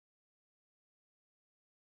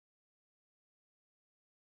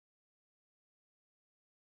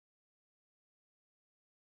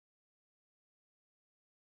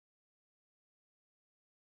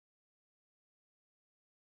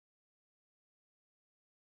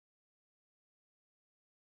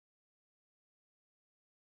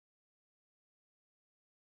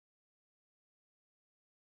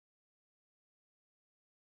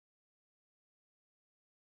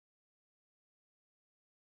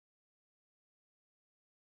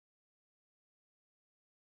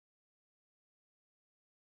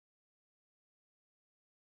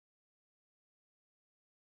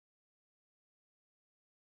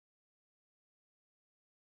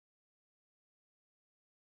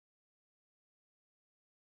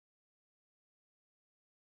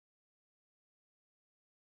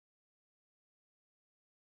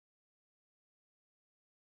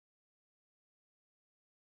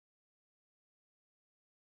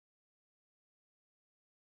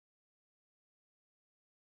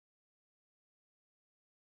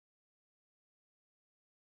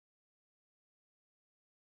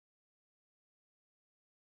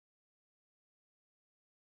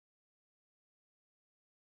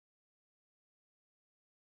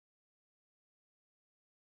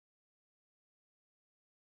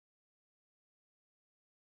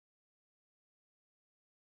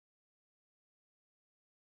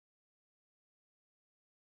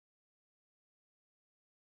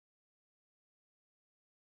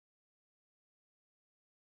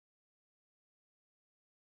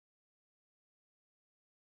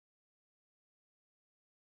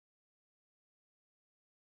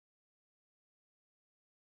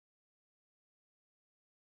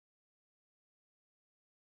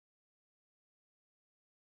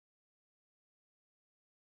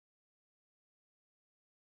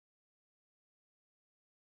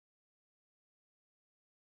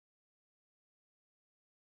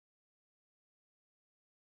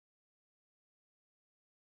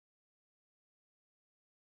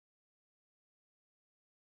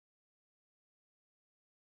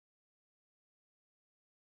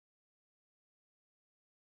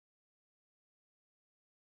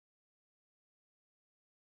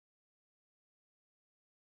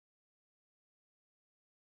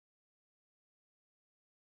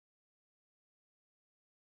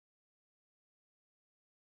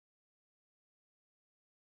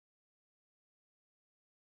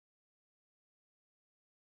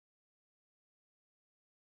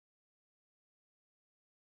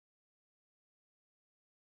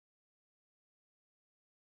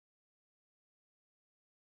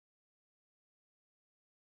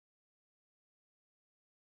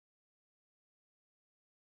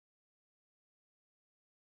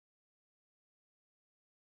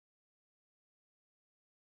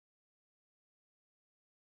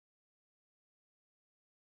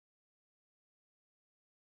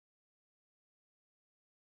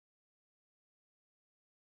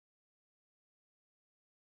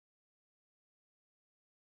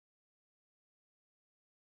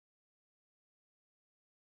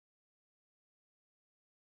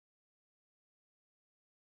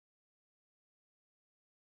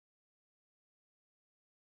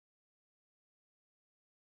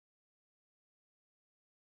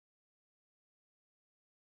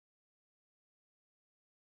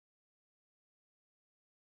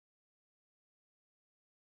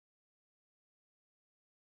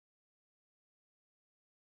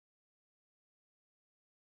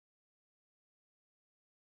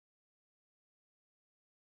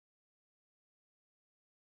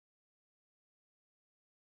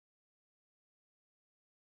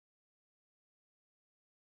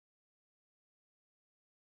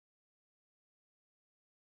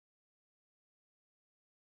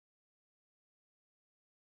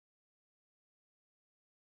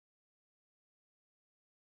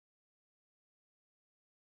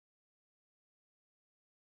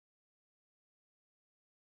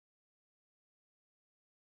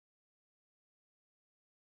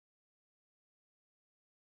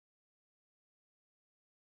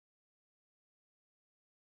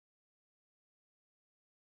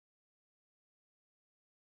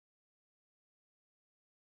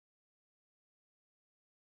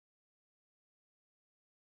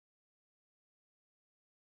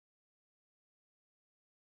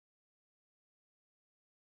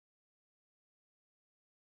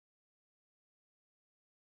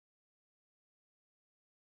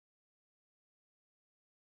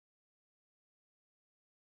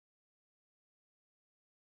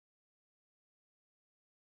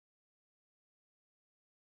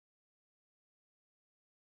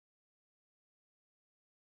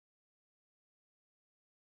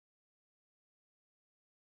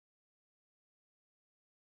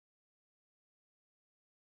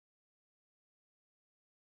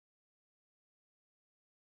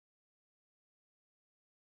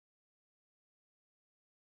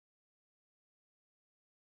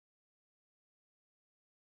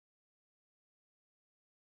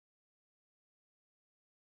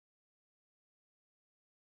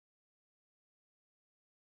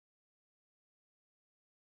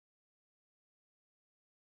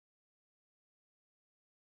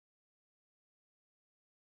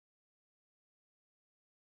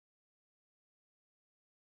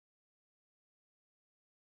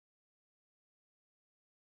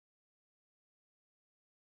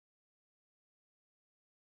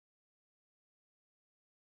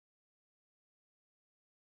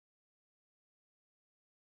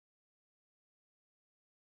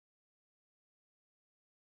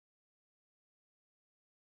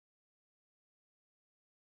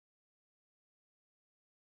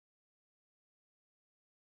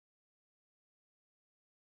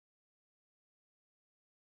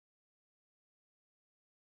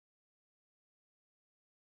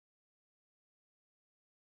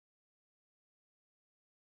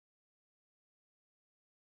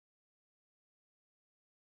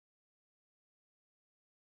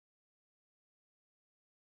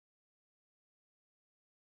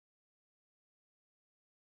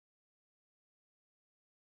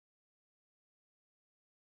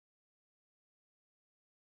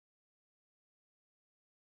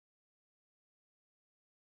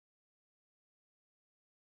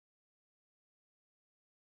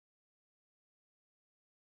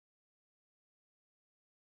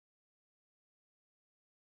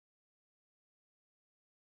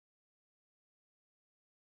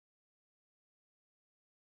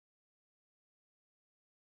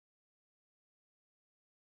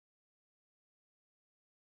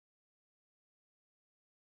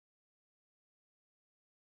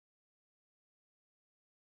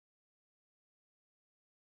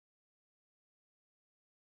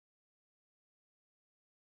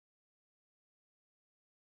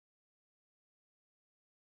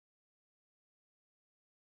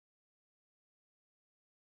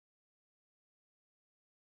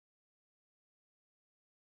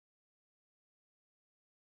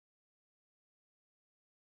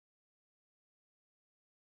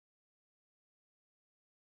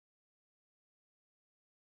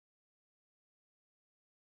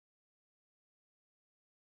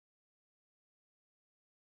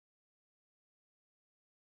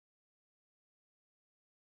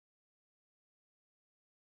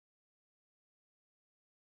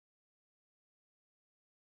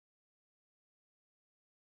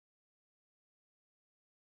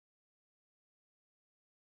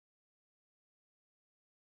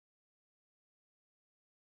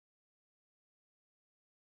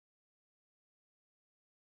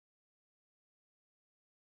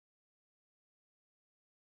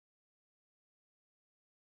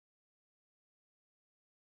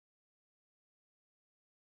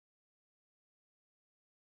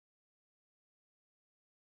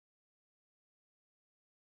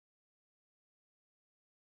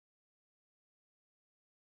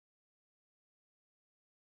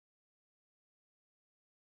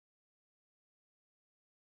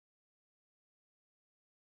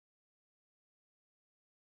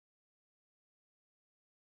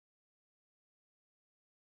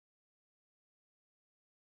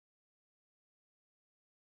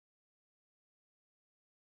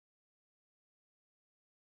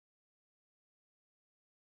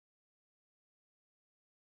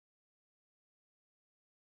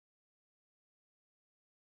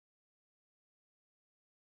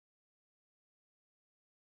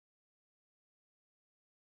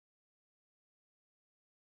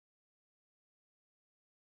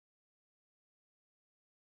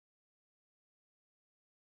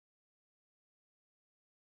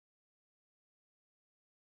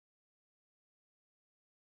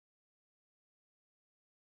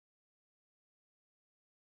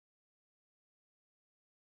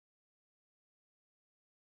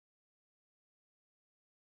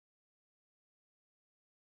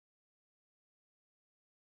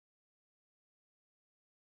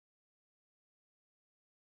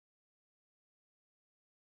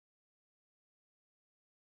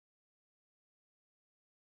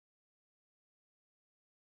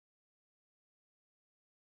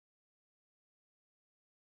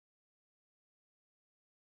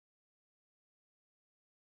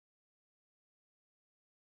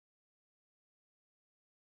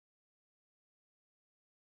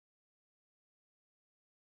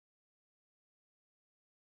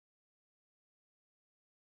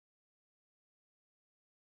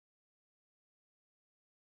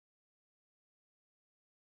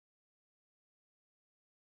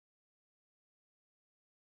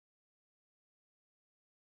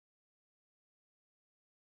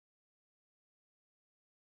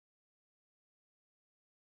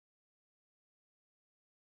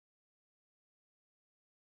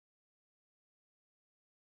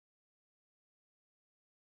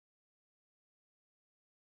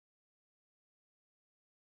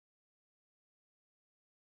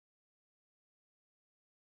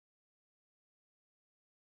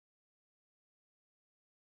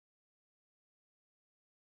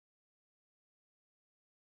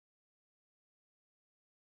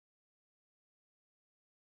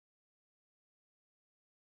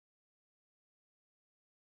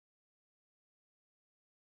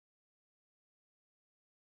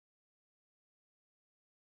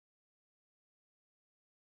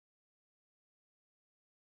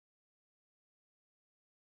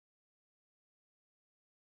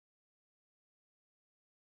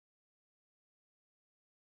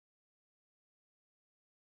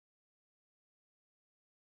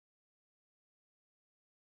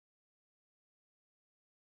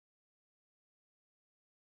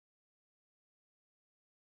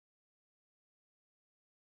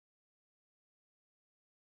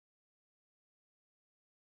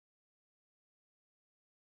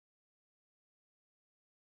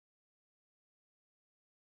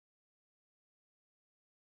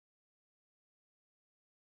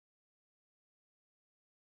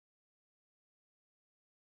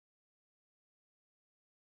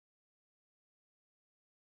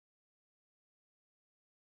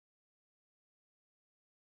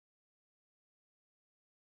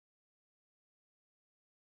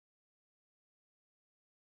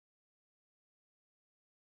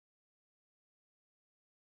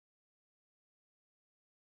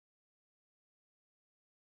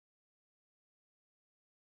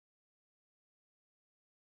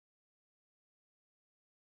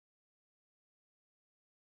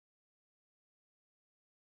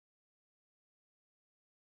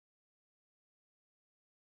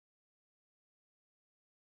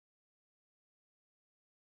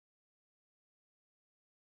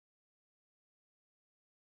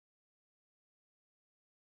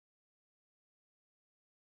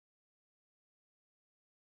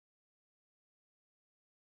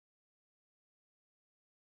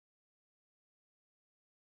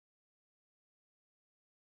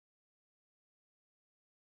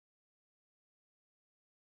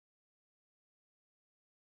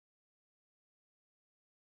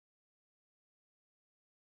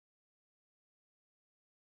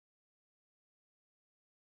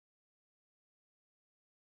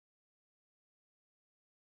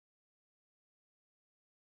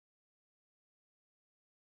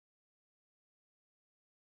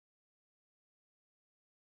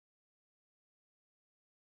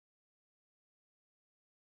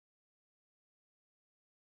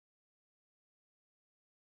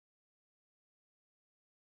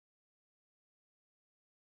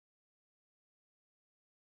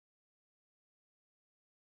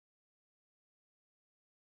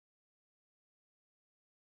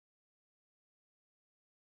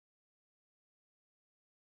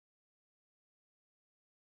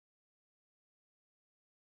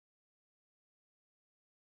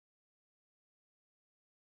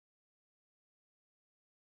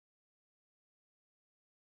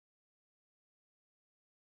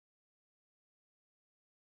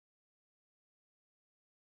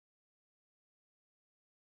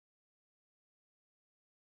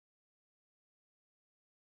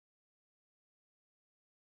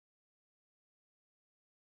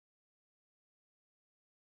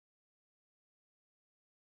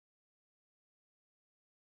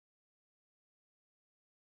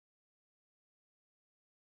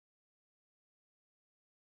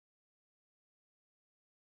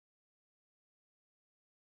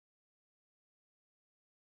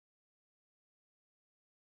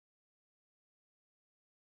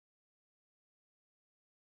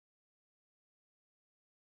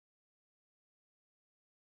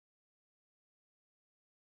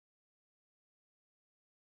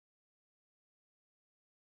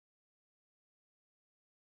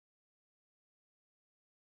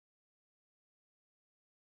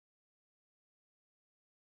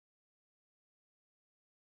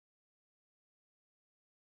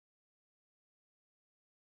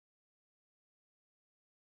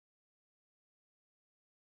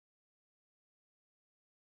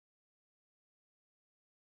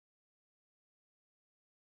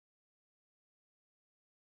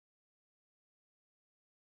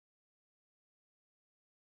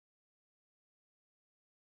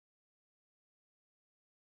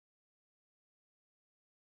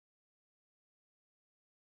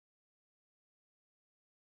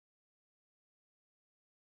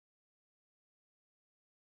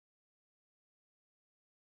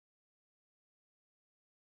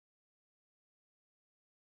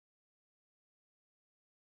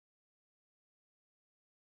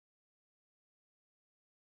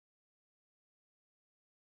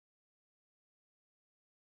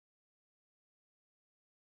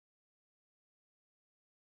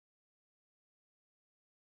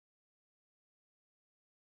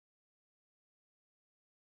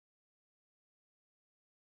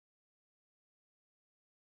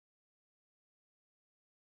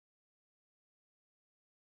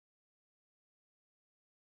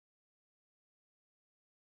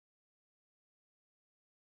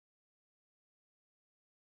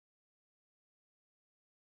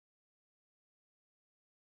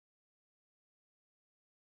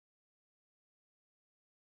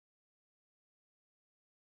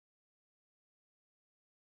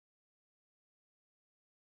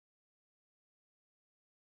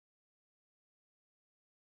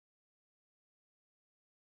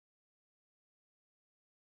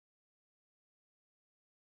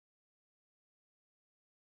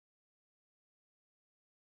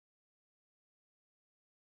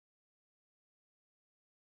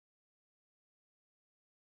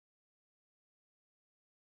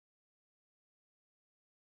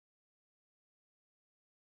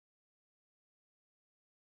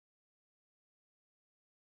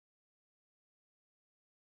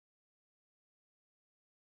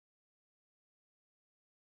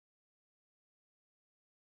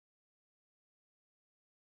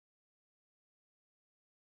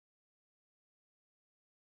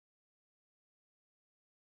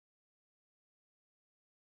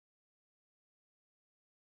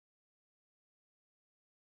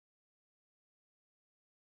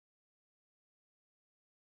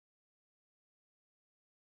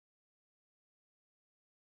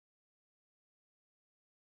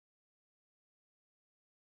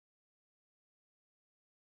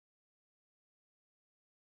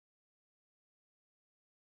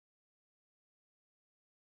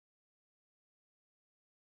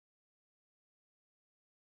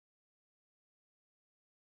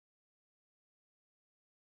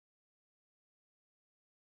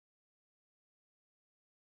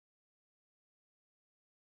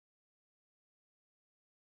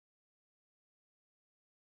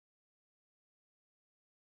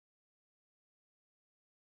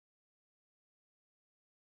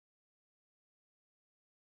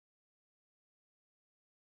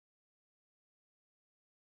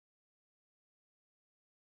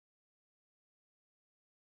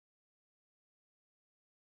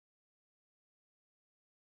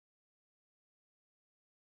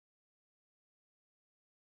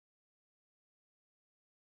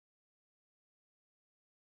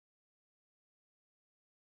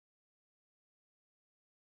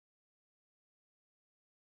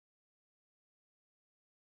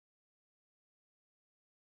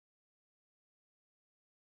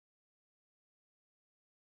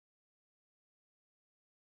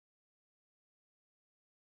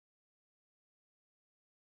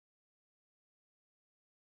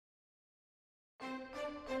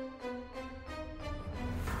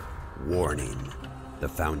Warning. The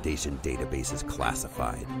Foundation database is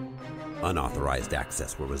classified. Unauthorized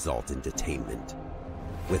access will result in detainment.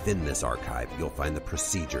 Within this archive, you'll find the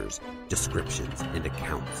procedures, descriptions, and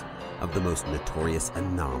accounts of the most notorious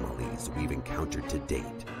anomalies we've encountered to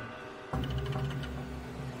date.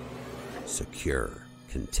 Secure,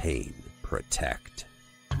 contain, protect.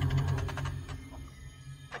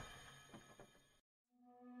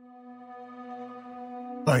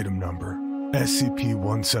 Item number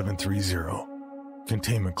SCP-1730.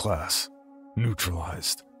 Containment class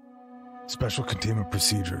neutralized. Special containment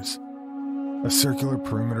procedures. A circular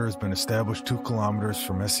perimeter has been established 2 kilometers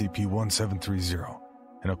from SCP-1730,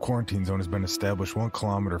 and a quarantine zone has been established 1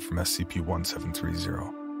 kilometer from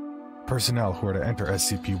SCP-1730. Personnel who are to enter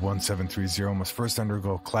SCP-1730 must first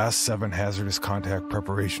undergo Class 7 hazardous contact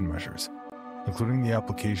preparation measures, including the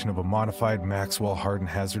application of a modified Maxwell-hardened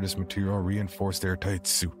hazardous material reinforced airtight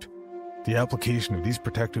suit. The application of these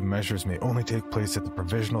protective measures may only take place at the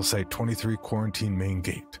Provisional Site 23 quarantine main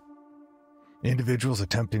gate. Individuals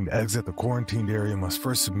attempting to exit the quarantined area must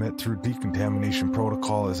first submit through decontamination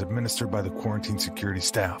protocol as administered by the quarantine security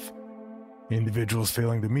staff. Individuals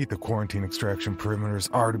failing to meet the quarantine extraction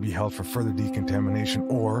perimeters are to be held for further decontamination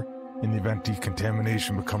or, in the event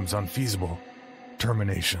decontamination becomes unfeasible,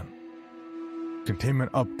 termination.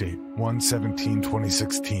 Containment Update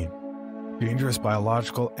 1/17/2016. Dangerous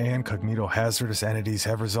biological and cognito-hazardous entities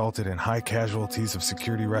have resulted in high casualties of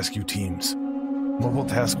security rescue teams. Mobile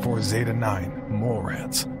Task Force Zeta-9, Mole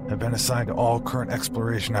Rats, have been assigned to all current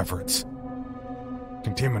exploration efforts.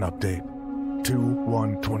 Containment Update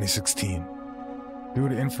 2/1/2016. Due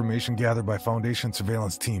to information gathered by Foundation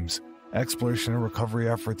surveillance teams, exploration and recovery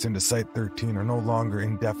efforts into Site-13 are no longer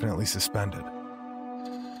indefinitely suspended.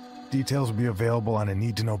 Details will be available on a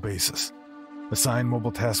need-to-know basis. Assigned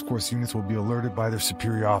Mobile Task Force units will be alerted by their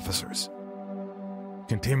superior officers.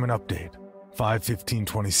 Containment Update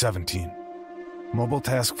 5/15/2017. Mobile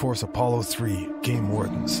Task Force Apollo 3 Game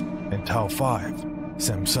Wardens and Tau 5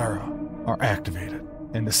 Samsara are activated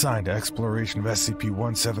and assigned to exploration of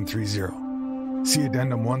SCP-1730. See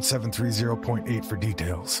Addendum 1730.8 for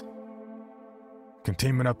details.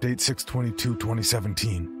 Containment Update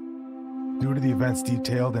 6/22/2017. Due to the events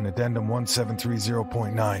detailed in Addendum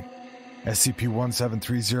 1730.9,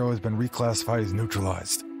 SCP-1730 has been reclassified as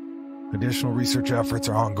neutralized. Additional research efforts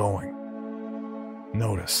are ongoing.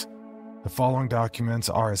 Notice: the following documents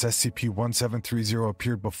are as SCP-1730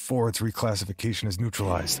 appeared before its reclassification as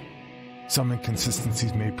neutralized. Some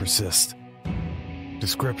inconsistencies may persist.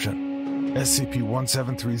 Description: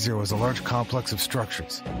 SCP-1730 is a large complex of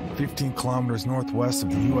structures, 15 kilometers northwest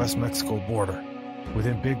of the U.S.-Mexico border,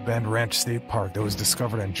 within Big Bend Ranch State Park that was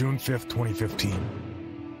discovered on June 5, 2015.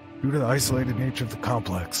 Due to the isolated nature of the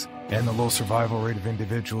complex and the low survival rate of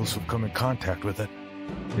individuals who come in contact with it,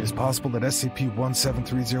 it is possible that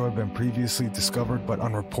SCP-1730 had been previously discovered but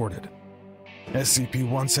unreported.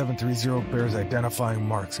 SCP-1730 bears identifying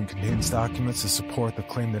marks and contains documents to support the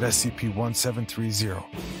claim that SCP-1730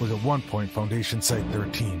 was at one point Foundation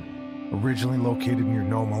Site-13, originally located near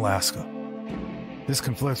Nome, Alaska. This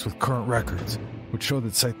conflicts with current records, which show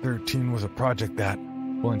that Site-13 was a project that,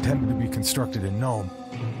 while intended to be constructed in Nome,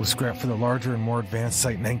 was scrapped for the larger and more advanced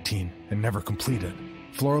Site-19 and never completed.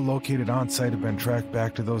 Flora located on-site have been tracked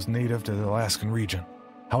back to those native to the Alaskan region.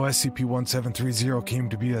 How SCP-1730 came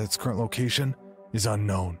to be at its current location is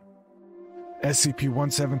unknown.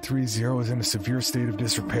 SCP-1730 is in a severe state of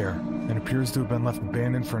disrepair and appears to have been left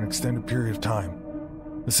abandoned for an extended period of time.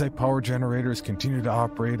 The site power generators continue to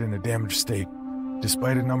operate in a damaged state,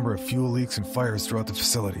 despite a number of fuel leaks and fires throughout the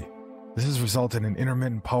facility. This has resulted in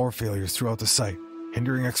intermittent power failures throughout the site,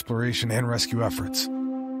 hindering exploration and rescue efforts.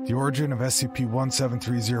 The origin of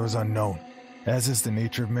SCP-1730 is unknown, as is the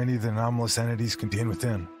nature of many of the anomalous entities contained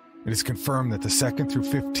within. It is confirmed that the 2nd through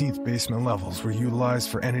 15th basement levels were utilized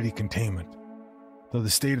for entity containment, though the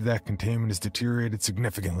state of that containment has deteriorated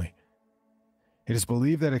significantly. It is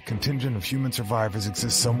believed that a contingent of human survivors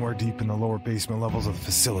exists somewhere deep in the lower basement levels of the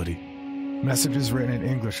facility. Messages written in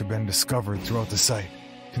English have been discovered throughout the site,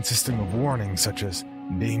 consisting of warnings such as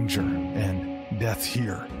 "danger" and "death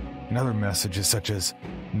here," and other messages such as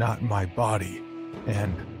 "not my body"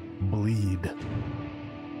 and "bleed."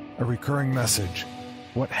 A recurring message,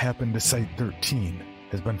 "What happened to Site-13,"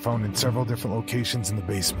 has been found in several different locations in the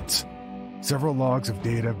basements. Several logs of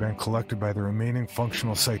data have been collected by the remaining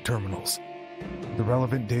functional site terminals, the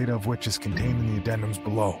relevant data of which is contained in the addendums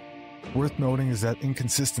below. Worth noting is that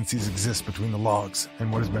inconsistencies exist between the logs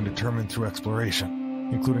and what has been determined through exploration,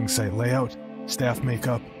 including site layout, staff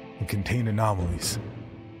makeup, and contained anomalies.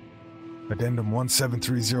 Addendum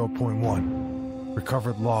 1730.1.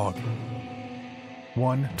 Recovered log.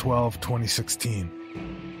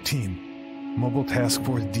 1/12/2016. Team, Mobile Task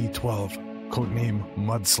Force D12, codename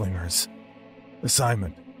Mudslingers.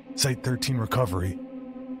 Assignment, Site-13 Recovery.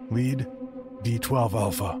 Lead, D12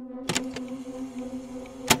 Alpha.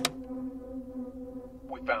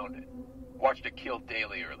 We found it. Watched it kill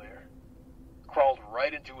Daly earlier. Crawled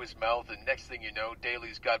right into his mouth, and next thing you know,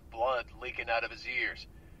 Daly's got blood leaking out of his ears.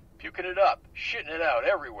 Puking it up, shitting it out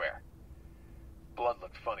everywhere. Blood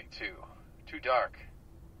looked funny, too. Too dark.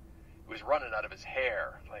 It was running out of his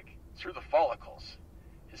hair, like through the follicles.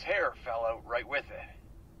 His hair fell out right with it.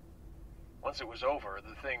 Once it was over,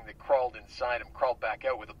 the thing that crawled inside him crawled back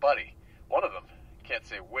out with a buddy. One of them, can't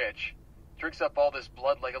say which, drinks up all this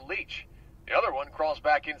blood like a leech. The other one crawls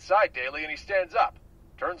back inside Daly and he stands up,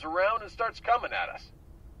 turns around and starts coming at us.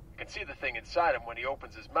 I can see the thing inside him when he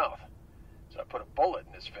opens his mouth. So I put a bullet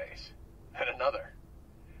in his face. Then another.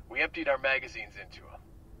 We emptied our magazines into him.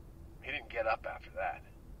 He didn't get up after that.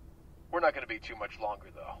 We're not going to be too much longer,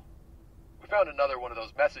 though. We found another one of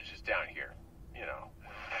those messages down here. You know,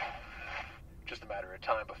 just a matter of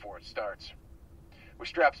time before it starts. We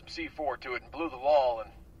strapped some C4 to it and blew the wall,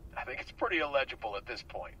 and I think it's pretty illegible at this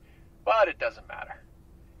point. But it doesn't matter.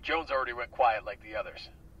 Jones already went quiet like the others.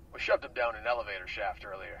 We shoved him down an elevator shaft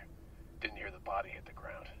earlier. Didn't hear the body hit the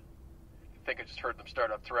ground. I think I just heard them start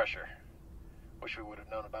up Thresher. Wish we would have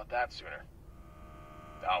known about that sooner.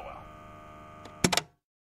 Oh well.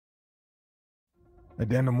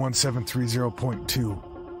 Addendum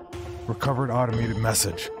 1730.2. Recovered automated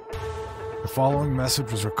message. The following message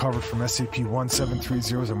was recovered from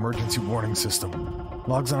SCP-1730's emergency warning system.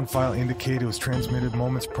 Logs on file indicate it was transmitted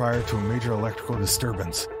moments prior to a major electrical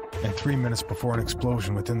disturbance and 3 minutes before an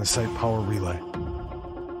explosion within the site power relay.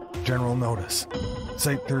 General notice.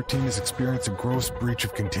 Site-13 has experienced a gross breach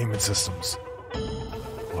of containment systems.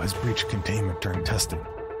 Was breached containment during testing.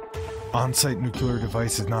 On-site nuclear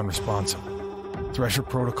device is non-responsive. Thresher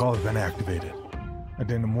protocol has been activated.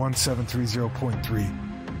 Addendum 1730.3.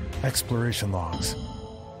 Exploration logs.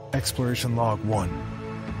 Exploration log 1.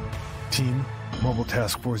 Team, Mobile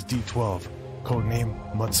Task Force D12,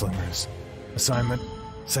 codename Mudslingers. Assignment,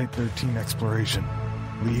 Site-13 Exploration.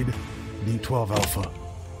 Lead, D12 Alpha.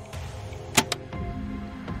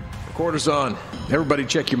 Recorder's on. Everybody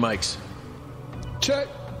check your mics. Check.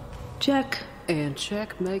 Check. And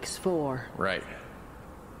check makes 4. Right.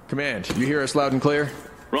 Command, you hear us loud and clear?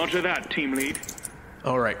 Roger that, team lead.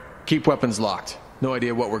 All right. Keep weapons locked. No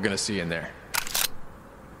idea what we're gonna see in there.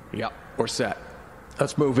 Yep, we're set.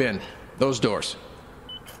 Let's move in. Those doors.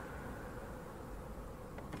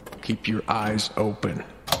 Keep your eyes open.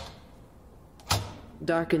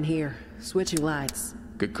 Dark in here. Switching lights.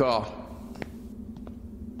 Good call.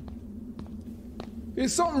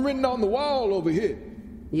 There's something written on the wall over here.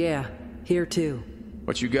 Yeah, here too.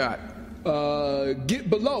 What you got?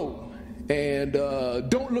 Get below. And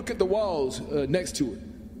don't look at the walls next to it.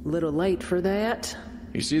 Little late for that.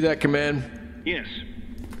 You see that, Command? Yes.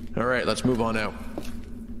 All right, let's move on out.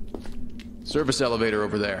 Service elevator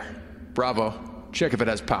over there. Bravo. Check if it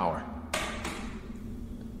has power.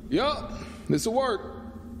 Yup, this'll work.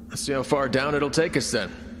 Let's see how far down it'll take us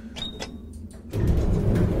then.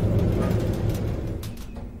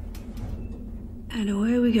 And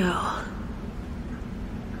away we go.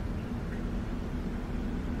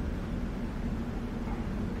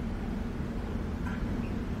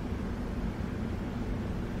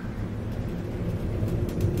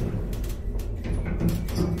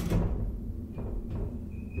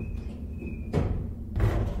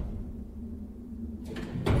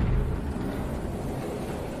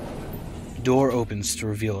 The door opens to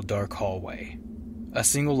reveal a dark hallway. A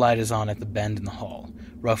single light is on at the bend in the hall,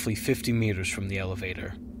 roughly 50 meters from the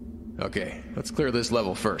elevator. Okay, let's clear this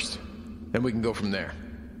level first. Then we can go from there.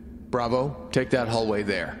 Bravo, take that hallway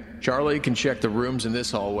there. Charlie can check the rooms in this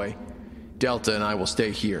hallway. Delta and I will stay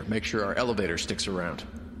here. Make sure our elevator sticks around.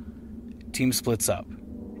 Team splits up.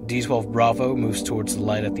 D12 Bravo moves towards the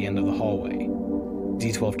light at the end of the hallway.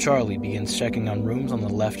 D12 Charlie begins checking on rooms on the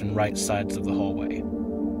left and right sides of the hallway.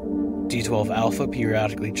 D12 Alpha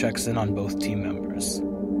periodically checks in on both team members.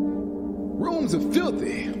 Rooms are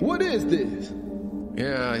filthy. What is this?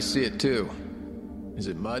 Yeah, I see it too. Is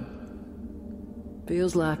it mud?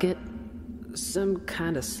 Feels like it. Some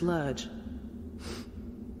kind of sludge.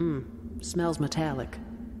 Smells metallic.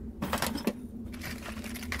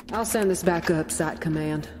 I'll send this back up, Site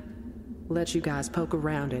Command. Let you guys poke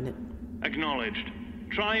around in it. Acknowledged.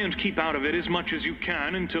 Try and keep out of it as much as you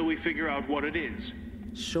can until we figure out what it is.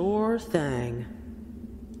 Sure thing.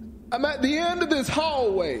 I'm at the end of this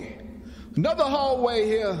hallway. Another hallway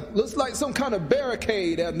here. Looks like some kind of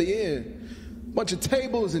barricade at the end. Bunch of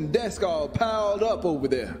tables and desks all piled up over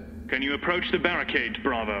there. Can you approach the barricades,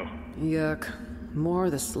 Bravo? Yuck. More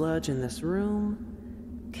of the sludge in this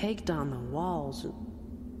room. Caked on the walls.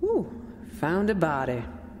 Ooh, found a body.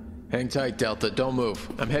 Hang tight, Delta. Don't move.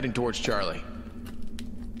 I'm heading towards Charlie.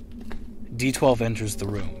 D12 enters the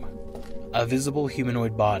room. A visible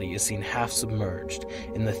humanoid body is seen half submerged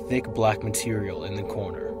in the thick black material in the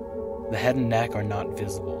corner. The head and neck are not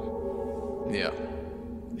visible. Yeah.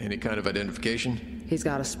 Any kind of identification? He's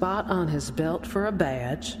got a spot on his belt for a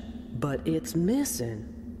badge, but it's missing.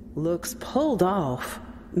 Looks pulled off.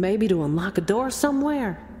 Maybe to unlock a door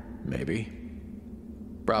somewhere. Maybe.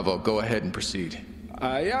 Bravo, go ahead and proceed.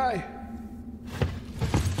 Aye, aye.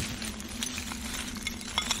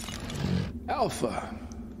 Alpha.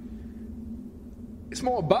 It's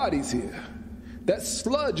more bodies here. That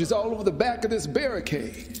sludge is all over the back of this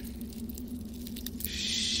barricade.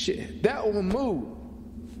 Shit, that one moved.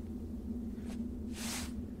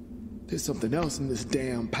 There's something else in this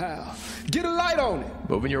damn pile. Get a light on it!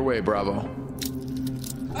 Moving your way, Bravo.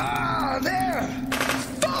 Ah, there!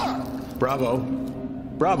 Fuck! Bravo.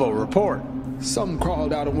 Bravo, report. Something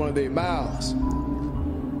crawled out of one of their mouths.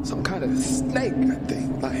 Some kind of snake, I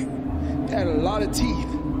think. Like, had a lot of teeth.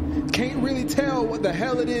 Can't really tell what the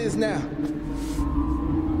hell it is now.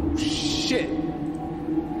 Shit.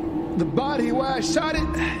 The body where I shot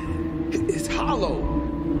it is hollow.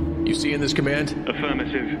 You seeing this, Command?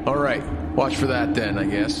 Affirmative. All right. Watch for that then, I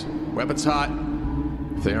guess. Weapons hot.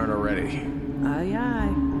 If they aren't already. Aye,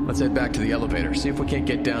 aye. Let's head back to the elevator. See if we can't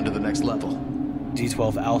get down to the next level.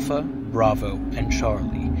 D12 Alpha, Bravo, and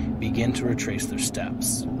Charlie begin to retrace their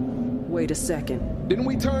steps. Wait a second. Didn't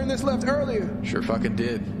we turn this left earlier? Sure fucking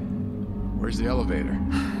did. Where's the elevator?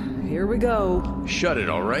 Here we go. Shut it,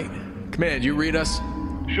 all right? Command, you read us?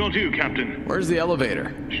 Sure do, Captain. Where's the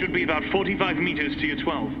elevator? Should be about 45 meters to your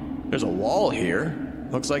 12. There's a wall here.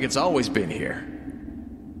 Looks like it's always been here.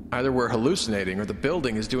 Either we're hallucinating or the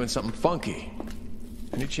building is doing something funky.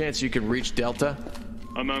 Any chance you can reach Delta?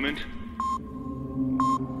 A moment.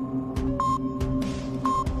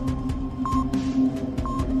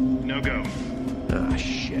 No go. Ah,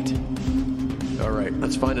 shit. All right,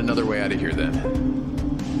 let's find another way out of here then.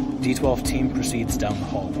 D12 team proceeds down the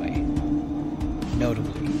hallway.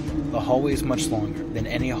 Notably, the hallway is much longer than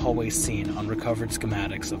any hallway seen on recovered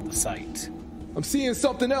schematics of the site. I'm seeing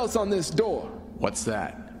something else on this door. What's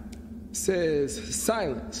that? Says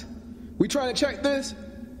silence. We trying to check this?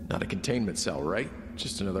 Not a containment cell, right?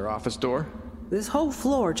 Just another office door? This whole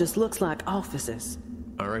floor just looks like offices.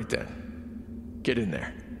 All right then. Get in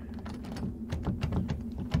there.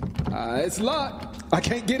 It's locked. I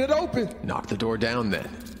can't get it open. Knock the door down then.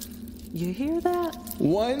 You hear that?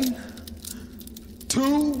 1,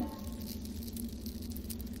 2,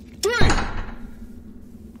 3!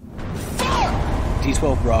 Fuck!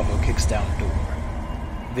 D12 Bravo kicks down the door.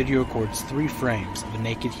 Video records 3 frames of a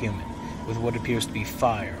naked human with what appears to be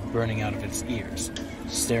fire burning out of its ears,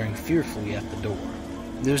 staring fearfully at the door.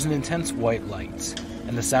 There's an intense white light,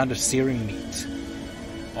 and the sound of searing meat.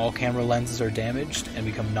 All camera lenses are damaged and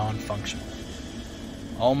become non-functional.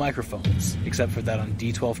 All microphones, except for that on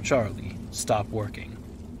D12 Charlie, stop working.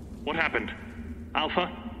 What happened?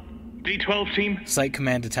 Alpha? D12 team? Site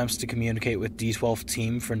Command attempts to communicate with D12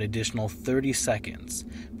 team for an additional 30 seconds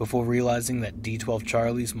before realizing that D12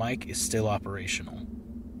 Charlie's mic is still operational.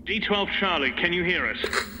 D12 Charlie, can you hear us?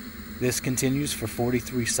 This continues for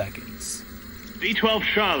 43 seconds. D12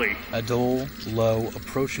 Charlie. A dull, low,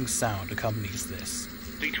 approaching sound accompanies this.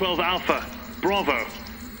 D12 Alpha. Bravo.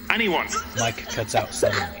 Anyone? Mic cuts out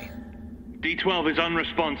suddenly. D12 is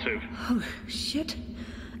unresponsive. Oh, shit.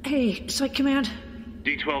 Hey, Site Command.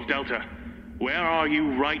 D12 Delta. Where are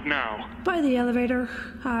you right now? By the elevator.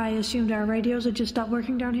 I assumed our radios had just stopped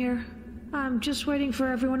working down here. I'm just waiting for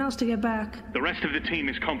everyone else to get back. The rest of the team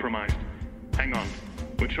is compromised. Hang on.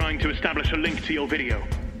 We're trying to establish a link to your video.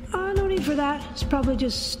 No need for that. It's probably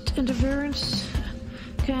just interference.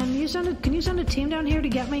 Can you send a team down here to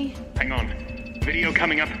get me? Hang on. Video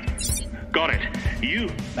coming up. Got it. You.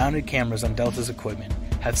 Mounted cameras on Delta's equipment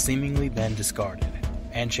have seemingly been discarded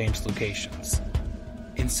and changed locations.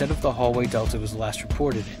 Instead of the hallway Delta was last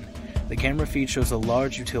reported in, the camera feed shows a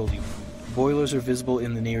large utility room. Boilers are visible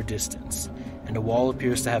in the near distance, and a wall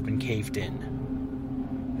appears to have been caved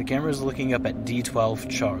in. The camera is looking up at D12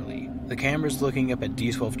 Charlie.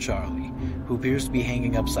 Who appears to be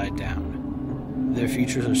hanging upside down. Their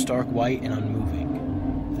features are stark white and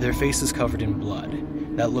unmoving. Their face is covered in blood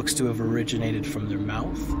that looks to have originated from their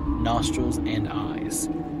mouth, nostrils, and eyes.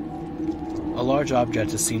 A large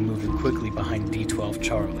object is seen moving quickly behind D12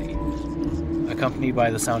 Charlie, accompanied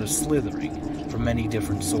by the sound of slithering from many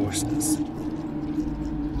different sources.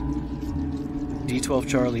 D12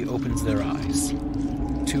 Charlie opens their eyes.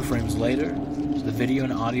 2 frames later, the video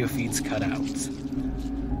and audio feeds cut out.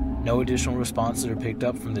 No additional responses are picked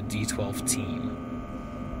up from the D12 team.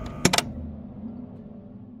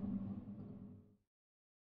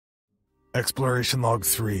 Exploration Log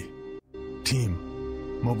 3.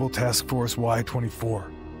 Team, Mobile Task Force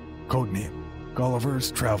Y-24. Codename,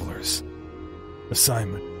 Gulliver's Travelers.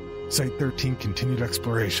 Assignment, Site 13 Continued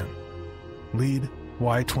Exploration. Lead,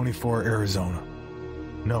 Y-24 Arizona.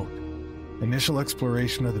 Note, initial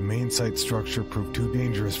exploration of the main site structure proved too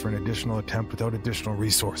dangerous for an additional attempt without additional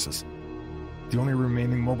resources. The only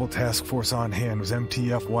remaining mobile task force on hand was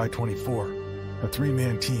MTF Y-24, a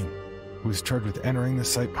 3-man team who was charged with entering the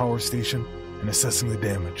site power station and assessing the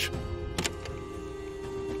damage.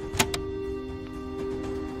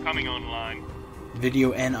 Coming online.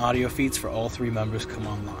 Video and audio feeds for all 3 members come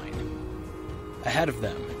online. Ahead of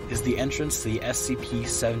them is the entrance to the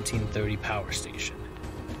SCP-1730 power station.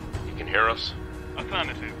 You can hear us?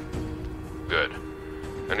 Affirmative. Good.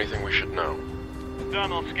 Anything we should know?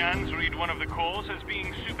 Thermal scans read one of the cores as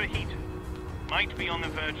being superheated. Might be on the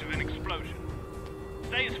verge of an explosion.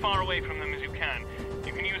 Stay as far away from them as you can.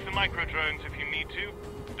 You can use the micro-drones if you need to.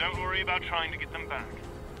 Don't worry about trying to get them back.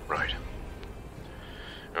 Right.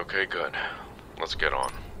 Okay, good. Let's get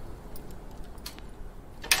on.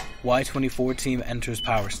 Y-24 team enters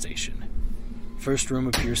power station. First room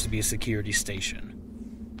appears to be a security station.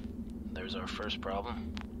 There's our first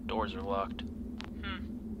problem. Doors are locked.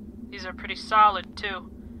 These are pretty solid,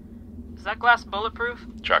 too. Is that glass bulletproof?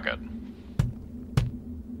 Check it.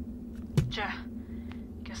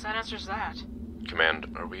 Guess that answers that.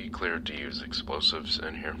 Command, are we cleared to use explosives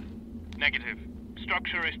in here? Negative.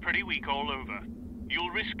 Structure is pretty weak all over.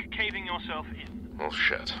 You'll risk caving yourself in. Well,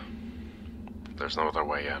 shit. There's no other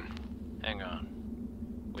way in. Hang on.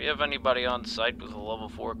 We have anybody on site with a level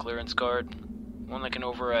 4 clearance card? One that can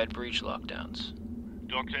override breach lockdowns.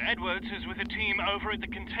 Dr. Edwards is with a team over at the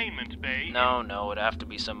containment bay. No, it'd have to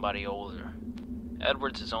be somebody older.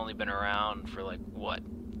 Edwards has only been around for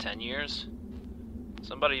 10 years?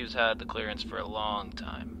 Somebody who's had the clearance for a long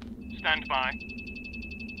time. Stand by.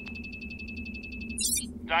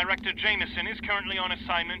 Director Jameson is currently on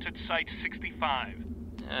assignment at Site 65.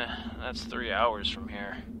 That's 3 hours from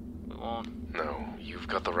here. We won't... No, you've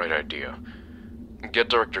got the right idea. Get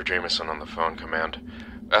Director Jameson on the phone, Command.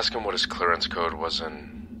 Ask him what his clearance code was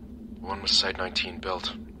in... When was Site 19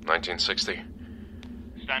 built? 1960?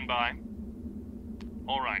 Stand by.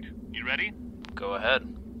 All right, you ready? Go ahead.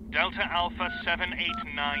 Delta Alpha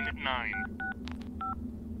 7899.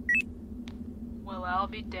 Well, I'll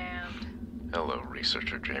be damned. Hello,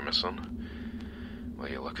 Researcher Jameson. Will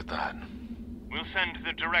you look at that? We'll send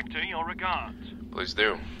the Director your regards. Please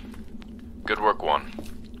do. Good work,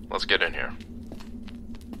 1. Let's get in here.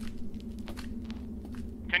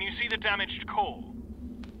 Can you see the damaged core?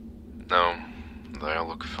 No, they all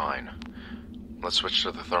look fine. Let's switch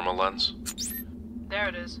to the thermal lens. There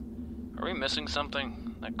it is. Are we missing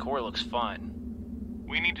something? That core looks fine.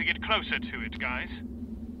 We need to get closer to it, guys.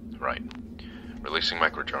 Right. Releasing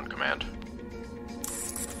microdrone, Command.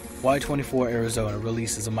 Y-24 Arizona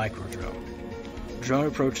releases a microdrone. Drone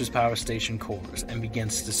approaches power station cores and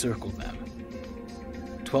begins to circle them.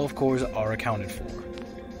 12 cores are accounted for.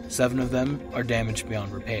 7 of them are damaged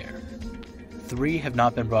beyond repair. 3 have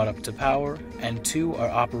not been brought up to power, and 2 are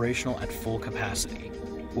operational at full capacity,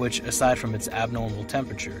 which, aside from its abnormal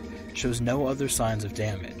temperature, shows no other signs of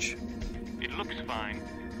damage. It looks fine.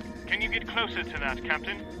 Can you get closer to that,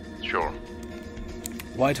 Captain? Sure.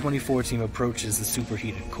 Y-24 team approaches the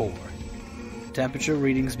superheated core. Temperature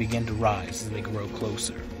readings begin to rise as they grow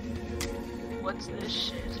closer. What's this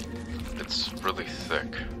shit? It's really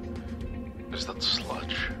thick. Is that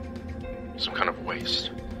sludge? Some kind of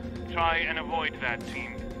waste? Try and avoid that,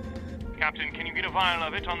 team. Captain, can you get a vial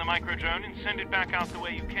of it on the microdrone and send it back out the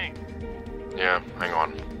way you came? Yeah, hang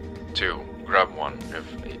on. 2. Grab 1,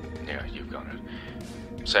 Yeah, you've got it.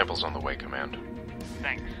 Samples on the way, Command.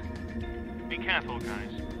 Thanks. Be careful,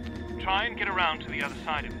 guys. Try and get around to the other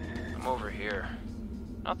side of it. I'm over here.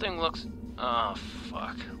 Nothing looks... Oh,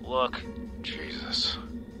 fuck. Look. Jesus.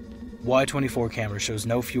 Y-24 camera shows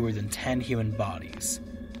no fewer than 10 human bodies,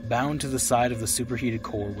 bound to the side of the superheated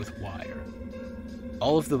core with wire.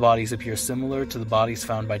 All of the bodies appear similar to the bodies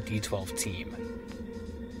found by D12 team.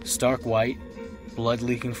 Stark white, blood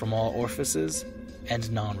leaking from all orifices,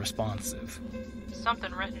 and non-responsive.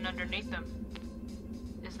 Something written underneath them.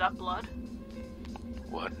 Is that blood?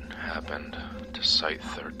 What happened to Site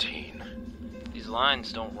 13? These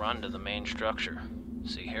lines don't run to the main structure.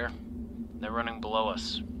 See here? They're running below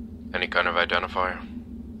us. Any kind of identifier?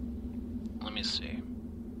 Let me see.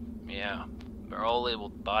 Yeah, They're all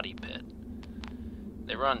labeled body pit.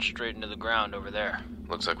 They run straight into the ground over there.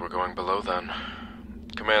 Looks like we're going below then.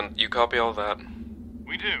 Command, you copy all that?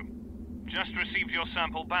 We do. Just received your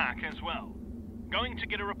sample back as well. Going to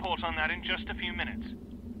get a report on that in just a few minutes.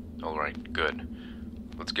 Alright, good.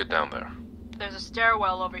 Let's get down there. There's a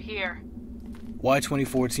stairwell over here.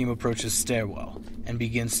 Y-24 team approaches stairwell and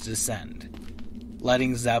begins to descend.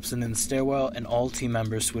 Lighting zaps in the stairwell and all team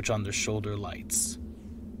members switch on their shoulder lights.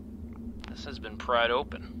 This has been pried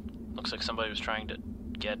open. Looks like somebody was trying to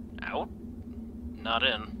get out? Not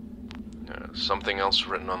in. Something else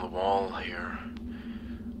written on the wall here.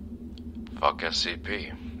 Fuck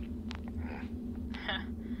SCP.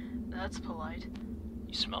 That's polite.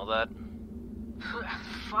 You smell that?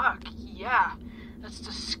 Fuck, yeah. That's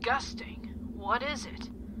disgusting. What is it?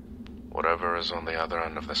 Whatever is on the other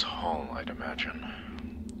end of this hall, I'd imagine.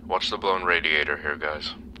 Watch the blown radiator here,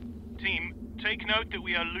 guys. Team, take note that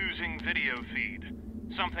we are losing video feed.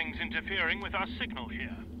 Something's interfering with our signal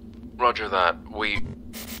here. Roger that.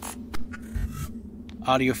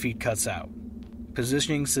 Audio feed cuts out.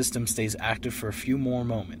 Positioning system stays active for a few more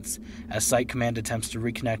moments as Site Command attempts to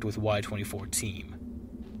reconnect with Y-24 team.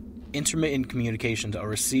 Intermittent communications are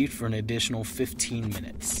received for an additional 15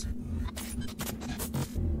 minutes.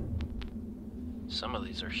 Some of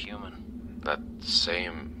these are human. That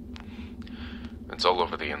same... It's all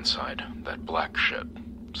over the inside. That black shit.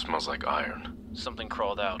 Smells like iron. Something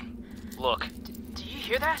crawled out. Look. Do you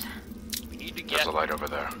hear that? We need to get... There's a light over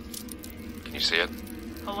there. Can you see it?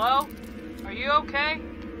 Hello? Are you okay?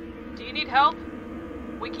 Do you need help?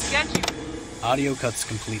 We can get you. Audio cuts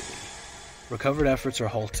completely. Recovered efforts are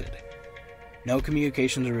halted. No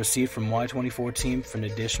communications are received from Y-24 team for an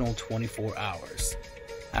additional 24 hours,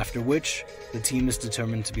 after which the team is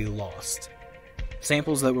determined to be lost.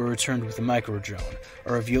 Samples that were returned with the microdrone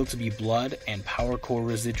are revealed to be blood and power core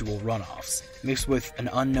residual runoffs, mixed with an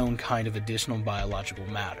unknown kind of additional biological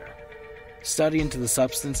matter. Study into the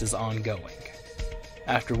substance is ongoing.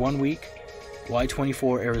 After 1 week,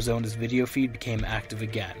 Y-24 Arizona's video feed became active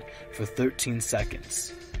again for 13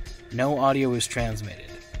 seconds. No audio is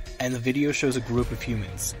transmitted, and the video shows a group of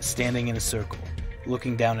humans standing in a circle,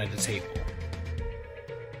 looking down at a table.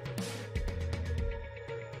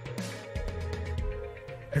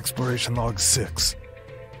 Exploration Log 6.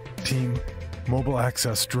 Team, Mobile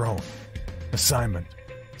Access Drone. Assignment,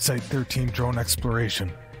 Site 13 Drone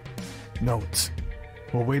Exploration. Notes.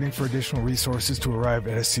 While waiting for additional resources to arrive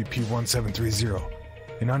at SCP-1730,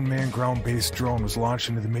 an unmanned ground-based drone was launched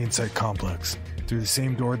into the main site complex, through the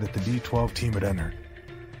same door that the D-12 team had entered.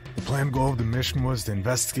 The planned goal of the mission was to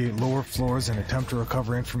investigate lower floors and attempt to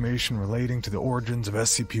recover information relating to the origins of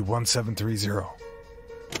SCP-1730.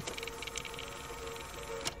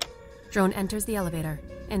 Drone enters the elevator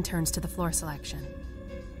and turns to the floor selection.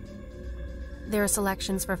 There are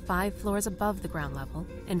selections for 5 floors above the ground level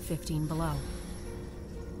and 15 below.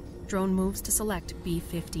 Drone moves to select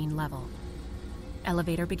B15 level.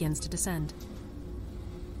 Elevator begins to descend.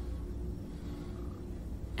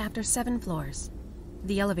 After 7 floors,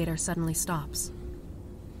 the elevator suddenly stops.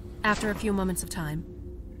 After a few moments of time,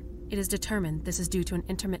 it is determined this is due to an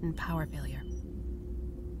intermittent power failure.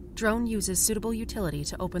 Drone uses suitable utility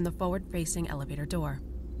to open the forward-facing elevator door.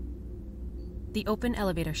 The open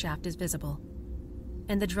elevator shaft is visible,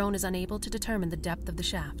 and the drone is unable to determine the depth of the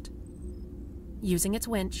shaft. Using its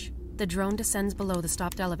winch, the drone descends below the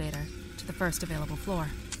stopped elevator to the first available floor.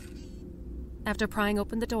 After prying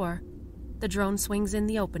open the door, the drone swings in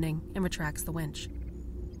the opening and retracts the winch.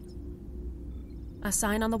 A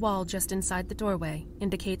sign on the wall just inside the doorway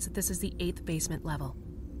indicates that this is the 8th basement level,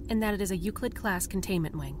 and that it is a Euclid-class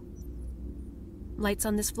containment wing. Lights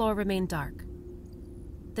on this floor remain dark.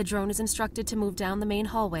 The drone is instructed to move down the main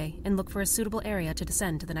hallway and look for a suitable area to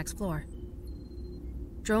descend to the next floor.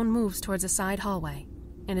 Drone moves towards a side hallway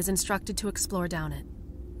and is instructed to explore down it.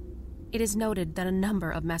 It is noted that a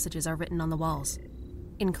number of messages are written on the walls,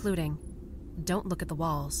 including, "Don't look at the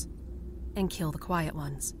walls," and "Kill the quiet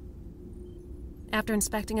ones." After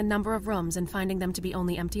inspecting a number of rooms and finding them to be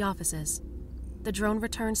only empty offices, the drone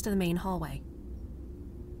returns to the main hallway.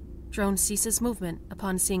 Drone ceases movement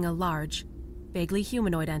upon seeing a large, vaguely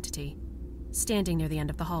humanoid entity standing near the end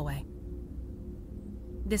of the hallway.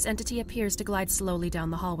 This entity appears to glide slowly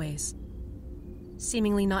down the hallways,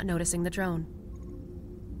 seemingly not noticing the drone.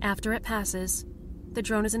 After it passes, the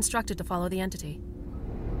drone is instructed to follow the entity.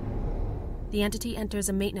 The entity enters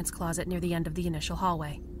a maintenance closet near the end of the initial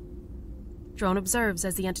hallway. Drone observes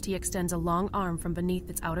as the entity extends a long arm from beneath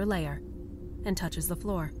its outer layer and touches the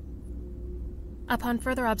floor. Upon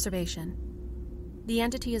further observation, The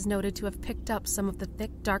entity is noted to have picked up some of the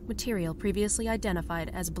thick, dark material previously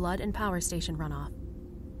identified as blood and power station runoff,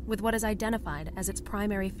 with what is identified as its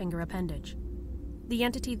primary finger appendage. The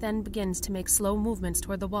entity then begins to make slow movements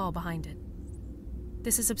toward the wall behind it.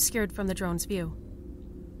 This is obscured from the drone's view.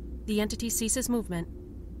 The entity ceases movement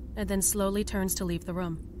and then slowly turns to leave the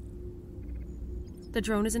room. The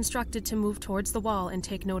drone is instructed to move towards the wall and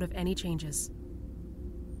take note of any changes.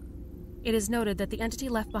 It is noted that the entity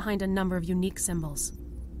left behind a number of unique symbols,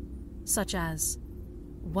 such as,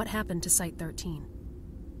 "What happened to Site-13?"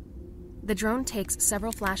 The drone takes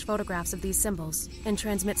several flash photographs of these symbols and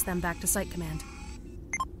transmits them back to Site Command.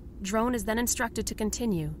 Drone is then instructed to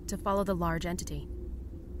continue to follow the large entity.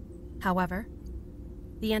 However,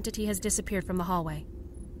 the entity has disappeared from the hallway.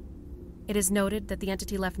 It is noted that the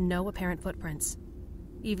entity left no apparent footprints,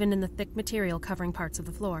 even in the thick material covering parts of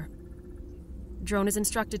the floor. Drone is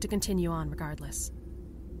instructed to continue on regardless.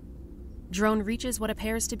 Drone reaches what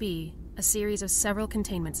appears to be a series of several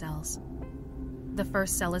containment cells. The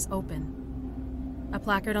first cell is open. A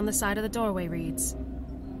placard on the side of the doorway reads,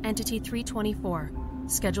 Entity 324,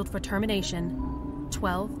 scheduled for termination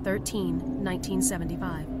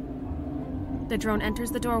 12/13/1975. The drone enters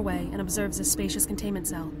the doorway and observes a spacious containment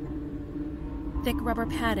cell. Thick rubber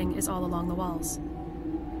padding is all along the walls.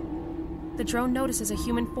 The drone notices a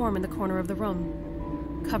human form in the corner of the room,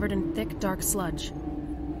 covered in thick, dark sludge.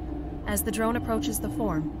 As the drone approaches the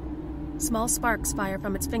form, small sparks fire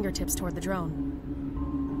from its fingertips toward the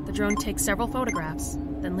drone. The drone takes several photographs,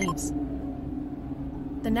 then leaves.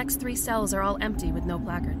 The next 3 cells are all empty with no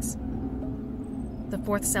placards. The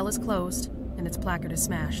 4th cell is closed, and its placard is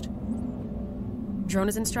smashed. Drone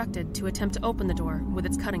is instructed to attempt to open the door with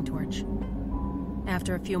its cutting torch.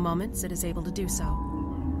 After a few moments, it is able to do so.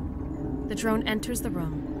 The drone enters the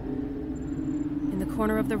room. In the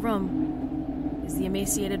corner of the room is the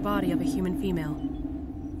emaciated body of a human female,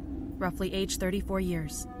 roughly aged 34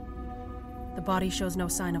 years. The body shows no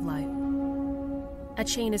sign of life. A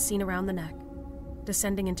chain is seen around the neck,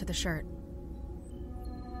 descending into the shirt.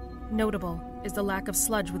 Notable is the lack of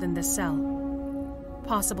sludge within this cell,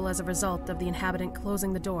 possible as a result of the inhabitant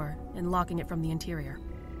closing the door and locking it from the interior.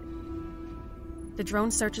 The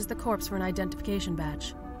drone searches the corpse for an identification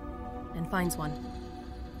badge and finds one.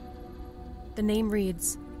 The name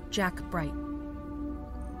reads Jack Bright.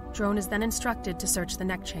 Drone is then instructed to search the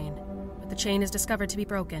neck chain, but the chain is discovered to be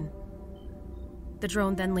broken. The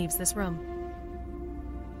drone then leaves this room.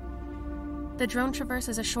 The drone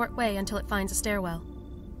traverses a short way until it finds a stairwell.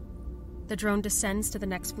 The drone descends to the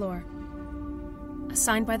next floor. A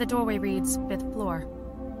sign by the doorway reads 5th floor.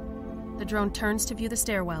 The drone turns to view the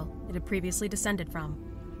stairwell it had previously descended from,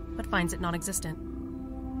 but finds it non-existent.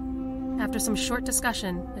 After some short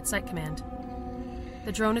discussion at Site Command,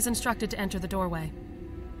 the drone is instructed to enter the doorway.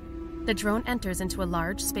 The drone enters into a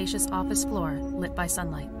large, spacious office floor lit by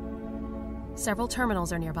sunlight. Several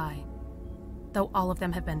terminals are nearby, though all of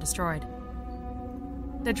them have been destroyed.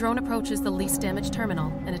 The drone approaches the least damaged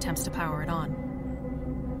terminal and attempts to power it on.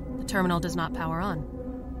 The terminal does not power on,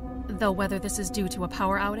 though whether this is due to a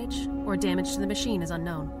power outage or damage to the machine is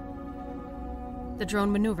unknown. The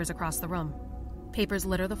drone maneuvers across the room. Papers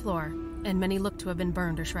litter the floor, and many look to have been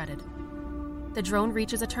burned or shredded. The drone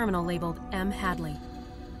reaches a terminal labeled M. Hadley,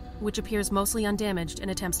 which appears mostly undamaged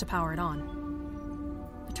and attempts to power it on.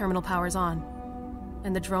 The terminal powers on,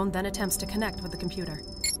 and the drone then attempts to connect with the computer.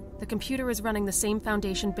 The computer is running the same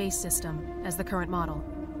Foundation-based system as the current model,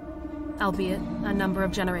 albeit a number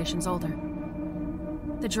of generations older.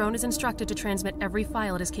 The drone is instructed to transmit every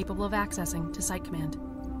file it is capable of accessing to Site Command.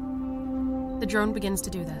 The drone begins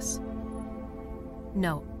to do this.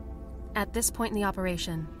 Note: at this point in the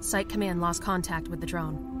operation, Site Command lost contact with the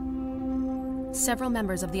drone. Several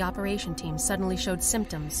members of the operation team suddenly showed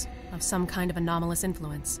symptoms of some kind of anomalous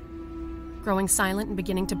influence, growing silent and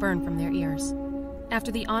beginning to burn from their ears.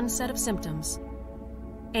 After the onset of symptoms,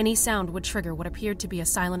 any sound would trigger what appeared to be a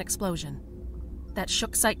silent explosion that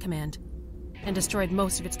shook Site Command and destroyed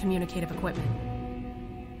most of its communicative equipment.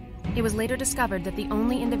 It was later discovered that the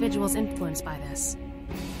only individuals influenced by this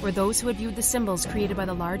were those who had viewed the symbols created by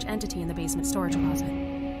the large entity in the basement storage closet.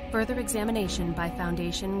 Further examination by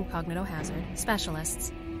Foundation cognitohazard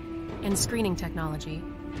specialists and screening technology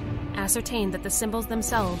ascertained that the symbols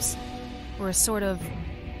themselves were a sort of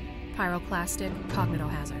pyroclastic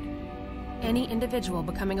cognitohazard. Any individual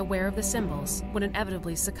becoming aware of the symbols would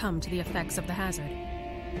inevitably succumb to the effects of the hazard,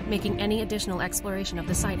 making any additional exploration of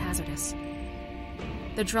the site hazardous.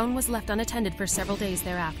 The drone was left unattended for several days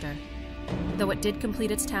thereafter, though it did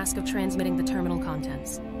complete its task of transmitting the terminal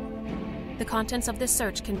contents. The contents of this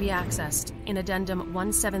search can be accessed in Addendum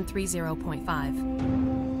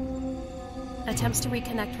 1730.5. Attempts to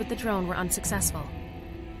reconnect with the drone were unsuccessful,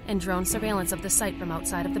 and drone surveillance of the site from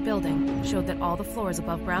outside of the building showed that all the floors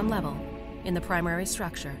above ground level, in the primary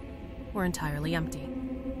structure, were entirely empty.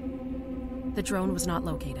 The drone was not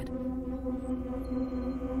located.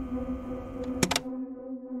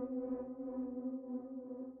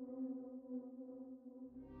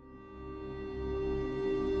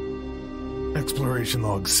 Exploration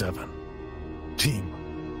Log 7.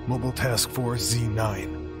 Team, Mobile Task Force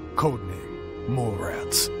Z9. Codename, Mole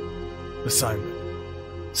Rats. Assignment,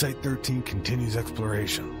 Site 13 continues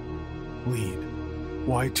exploration. Lead,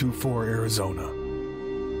 Y24 Arizona.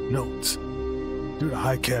 Notes, due to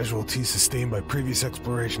high casualties sustained by previous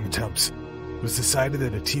exploration attempts, it was decided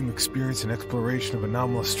that a team experienced in exploration of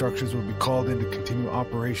anomalous structures would be called in to continue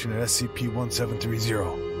operation at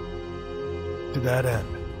SCP-1730. To that end,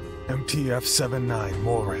 MTF-79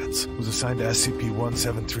 Mole Rats was assigned to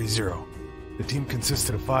SCP-1730. The team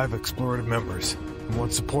consisted of 5 explorative members and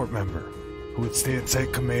 1 support member, who would stay at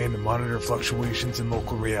Site Command and monitor fluctuations in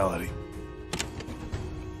local reality.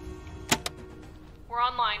 We're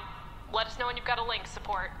online. Let us know when you've got a link,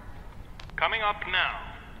 support. Coming up now.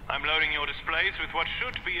 I'm loading your displays with what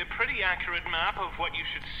should be a pretty accurate map of what you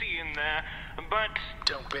should see in there, but...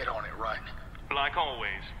 Don't bet on it, right? Like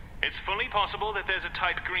always, it's fully possible that there's a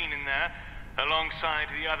type green in there, alongside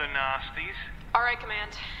the other nasties. Alright,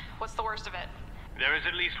 Command. What's the worst of it? There is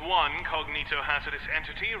at least one cognito-hazardous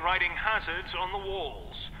entity writing hazards on the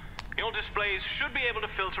walls. Your displays should be able to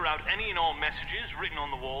filter out any and all messages written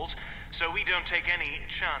on the walls, so we don't take any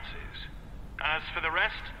chances. As for the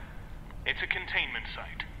rest, it's a containment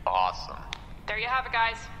site. Awesome. There you have it,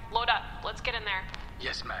 guys. Load up. Let's get in there.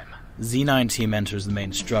 Yes, ma'am. Z9 team enters the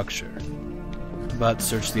main structure, but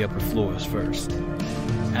search the upper floors first.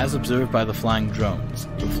 As observed by the flying drones,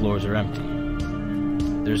 the floors are empty.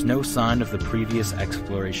 There's no sign of the previous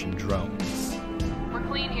exploration drones. We're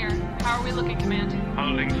clean here. How are we looking, Command?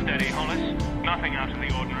 Holding steady, Hollis. Nothing out of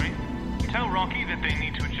the ordinary. Tell Rocky that they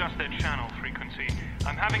need to adjust their channel frequency.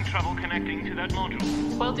 I'm having trouble connecting to that module.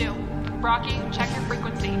 Will do. Rocky, check your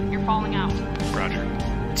frequency. You're falling out. Roger.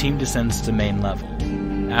 Team descends to main level.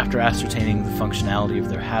 After ascertaining the functionality of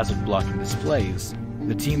their hazard-blocking displays,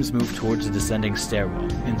 the teams move towards the descending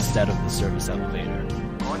stairwell instead of the service elevator.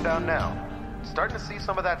 Going down now. Starting to see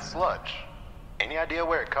some of that sludge. Any idea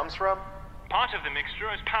where it comes from? Part of the mixture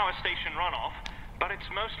is power station runoff, but it's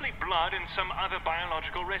mostly blood and some other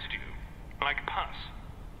biological residue, like pus.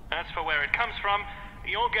 As for where it comes from,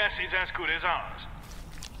 your guess is as good as ours.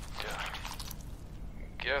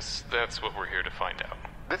 Guess that's what we're here to find out.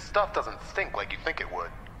 This stuff doesn't stink like you think it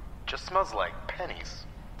would. Just smells like pennies.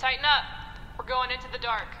 Tighten up. We're going into the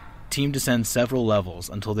dark. Team descends several levels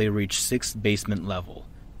until they reach 6th basement level,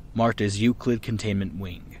 marked as Euclid Containment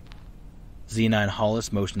Wing. Z9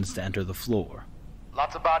 Hollis motions to enter the floor.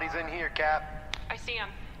 Lots of bodies in here, Cap. I see them.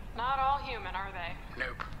 Not all human, are they?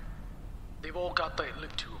 Nope. They've all got that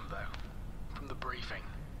look to them, though. From the briefing.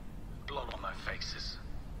 Blood on their faces.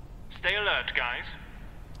 Stay alert, guys.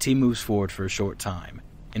 Team moves forward for a short time,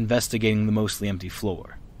 investigating the mostly empty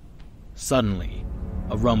floor. Suddenly,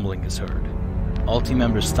 a rumbling is heard. All team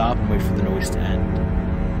members stop and wait for the noise to end.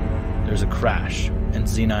 There's a crash, and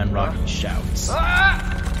Z9 Rocky shouts.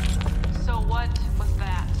 Ah! So what was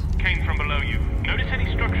that? Came from below you. Notice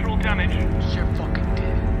any structural damage? Sure fucking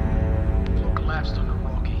did. Floor collapsed under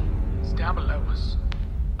Rocky. He's down below us.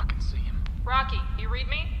 I can see him. Rocky, you read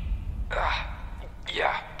me?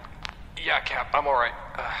 Yeah, Cap, I'm alright.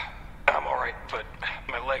 I'm alright, but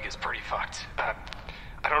my leg is pretty fucked.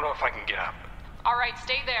 I don't know if I can get up. Alright,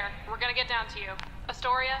 stay there. We're gonna get down to you.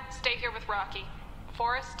 Astoria, stay here with Rocky.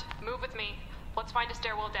 Forrest, move with me. Let's find a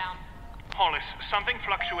stairwell down. Hollis, something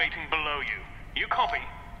fluctuating below you. You copy?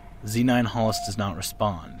 Z9 Hollis does not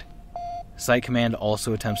respond. Site Command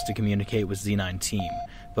also attempts to communicate with Z9 Team,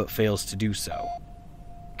 but fails to do so.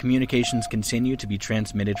 Communications continue to be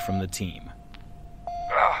transmitted from the team.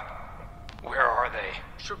 Where are they?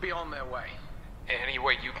 Should be on their way. Any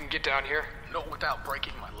way you can get down here? Not without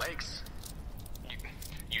breaking my legs.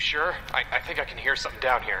 You sure? I think I can hear something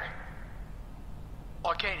down here.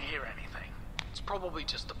 I can't hear anything. It's probably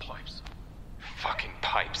just the pipes. Fucking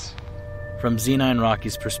pipes. From Z9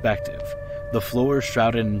 Rocky's perspective, the floor is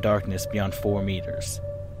shrouded in darkness beyond 4 meters.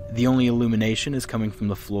 The only illumination is coming from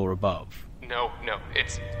the floor above. No,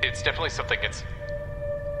 it's definitely something. It's...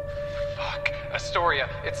 Fuck. Astoria,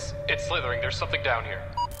 it's slithering. There's something down here.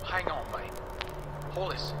 Hang on, mate.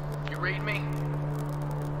 Hollis, you read me?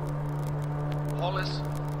 Hollis?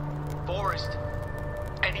 Forrest?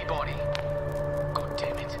 Anybody? God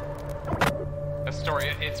damn it.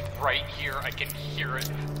 Astoria, it's right here. I can hear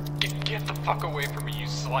it. Get the fuck away from me, you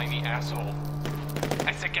slimy asshole.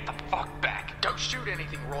 I said get the fuck back. Don't shoot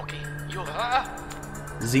anything, Rocky. You'll...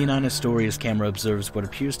 Xenon Astoria's camera observes what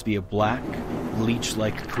appears to be a black,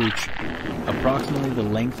 leech-like creature, approximately the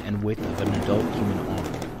length and width of an adult human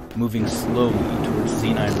arm, moving slowly towards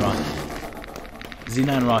Z9 Rocky.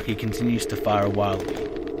 Z9 Rocky continues to fire wildly,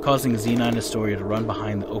 causing Xenon Astoria to run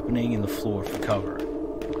behind the opening in the floor for cover.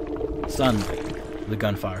 Suddenly, the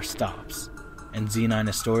gunfire stops, and Z9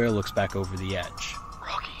 Astoria looks back over the edge.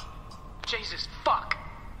 Rocky. Jesus, fuck.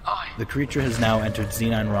 The creature has now entered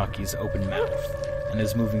Z9 Rocky's open mouth, and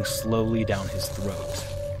is moving slowly down his throat.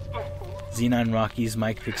 Z9 Rocky's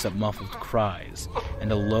mic picks up muffled cries,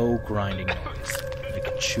 and a low grinding noise,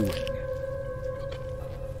 like chewing.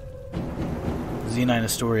 Z9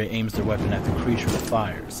 Astoria aims their weapon at the creature and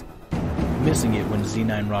fires, missing it when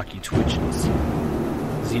Z9 Rocky twitches.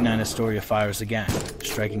 Z9 Astoria fires again,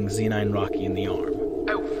 striking Z9 Rocky in the arm.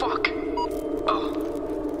 Oh, fuck!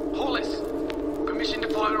 Oh, Hollis! Permission to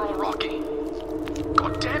fire on Rocky!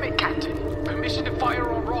 God damn it, Captain! Permission to fire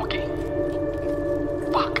on Rocky!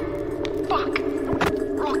 Fuck! Fuck!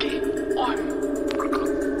 Rocky!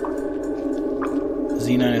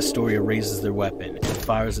 Z9 Astoria raises their weapon and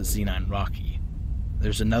fires at Z9 Rocky.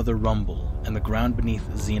 There's another rumble, and the ground beneath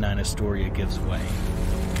Z9 Astoria gives way.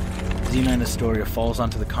 Z9 Astoria falls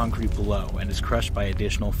onto the concrete below and is crushed by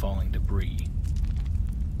additional falling debris.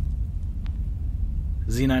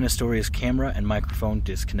 Z9 Astoria's camera and microphone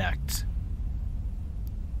disconnect.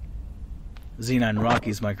 Z9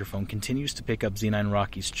 Rocky's microphone continues to pick up Z9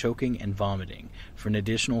 Rocky's choking and vomiting for an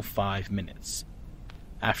additional 5 minutes,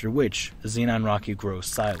 after which Z9 Rocky grows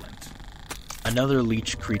silent. Another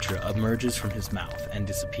leech creature emerges from his mouth and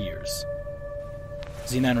disappears.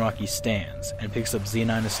 Z9 Rocky stands and picks up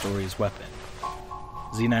Z9 Astoria's weapon.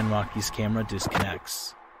 Z9 Rocky's camera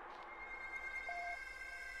disconnects.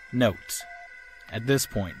 Note: at this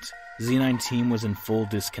point, Z9 team was in full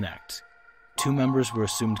disconnect. 2 members were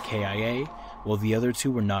assumed KIA, while the other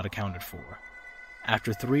 2 were not accounted for.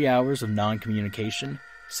 After 3 hours of non-communication,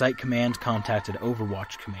 Site Command contacted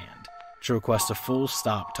Overwatch Command to request a full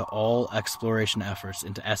stop to all exploration efforts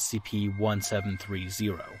into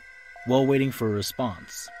SCP-1730. While waiting for a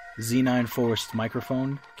response, Z9 Forest's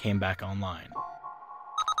microphone came back online.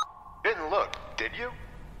 Didn't look, did you?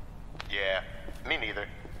 Yeah, me neither.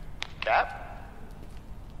 Cap?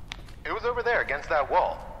 It was over there against that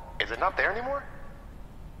wall. Is it not there anymore?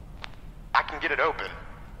 I can get it open.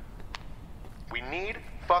 We need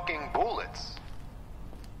fucking bullets.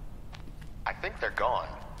 I think they're gone.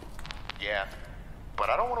 Yeah, but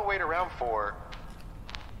I don't want to wait around for...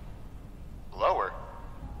 Lower?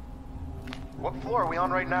 What floor are we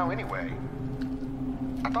on right now anyway?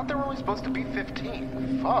 I thought there were only supposed to be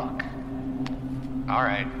 15. Fuck.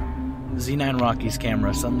 Alright. Z9 Rocky's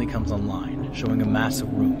camera suddenly comes online, showing a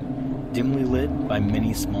massive room, dimly lit by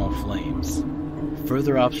many small flames.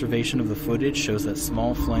 Further observation of the footage shows that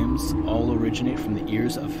small flames all originate from the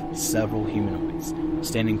ears of several humanoids,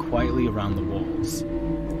 standing quietly around the walls.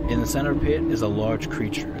 In the center pit is a large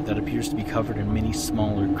creature that appears to be covered in many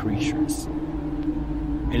smaller creatures.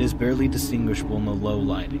 It is barely distinguishable in the low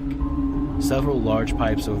lighting. Several large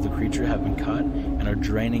pipes over the creature have been cut and are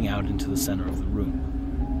draining out into the center of the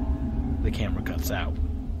room. The camera cuts out.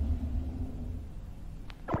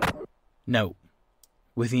 Note: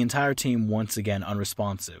 with the entire team once again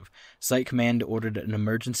unresponsive, Site Command ordered an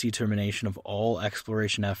emergency termination of all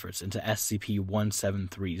exploration efforts into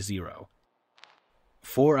SCP-1730.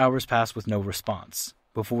 4 hours pass with no response,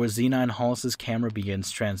 before Z9 Hollis' camera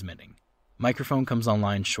begins transmitting. Microphone comes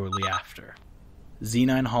online shortly after.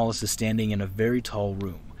 Z9 Hollis is standing in a very tall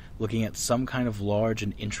room, looking at some kind of large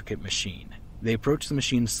and intricate machine. They approach the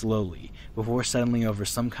machine slowly, before settling over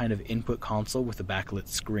some kind of input console with a backlit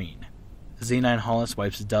screen. Z9 Hollis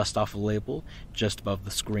wipes dust off a label just above the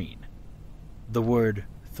screen. The word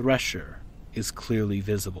Thresher is clearly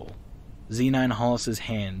visible. Z9 Hollis'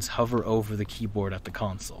 hands hover over the keyboard at the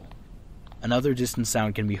console. Another distant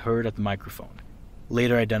sound can be heard at the microphone,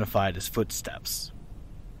 later identified as footsteps.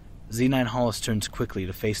 Z9 Hollis turns quickly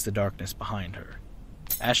to face the darkness behind her.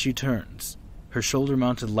 As she turns, her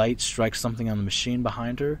shoulder-mounted light strikes something on the machine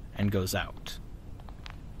behind her and goes out.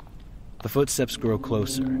 The footsteps grow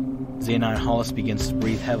closer. Z9 Hollis begins to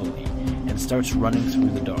breathe heavily and starts running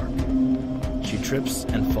through the dark. She trips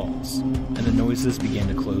and falls, and the noises begin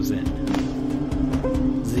to close in.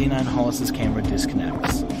 Z9 Hollis' camera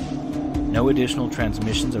disconnects. No additional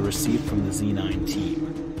transmissions are received from the Z9 team.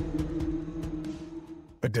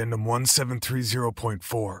 Addendum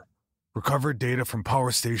 1730.4. Recovered data from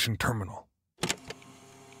Power Station Terminal.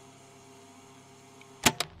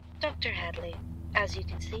 Dr. Hadley, as you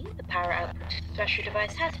can see, the power output to the Thresher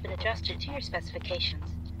device has been adjusted to your specifications.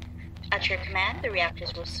 At your command, the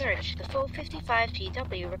reactors will surge the full 55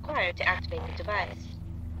 GW required to activate the device.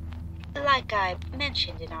 Like I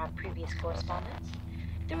mentioned in our previous correspondence,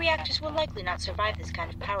 the reactors will likely not survive this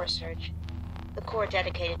kind of power surge. The core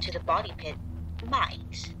dedicated to the body pit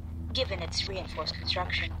might, given its reinforced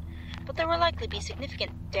construction, but there will likely be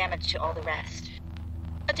significant damage to all the rest.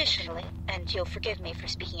 Additionally, and you'll forgive me for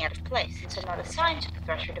speaking out of place since I'm not assigned to the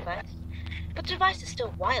Thresher device, but the device is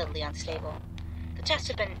still wildly unstable. The tests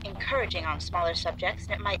have been encouraging on smaller subjects,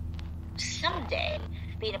 and it might someday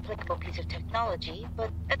be an applicable piece of technology, but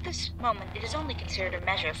at this moment it is only considered a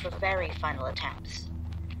measure for very final attempts.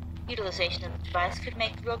 Utilization of the device could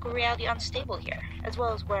make local reality unstable here, as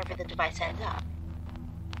well as wherever the device ends up.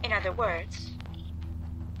 In other words,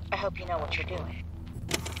 I hope you know what you're doing.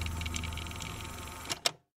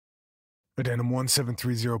 Addendum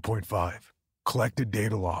 1730.5. Collected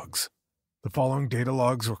data logs. The following data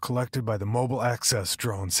logs were collected by the mobile access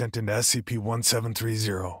drone sent into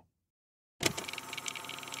SCP-1730.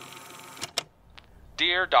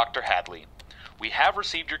 Dear Dr. Hadley, we have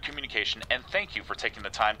received your communication and thank you for taking the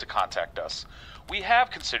time to contact us. We have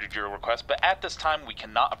considered your request, but at this time we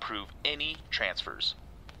cannot approve any transfers.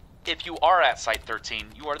 If you are at Site 13,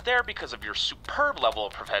 you are there because of your superb level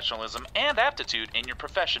of professionalism and aptitude in your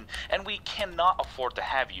profession, and we cannot afford to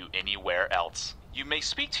have you anywhere else. You may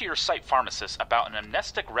speak to your site pharmacist about an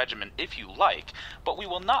amnestic regimen if you like, but we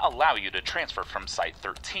will not allow you to transfer from Site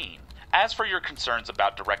 13. As for your concerns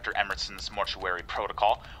about Director Emerson's mortuary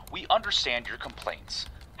protocol, we understand your complaints.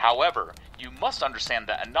 However, you must understand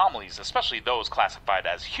that anomalies, especially those classified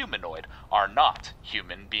as humanoid, are not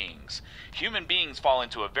human beings. Human beings fall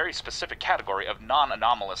into a very specific category of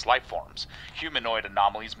non-anomalous life forms. Humanoid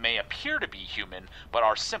anomalies may appear to be human, but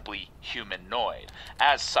are simply humanoid.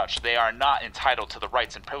 As such, they are not entitled to the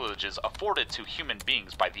rights and privileges afforded to human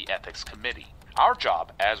beings by the Ethics Committee. Our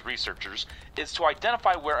job, as researchers, is to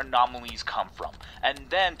identify where anomalies come from, and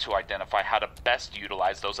then to identify how to best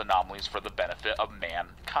utilize those anomalies for the benefit of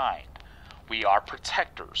mankind. We are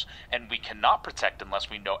protectors, and we cannot protect unless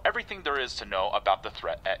we know everything there is to know about the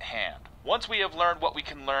threat at hand. Once we have learned what we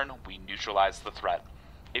can learn, we neutralize the threat.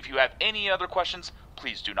 If you have any other questions,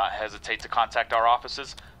 please do not hesitate to contact our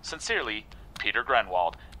offices. Sincerely, Peter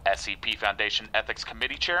Grenwald, SCP Foundation Ethics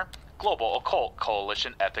Committee Chair, Global Occult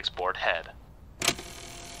Coalition Ethics Board Head.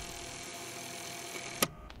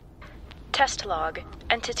 Test log,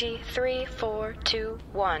 Entity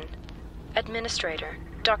 3421. Administrator,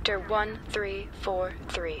 Dr.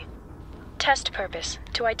 1343. Test purpose,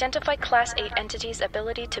 to identify Class 8 entities'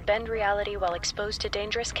 ability to bend reality while exposed to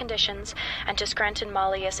dangerous conditions and to Scranton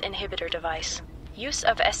Malleus inhibitor device. Use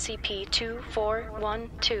of SCP-2412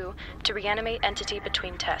 to reanimate entity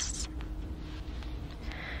between tests.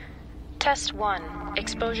 Test 1.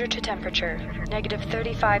 Exposure to temperature,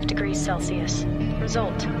 -35 degrees Celsius.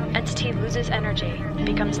 Result, entity loses energy,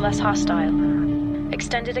 becomes less hostile.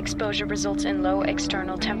 Extended exposure results in low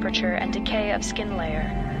external temperature and decay of skin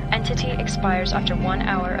layer. Entity expires after 1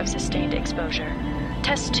 hour of sustained exposure.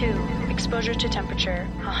 Test 2. Exposure to temperature,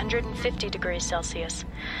 150 degrees Celsius.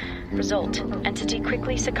 Result, entity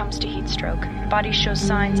quickly succumbs to heat stroke. Body shows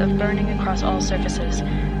signs of burning across all surfaces.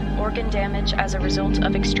 Organ damage as a result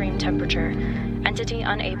of extreme temperature. Entity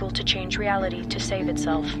unable to change reality to save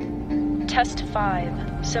itself. Test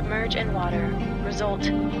 5. Submerge in water.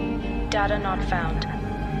 Result, data not found.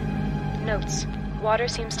 Notes. Water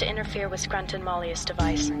seems to interfere with Scranton Malleus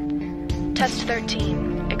device. Test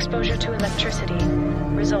 13. Exposure to electricity.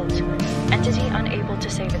 Result, entity unable to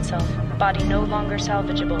save itself. Body no longer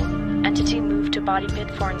salvageable. Entity moved to body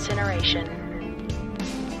pit for incineration.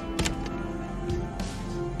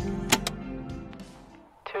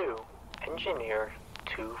 Engineer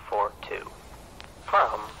 242.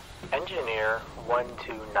 From Engineer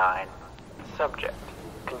 129. Subject: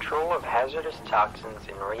 control of hazardous toxins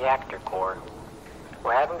in reactor core.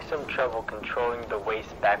 We're having some trouble controlling the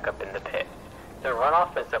waste back up in the pit. The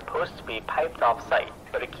runoff is supposed to be piped off-site,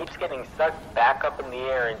 but it keeps getting sucked back up in the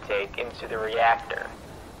air intake into the reactor.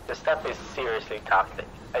 The stuff is seriously toxic.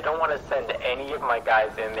 I don't want to send any of my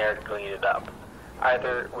guys in there to clean it up.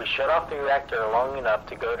 Either we shut off the reactor long enough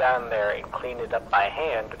to go down there and clean it up by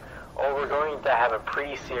hand, or we're going to have a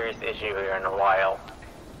pretty serious issue here in a while.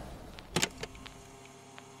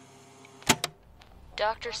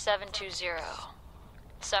 Dr. 720.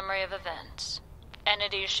 Summary of events.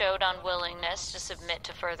 Entity showed unwillingness to submit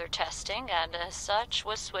to further testing, and as such,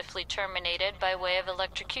 was swiftly terminated by way of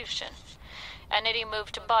electrocution. Entity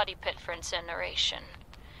moved to body pit for incineration.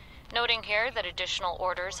 Noting here that additional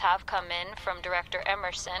orders have come in from Director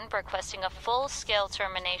Emerson requesting a full-scale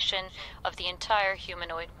termination of the entire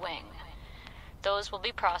humanoid wing. Those will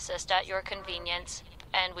be processed at your convenience,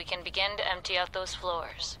 and we can begin to empty out those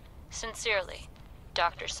floors. Sincerely,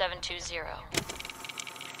 Dr. 720.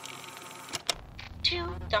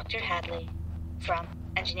 To Dr. Hadley, from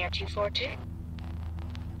Engineer 242.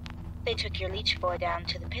 They took your leech boy down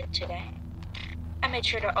to the pit today. I made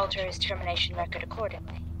sure to alter his termination record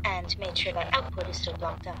accordingly, and made sure that output is still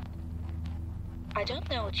blocked up. I don't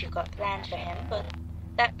know what you've got planned for him, but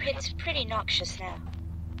that pit's pretty noxious now.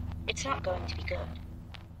 It's not going to be good.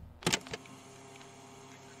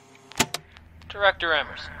 Director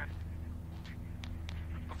Emerson.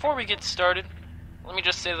 Before we get started, let me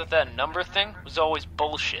just say that number thing was always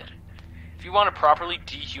bullshit. If you want to properly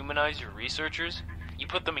dehumanize your researchers, you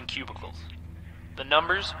put them in cubicles. The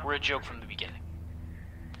numbers were a joke from the beginning.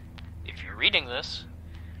 If you're reading this,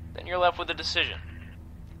 then you're left with a decision.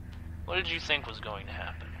 What did you think was going to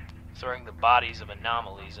happen, throwing the bodies of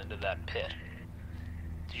anomalies into that pit?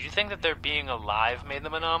 Did you think that their being alive made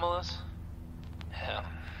them anomalous? Hell,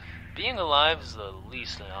 being alive is the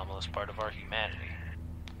least anomalous part of our humanity.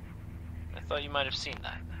 I thought you might have seen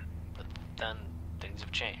that, but then things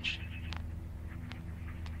have changed.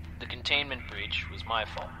 The containment breach was my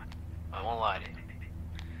fault. I won't lie to you.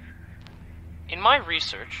 In my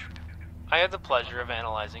research, I had the pleasure of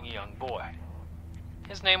analyzing a young boy.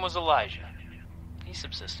 His name was Elijah. He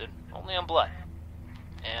subsisted only on blood,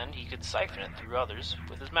 and he could siphon it through others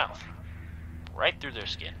with his mouth, right through their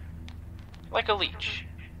skin, like a leech.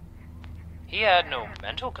 He had no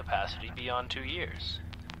mental capacity beyond 2 years,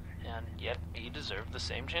 and yet he deserved the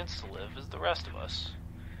same chance to live as the rest of us.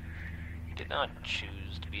 He did not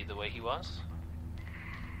choose to be the way he was.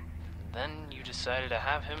 And then you decided to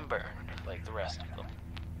have him burned like the rest of them.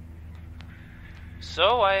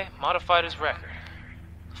 So I modified his record.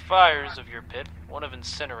 The fires of your pit wouldn't have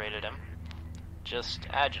incinerated him, just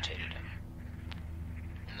agitated him.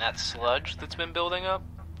 And that sludge that's been building up,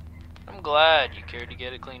 I'm glad you cared to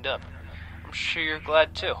get it cleaned up. I'm sure you're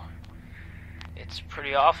glad too. It's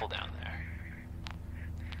pretty awful down there.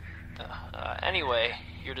 Anyway,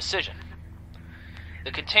 your decision.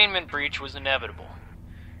 The containment breach was inevitable,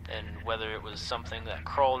 and whether it was something that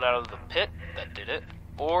crawled out of the pit that did it,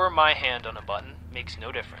 or my hand on a button, makes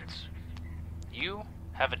no difference. You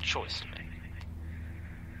have a choice to make.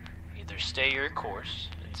 Either stay your course,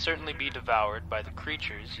 and certainly be devoured by the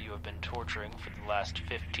creatures you have been torturing for the last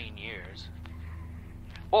 15 years,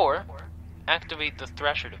 or activate the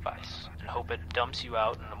Thresher device and hope it dumps you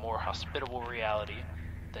out in a more hospitable reality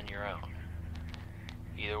than your own.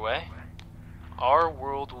 Either way, our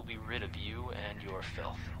world will be rid of you and your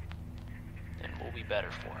filth, and we'll be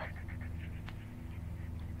better for it.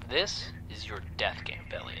 This is your death game,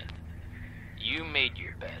 Bellion. You made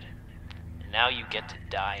your bed, and now you get to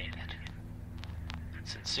die in it.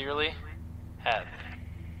 Sincerely, Hadley.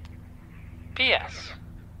 P.S.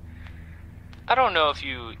 I don't know if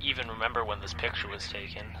you even remember when this picture was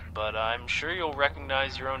taken, but I'm sure you'll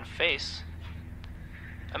recognize your own face.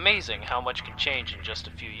 Amazing how much can change in just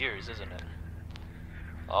a few years, isn't it?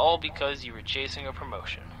 All because you were chasing a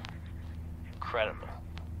promotion. Incredible.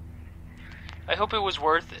 I hope it was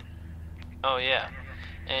worth it. Oh yeah,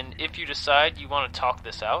 and if you decide you want to talk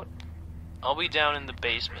this out, I'll be down in the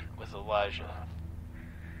basement with Elijah.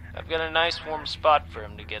 I've got a nice warm spot for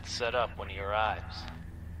him to get set up when he arrives.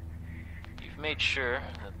 You've made sure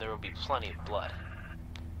that there will be plenty of blood.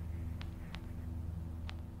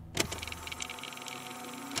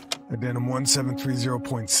 Addendum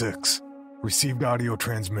 1730.6. Received audio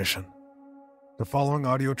transmission. The following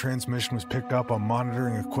audio transmission was picked up on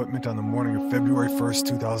monitoring equipment on the morning of February 1st,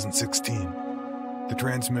 2016. The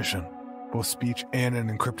transmission, both speech and an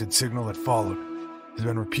encrypted signal that followed, has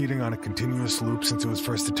been repeating on a continuous loop since it was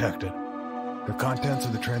first detected. The contents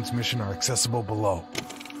of the transmission are accessible below.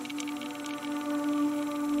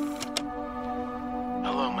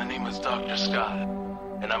 Hello, my name is Dr. Scott,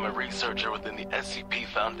 and I'm a researcher within the SCP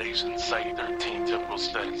Foundation Site-13 Temporal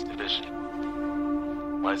Studies Division.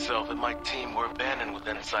 Myself and my team were abandoned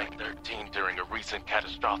within Site-13 during a recent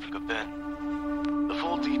catastrophic event, the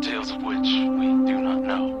full details of which we do not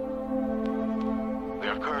know. We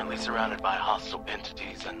are currently surrounded by hostile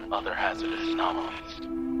entities and other hazardous anomalies.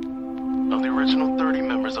 Of the original 30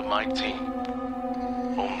 members of my team,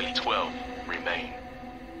 only 12 remain.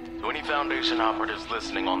 To any Foundation operatives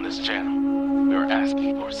listening on this channel, we are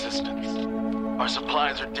asking for assistance. Our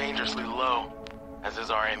supplies are dangerously low, as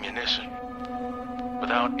is our ammunition.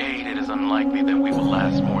 Without aid, it is unlikely that we will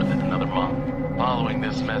last more than another month, Following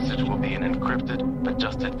this message will be an encrypted,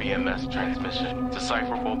 adjusted BMS transmission,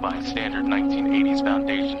 decipherable by standard 1980s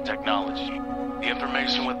Foundation technology. The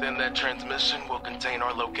information within that transmission will contain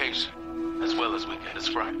our location, as well as we can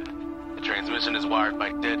describe it. The transmission is wired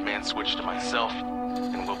by dead man switch to myself,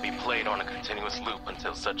 and will be played on a continuous loop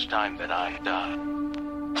until such time that I die.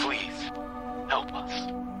 Please, help us.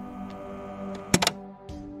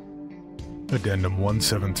 Addendum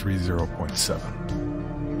 1730.7.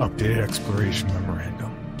 Updated Exploration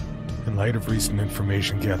Memorandum. In light of recent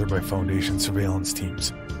information gathered by Foundation surveillance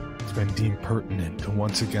teams, it's been deemed pertinent to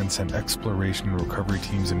once again send exploration and recovery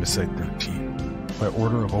teams into Site-13. By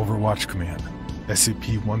order of Overwatch Command,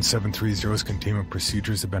 SCP-1730's containment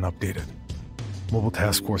procedures have been updated. Mobile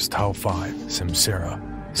Task Force Tau-5, Samsara,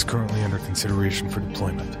 is currently under consideration for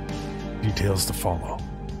deployment. Details to follow.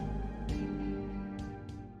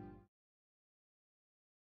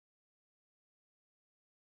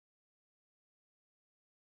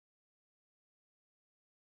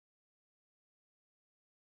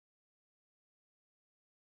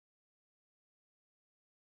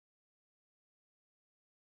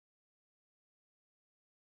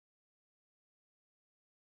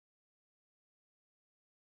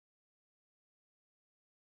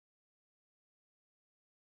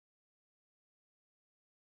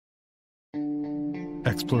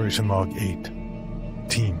 Exploration Log 8.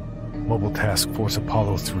 Team, Mobile Task Force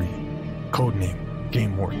Apollo 3. Codename,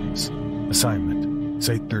 Game Wardens. Assignment,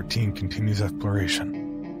 Site-13 continues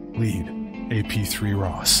exploration. Lead, AP3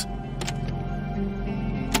 Ross.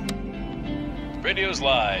 Radio's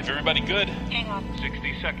live. Everybody good? Hang on.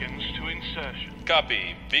 60 seconds to insertion.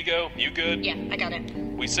 Copy. Vigo, you good? Yeah, I got it.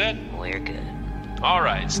 We set? We're good.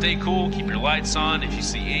 Alright, stay cool, keep your lights on. If you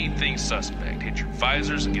see anything suspect, hit your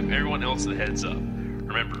visors and give everyone else the heads up.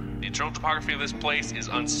 Remember, the internal topography of this place is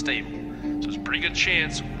unstable, so there's a pretty good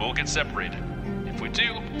chance we'll get separated. If we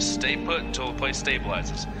do, stay put until the place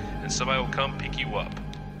stabilizes, and somebody will come pick you up.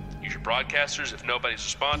 Use your broadcasters if nobody's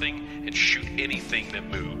responding, and shoot anything that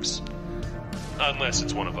moves. Unless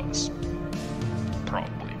it's one of us.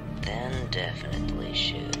 Probably. Then definitely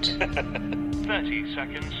shoot. 30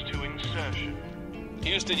 seconds to insertion.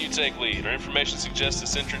 Houston, you take lead. Our information suggests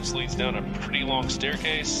this entrance leads down a pretty long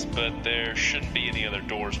staircase, but there shouldn't be any other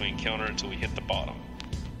doors we encounter until we hit the bottom.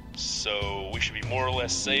 So we should be more or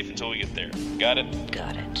less safe until we get there. Got it?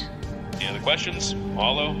 Got it. Any other questions?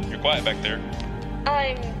 Hollow, you're quiet back there.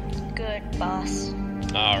 I'm good, boss.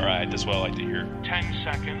 Alright, that's what I like to hear. 10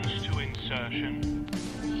 seconds to insertion.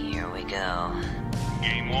 Here we go.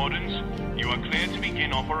 Game Wardens, you are clear to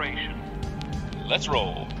begin operation. Let's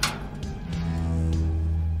roll.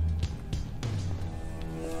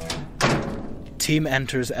 Team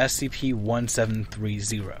enters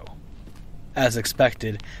SCP-1730. As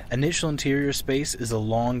expected, initial interior space is a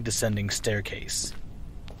long descending staircase.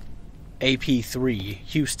 AP3,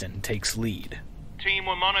 Houston, takes lead. Team,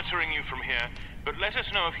 we're monitoring you from here, but let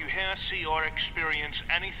us know if you hear, see, or experience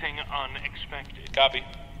anything unexpected. Copy.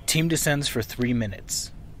 Team descends for 3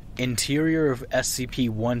 minutes. Interior of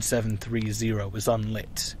SCP-1730 is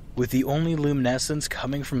unlit, with the only luminescence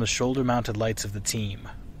coming from the shoulder-mounted lights of the team.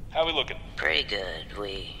 How we looking? Pretty good.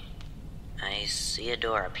 I see a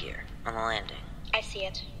door up here, on the landing. I see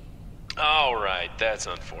it. Alright, that's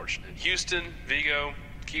unfortunate. Houston, Vigo,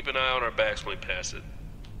 keep an eye on our backs when we pass it.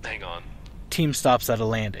 Hang on. Team stops at a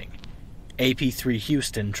landing. AP3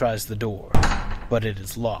 Houston tries the door, but it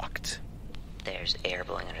is locked. There's air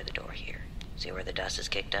blowing under the door here. See where the dust is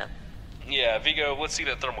kicked up? Yeah, Vigo, let's see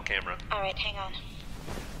that thermal camera. Alright, hang on.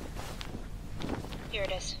 Here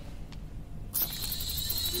it is.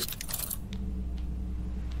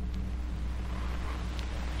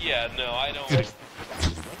 Yeah, no, I don't...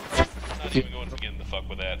 Not even going to begin to fuck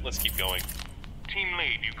with that. Let's keep going. Team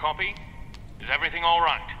lead, you copy? Is everything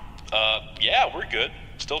alright? Yeah, we're good.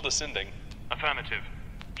 Still descending. Affirmative.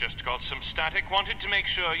 Just got some static. Wanted to make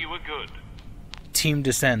sure you were good. Team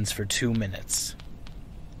descends for 2 minutes.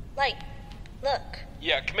 Light. Look.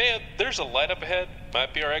 Yeah, Command, there's a light up ahead.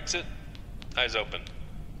 Might be our exit. Eyes open.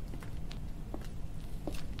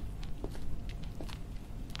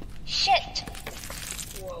 Shit!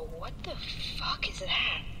 Whoa, what the fuck is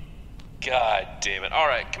that? God damn it.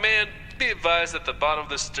 Alright, Command, be advised that the bottom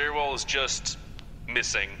of this stairwell is just...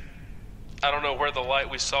 missing. I don't know where the light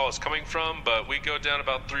we saw is coming from, but we go down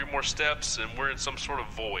about 3 more steps and we're in some sort of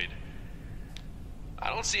void.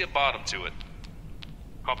 I don't see a bottom to it.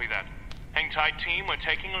 Copy that. Hang tight, team. We're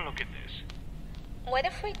taking a look at this. What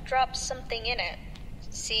if we drop something in it?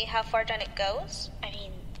 See how far down it goes? I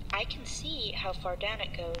mean, I can see how far down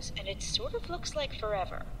it goes, and it sort of looks like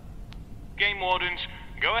forever. Game Wardens,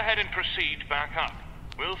 go ahead and proceed back up.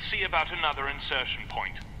 We'll see about another insertion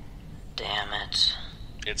point. Damn it.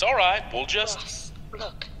 It's alright, we'll just... Ross,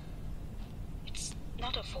 look. It's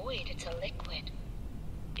not a void, it's a liquid.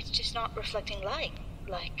 It's just not reflecting light,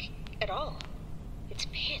 like, at all. It's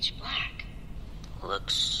pitch black.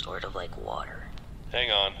 Looks sort of like water.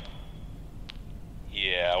 Hang on.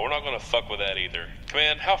 Yeah, we're not gonna fuck with that either.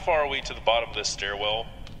 Command, how far are we to the bottom of this stairwell?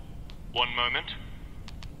 1 moment.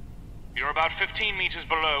 You're about 15 meters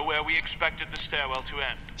below where we expected the stairwell to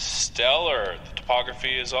end. Stellar. The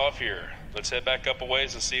topography is off here. Let's head back up a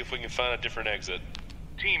ways and see if we can find a different exit.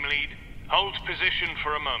 Team lead, hold position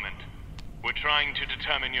for a moment. We're trying to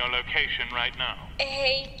determine your location right now.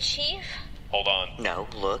 Hey, Chief? Hold on. No,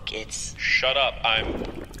 look, it's... Shut up,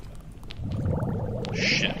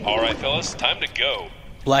 Shit. Alright, fellas, time to go.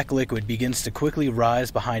 Black liquid begins to quickly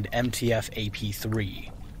rise behind MTF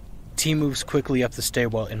AP3. Team moves quickly up the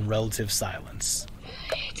stairwell in relative silence.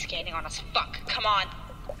 It's gaining on us. Fuck, come on.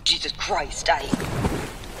 Jesus Christ,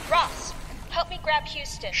 Ross, help me grab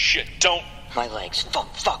Houston. Shit, don't... My legs.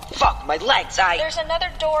 Fuck, my legs, There's another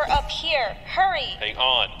door up here. Hurry. Hang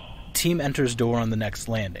on. Team enters door on the next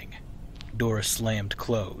landing. Door is slammed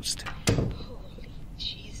closed. Holy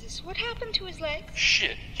Jesus, what happened to his legs?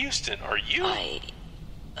 Shit, Houston, are you... Wait.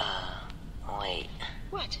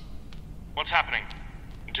 What? What's happening?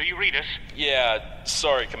 Do you read us? Yeah,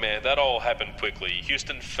 sorry, Command. That all happened quickly.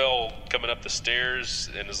 Houston fell coming up the stairs,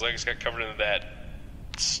 and his legs got covered in that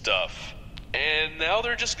stuff. And now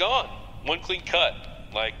they're just gone. One clean cut.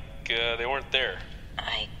 Like, they weren't there.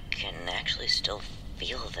 I can actually still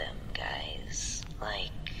feel them, guys.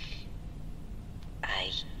 Like,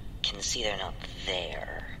 I can see they're not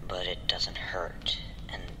there, but it doesn't hurt.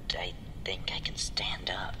 And I think I can stand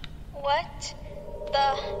up. What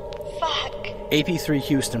the fuck? AP3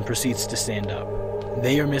 Houston proceeds to stand up.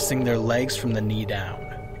 They are missing their legs from the knee down,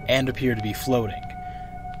 and appear to be floating,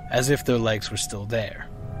 as if their legs were still there.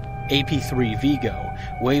 AP3 Vigo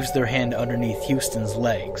waves their hand underneath Houston's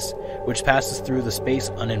legs, which passes through the space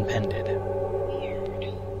unimpeded.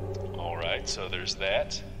 Alright, so there's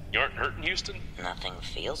that. You aren't hurting, Houston? Nothing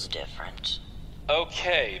feels different.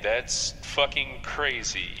 Okay, that's fucking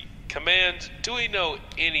crazy. Command, do we know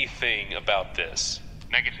anything about this?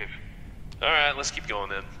 Negative. Alright, let's keep going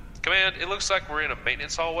then. Command, it looks like we're in a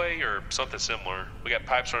maintenance hallway or something similar. We got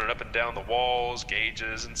pipes running up and down the walls,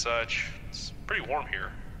 gauges and such. It's pretty warm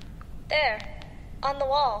here. There, on the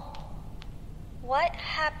wall. What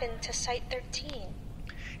happened to Site 13?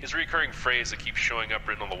 It's a recurring phrase that keeps showing up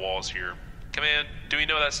written on the walls here. Command, do we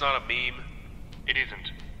know that's not a meme? It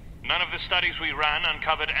isn't. None of the studies we ran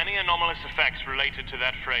uncovered any anomalous effects related to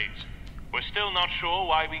that phrase. We're still not sure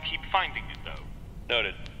why we keep finding it, though.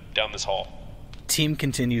 Noted. Down this hall. Team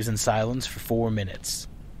continues in silence for 4 minutes.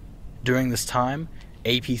 During this time,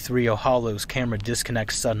 AP3 Ohalo's camera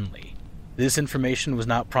disconnects suddenly. This information was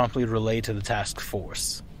not promptly relayed to the task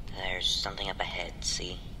force. There's something up ahead,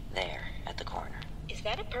 see? There, at the corner. Is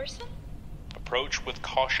that a person? Approach with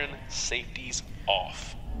caution, safety's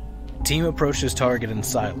off. Team approaches target in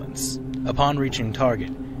silence. Upon reaching target,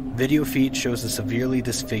 video feed shows a severely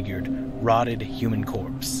disfigured, rotted human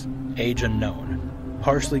corpse, age unknown,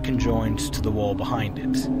 partially conjoined to the wall behind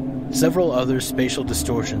it. Several other spatial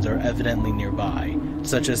distortions are evidently nearby,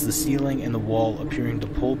 such as the ceiling and the wall appearing to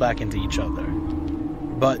pull back into each other.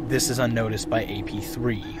 But this is unnoticed by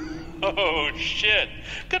AP3. Oh shit!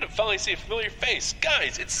 Good to finally see a familiar face.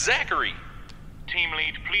 Guys, it's Zachary! Team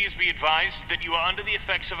lead, please be advised that you are under the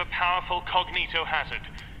effects of a powerful cognito hazard.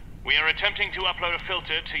 We are attempting to upload a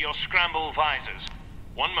filter to your scramble visors.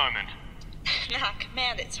 1 moment. Nah,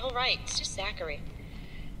 Command, it's alright. It's just Zachary.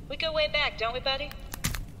 We go way back, don't we, buddy?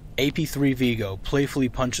 AP3 Vigo playfully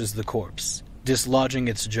punches the corpse, dislodging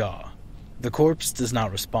its jaw. The corpse does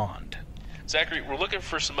not respond. Zachary, we're looking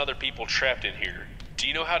for some other people trapped in here. Do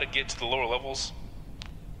you know how to get to the lower levels?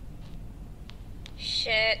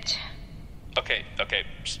 Shit. Okay,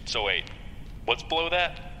 so wait. What's below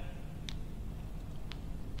that?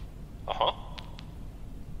 Uh-huh.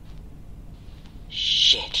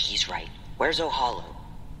 Shit, he's right. Where's Ohalo?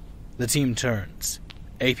 The team turns.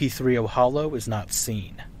 AP3 Ohalo is not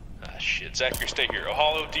seen. Ah, shit. Zachary, stay here.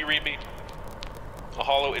 Ohalo, do you read me?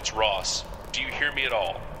 Ohalo, it's Ross. Do you hear me at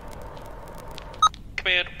all?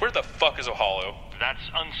 Command, where the fuck is Ohalo? That's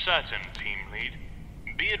uncertain, team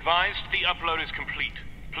lead. Be advised, the upload is complete.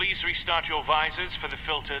 Please restart your visors for the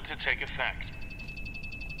filter to take effect.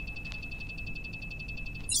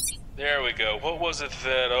 There we go. What was it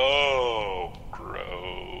that... Oh,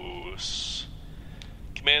 gross.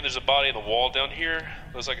 Command, there's a body in the wall down here.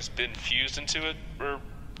 Looks like it's been fused into it, or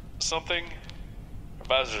something. Our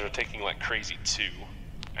visors are taking like crazy, too.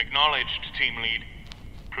 Acknowledged, team lead.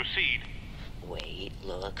 Proceed. Wait,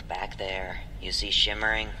 look, back there. You see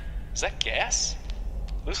shimmering? Is that gas?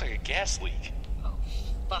 Looks like a gas leak.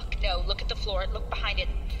 Fuck, no. Look at the floor. Look behind it.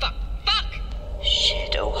 Fuck.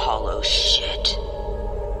 Shit, oh hollow shit.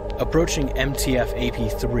 Approaching MTF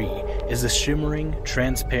AP3 is a shimmering,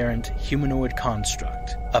 transparent, humanoid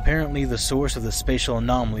construct, apparently the source of the spatial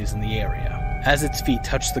anomalies in the area. As its feet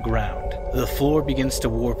touch the ground, the floor begins to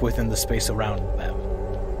warp within the space around them,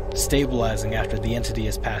 stabilizing after the entity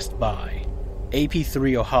has passed by.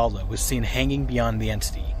 AP3 Ohollow is seen hanging beyond the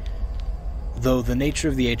entity, though the nature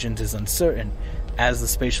of the agent is uncertain, as the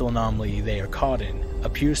spatial anomaly they are caught in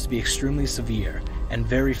appears to be extremely severe, and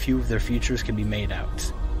very few of their features can be made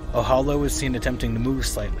out. Ohollow is seen attempting to move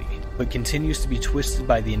slightly, but continues to be twisted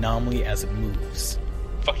by the anomaly as it moves.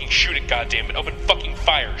 Fucking shoot it, goddammit. Open fucking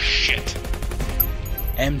fire, shit!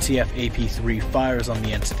 MTF AP3 fires on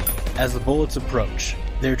the entity. As the bullets approach,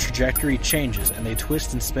 their trajectory changes and they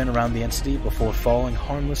twist and spin around the entity before falling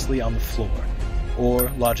harmlessly on the floor,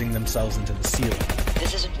 or lodging themselves into the ceiling.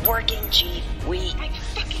 This isn't working, Chief. My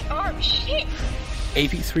fucking arm, shit!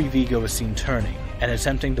 AP3 Vigo is seen turning and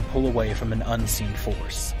attempting to pull away from an unseen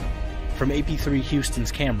force. From AP3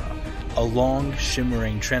 Houston's camera, a long,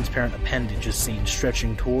 shimmering, transparent appendage is seen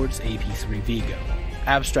stretching towards AP3 Vigo,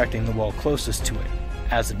 abstracting the wall closest to it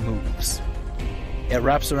as it moves. It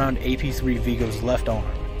wraps around AP3 Vigo's left arm,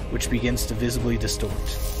 which begins to visibly distort.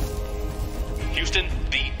 Houston,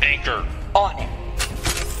 the anchor. On it.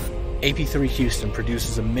 AP3 Houston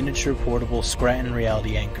produces a miniature portable Scranton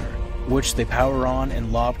reality anchor, which they power on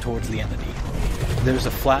and lob towards the entity. There's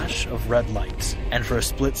a flash of red light, and for a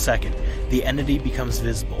split second, the entity becomes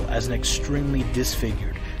visible as an extremely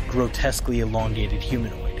disfigured, grotesquely elongated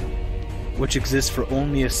humanoid, which exists for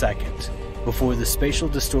only a second, before the spatial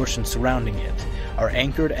distortions surrounding it are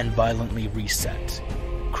anchored and violently reset,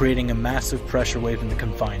 creating a massive pressure wave in the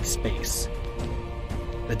confined space.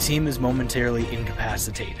 The team is momentarily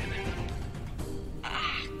incapacitated.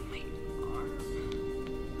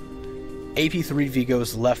 AP3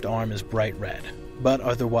 Vigo's left arm is bright red, but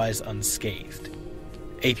otherwise unscathed.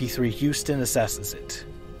 AP3 Houston assesses it.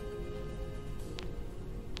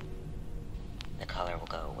 The color will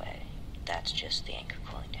go away. That's just the anchor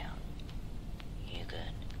cooling down. You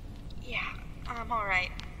good? Yeah, I'm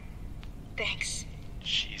alright. Thanks.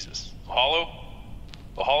 Jesus. Ohollow?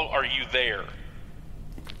 Ohollow, are you there?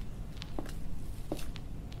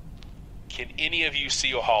 Can any of you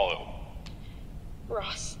see Ohollow?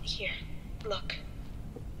 Ross, here. Look.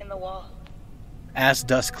 In the wall. As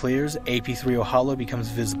dusk clears, AP3 Ohollow becomes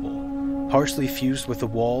visible, partially fused with the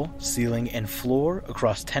wall, ceiling, and floor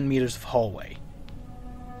across 10 meters of hallway.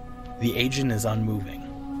 The agent is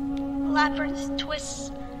unmoving. Labyrinth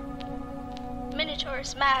twists. Minotaur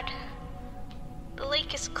is mad. The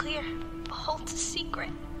lake is clear. Holds a secret.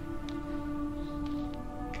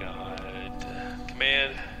 God.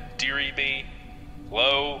 Command, do you read me?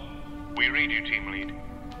 Hello? We read you, Team Lead.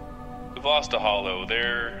 We've lost Ohollow.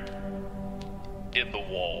 They're in the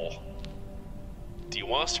wall. Do you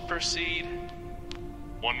want us to proceed?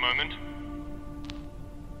 One moment.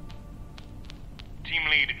 Team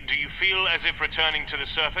Lead, do you feel as if returning to the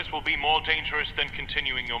surface will be more dangerous than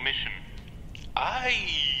continuing your mission? I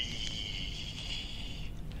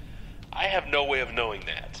have no way of knowing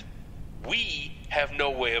that. We have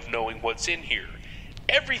no way of knowing what's in here.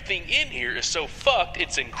 Everything in here is so fucked,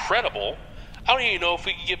 it's incredible. I don't even know if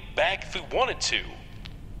we could get back if we wanted to.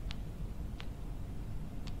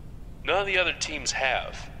 None of the other teams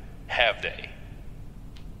have they?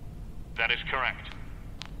 That is correct.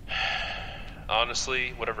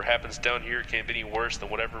 Honestly, whatever happens down here can't be any worse than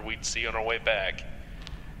whatever we'd see on our way back.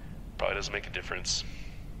 Probably doesn't make a difference.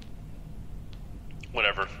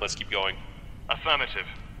 Whatever, let's keep going. Affirmative.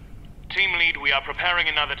 Team Lead, we are preparing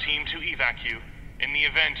another team to evac you in the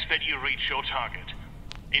event that you reach your target.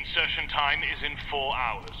 Insertion time is in 4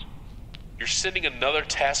 hours. You're sending another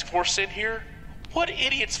task force in here? What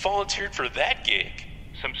idiots volunteered for that gig?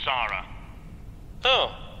 Samsara.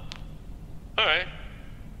 Oh. Alright.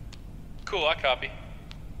 Cool, I copy.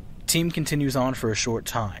 Team continues on for a short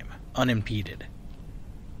time, unimpeded.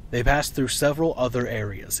 They pass through several other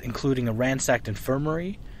areas, including a ransacked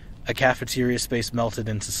infirmary, a cafeteria space melted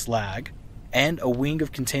into slag, and a wing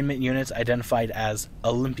of containment units identified as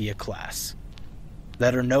Olympia class,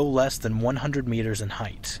 that are no less than 100 meters in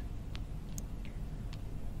height.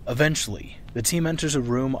 Eventually, the team enters a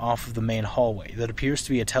room off of the main hallway that appears to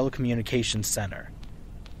be a telecommunications center.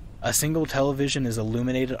 A single television is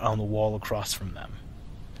illuminated on the wall across from them.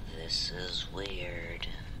 This is weird.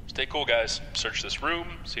 Stay cool, guys. Search this room,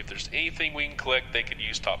 see if there's anything we can collect they could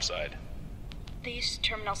use topside. These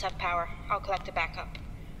terminals have power. I'll collect a backup.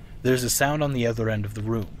 There's a sound on the other end of the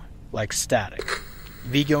room, like static.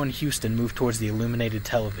 Vigo and Houston move towards the illuminated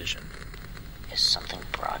television. Is something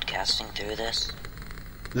broadcasting through this?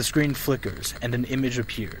 The screen flickers, and an image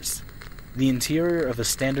appears. The interior of a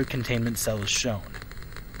standard containment cell is shown,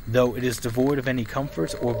 though it is devoid of any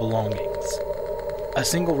comforts or belongings. A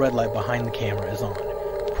single red light behind the camera is on,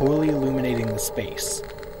 poorly illuminating the space.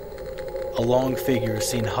 A long figure is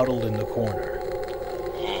seen huddled in the corner.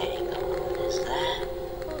 Hang on, is that?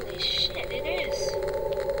 Holy shit, it is.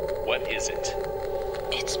 What is it?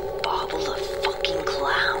 It's Bobble the fucking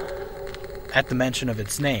clown. At the mention of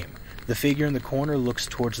its name, the figure in the corner looks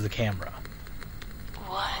towards the camera.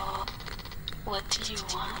 What do you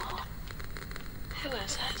want? Who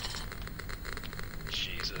is it?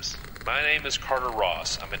 Jesus. My name is Carter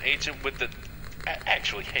Ross. I'm an agent with the...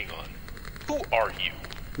 Actually, hang on. Who are you?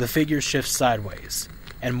 The figure shifts sideways,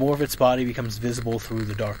 and more of its body becomes visible through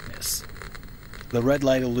the darkness. The red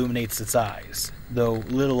light illuminates its eyes, though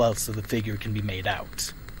little else of the figure can be made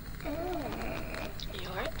out.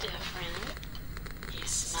 You're different. You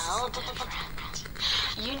smell different.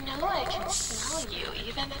 You know I can smell you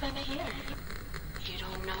even from here. You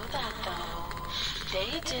don't know that, though.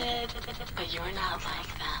 They did, but you're not like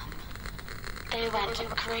them. They went to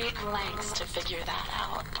great lengths to figure that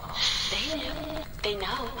out. They knew. They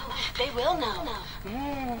know. They will know.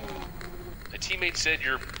 A teammate said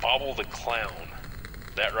you're Bobble the Clown.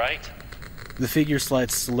 That right? The figure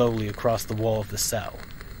slides slowly across the wall of the cell,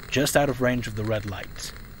 just out of range of the red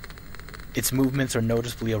light. Its movements are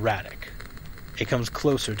noticeably erratic. It comes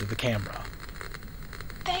closer to the camera.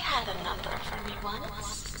 They had a number for me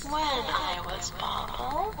once, when I was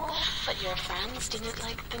Bobble, but your friends didn't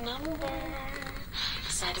like the number.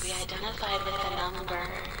 Said we identified with the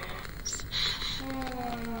numbers.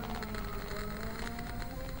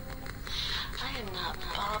 I am not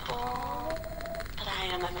Bobble, but I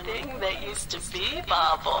am a thing that used to be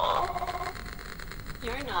Bobble.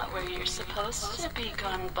 You're not where you're supposed to be,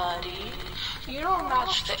 gun buddy. You don't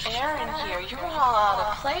match the air in here. You're all out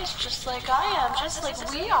of place, just like I am, just like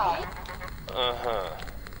we are. Uh-huh.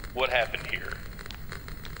 What happened here?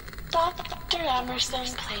 Dr. Emerson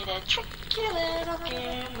played a tricky little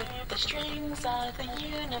game with the strings of the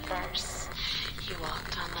universe. He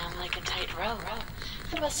walked on them like a tightrope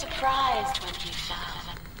and was surprised when he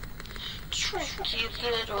fell. Tricky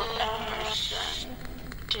little Emerson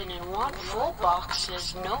didn't want full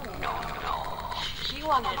boxes, no. He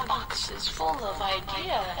wanted boxes full of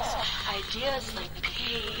ideas. Ideas like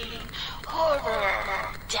pain,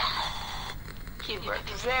 horror, death. He worked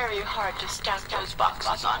very hard to stack those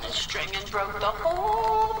boxes on his string and broke the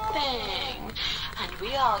whole thing. And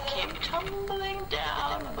we all came tumbling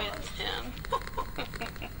down with him.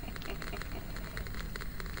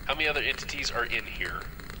 How many other entities are in here?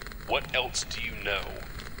 What else do you know?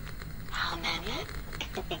 How many?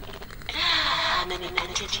 How many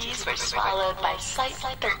entities were swallowed by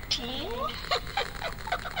Site-13?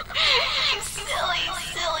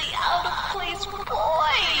 silly, out of place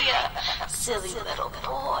boy! Silly little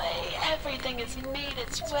boy, everything has made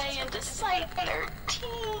its way into Site-13.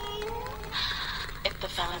 If the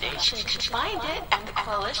Foundation could find it and the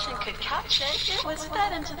Coalition could catch it, it was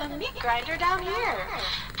fed into the meat grinder down here.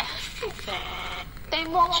 Everything. They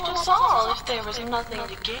mulched us all if there was nothing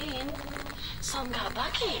to gain. Some got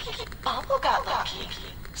lucky. Bobble got lucky.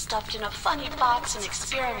 Stuffed in a funny box and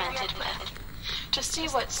experimented with. To see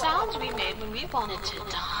what sounds we made when we wanted to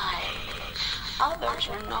die. Others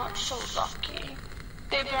were not so lucky.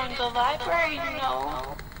 They burned the library, you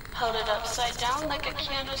know. Held it upside down like a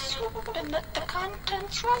can of soup and let the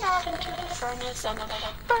contents run out into the furnace and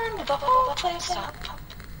burned the whole place up.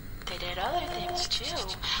 They did other things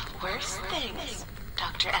too. Worse things.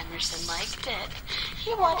 Dr. Emerson liked it.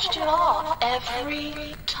 He watched it all,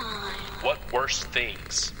 every time. What worse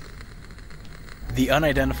things? The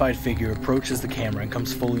unidentified figure approaches the camera and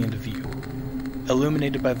comes fully into view.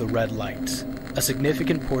 Illuminated by the red light, a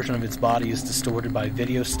significant portion of its body is distorted by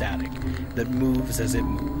video static that moves as it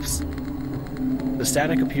moves. The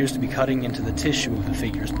static appears to be cutting into the tissue of the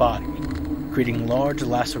figure's body, creating large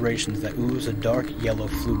lacerations that ooze a dark yellow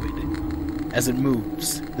fluid. As it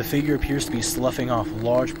moves, the figure appears to be sloughing off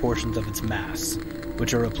large portions of its mass,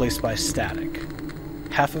 which are replaced by static.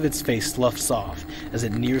 Half of its face sloughs off as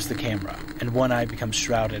it nears the camera, and one eye becomes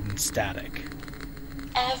shrouded in static.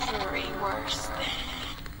 Every worse thing.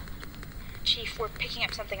 Chief, we're picking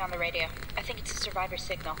up something on the radio. I think it's a survivor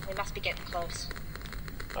signal. We must be getting close.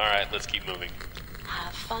 Alright, let's keep moving.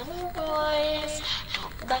 Have fun, boys.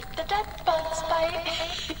 Don't let the dead bugs bite.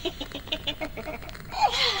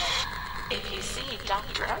 If you see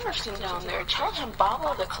Dr. Emerson down there, tell him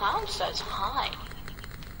Bobble the Clown says hi.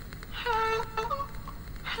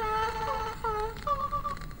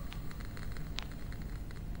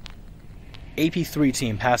 AP3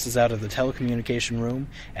 team passes out of the telecommunication room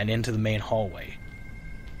and into the main hallway.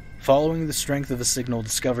 Following the strength of a signal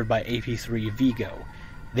discovered by AP3 Vigo,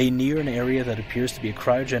 they near an area that appears to be a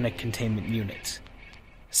cryogenic containment unit,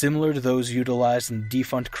 similar to those utilized in the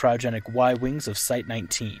defunct cryogenic Y-wings of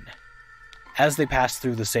Site-19. As they pass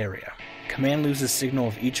through this area, Command loses signal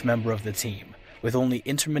of each member of the team, with only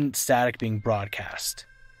intermittent static being broadcast.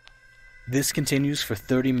 This continues for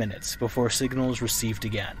 30 minutes before signal is received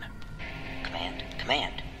again.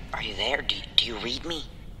 Command, are you there? Do you read me?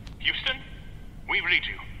 Houston, we read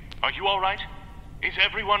you. Are you alright? Is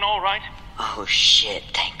everyone alright? Oh shit,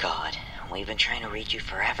 thank God. We've been trying to reach you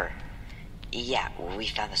forever. Yeah, we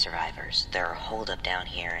found the survivors. They're holed up down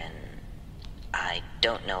here and I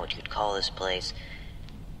don't know what you'd call this place,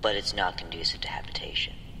 but it's not conducive to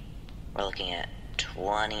habitation. We're looking at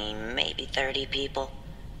 20, maybe 30 people.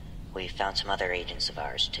 We found some other agents of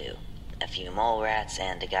ours too. A few mole rats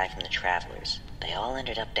and a guy from the Travelers. They all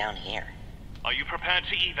ended up down here. Are you prepared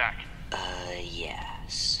to evac? Yeah,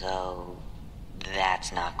 so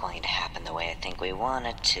that's not going to happen the way I think we want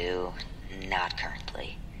it to. Not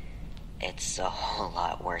currently. It's a whole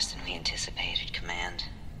lot worse than we anticipated, Command.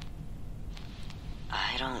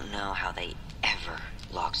 I don't know how they ever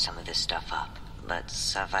locked some of this stuff up, but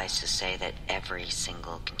suffice to say that every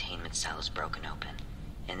single containment cell is broken open.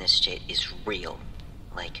 And this shit is real.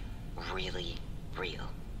 Like, really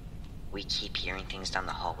real. We keep hearing things down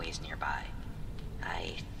the hallways nearby.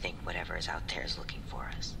 I think whatever is out there is looking for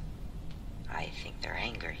us. I think they're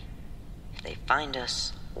angry. If they find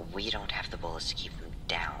us, we don't have the bullets to keep them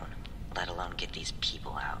down, let alone get these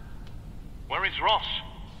people out. Where is Ross?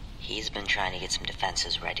 He's been trying to get some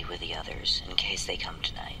defenses ready with the others in case they come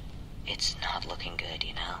tonight. It's not looking good,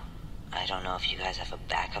 you know? I don't know if you guys have a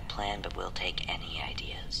backup plan, but we'll take any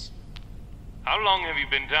ideas. How long have you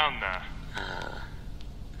been down there?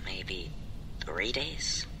 Maybe 3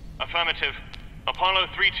 days? Affirmative. Apollo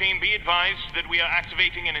 3 team, be advised that we are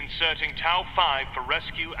activating and inserting Tau 5 for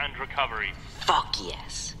rescue and recovery. Fuck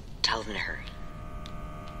yes. Tell them to hurry.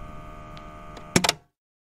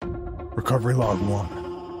 Recovery Log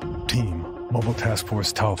 1. Team, Mobile Task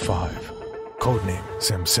Force Tau 5. Codename,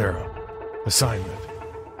 Samsara. Assignment,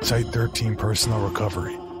 Site-13 Personnel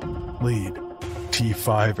Recovery. Lead,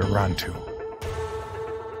 T5 Irantu.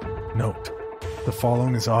 Note: the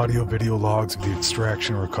following is audio-video logs of the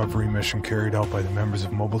extraction and recovery mission carried out by the members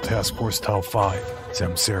of Mobile Task Force Tau 5,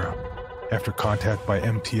 Samsara, after contact by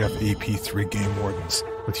MTF AP3 game wardens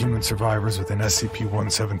with human survivors within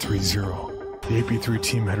SCP-1730. The AP3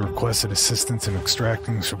 team had requested assistance in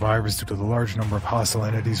extracting survivors due to the large number of hostile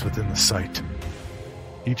entities within the site.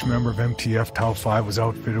 Each member of MTF Tau 5 was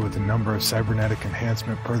outfitted with a number of cybernetic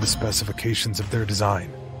enhancement per the specifications of their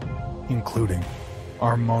design, including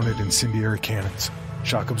arm-mounted incendiary cannons,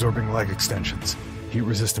 shock-absorbing leg extensions,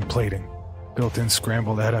 heat-resistant plating, built-in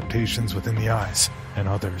scrambled adaptations within the eyes, and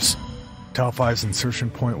others. Tau 5's insertion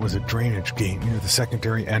point was a drainage gate near the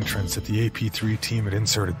secondary entrance that the AP3 team had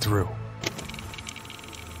inserted through.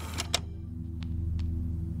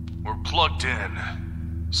 We're plugged in.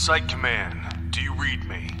 Site Command, do you read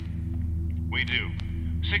me? We do.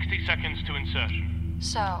 60 seconds to insertion.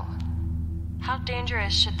 So, how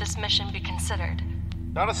dangerous should this mission be considered?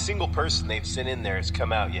 Not a single person they've sent in there has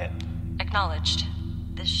come out yet. Acknowledged.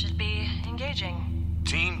 This should be engaging.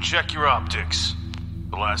 Team, check your optics.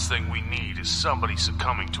 The last thing we need is somebody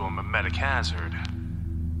succumbing to a mimetic hazard.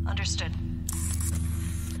 Understood.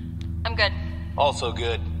 I'm good. Also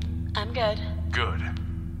good. I'm good. Good.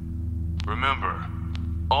 Remember,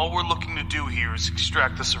 all we're looking to do here is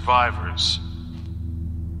extract the survivors.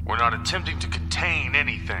 We're not attempting to contain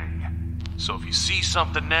anything. So if you see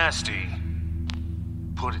something nasty,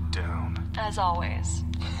 put it down. As always.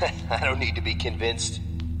 I don't need to be convinced.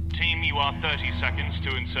 Team, you are 30 seconds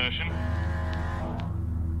to insertion.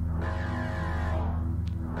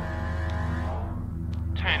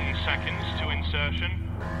 Ten seconds to insertion.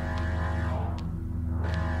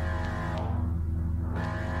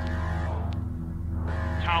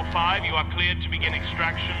 Tau 5, you are cleared to begin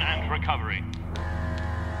extraction and recovery.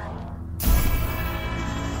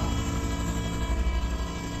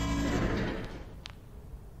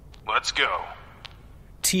 Let's go.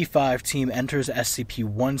 T5 team enters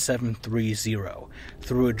SCP-1730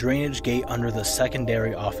 through a drainage gate under the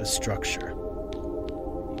secondary office structure.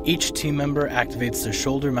 Each team member activates their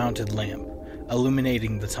shoulder-mounted lamp,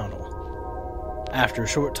 illuminating the tunnel. After a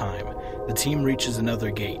short time, the team reaches another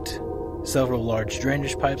gate. Several large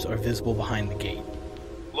drainage pipes are visible behind the gate.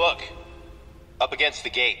 Look! Up against the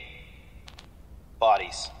gate.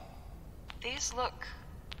 Bodies. These look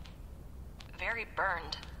very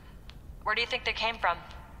burned. Where do you think they came from?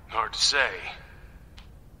 Hard to say.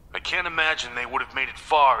 I can't imagine they would have made it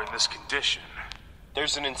far in this condition.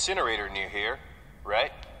 There's an incinerator near here,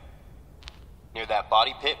 right? Near that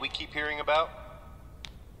body pit we keep hearing about?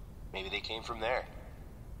 Maybe they came from there.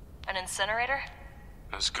 An incinerator?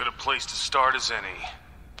 As good a place to start as any.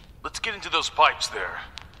 Let's get into those pipes there.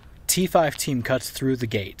 T5 team cuts through the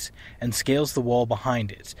gate and scales the wall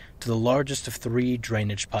behind it to the largest of 3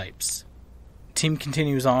 drainage pipes. Team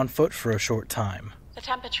continues on foot for a short time. The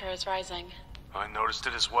temperature is rising. I noticed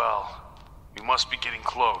it as well. We must be getting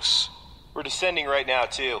close. We're descending right now,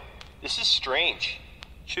 too. This is strange.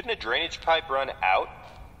 Shouldn't a drainage pipe run out,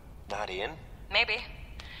 not in? Maybe.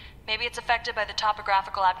 Maybe it's affected by the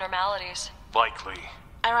topographical abnormalities. Likely.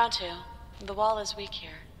 Irantu, the wall is weak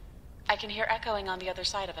here. I can hear echoing on the other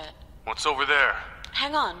side of it. What's over there?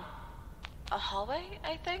 Hang on. A hallway,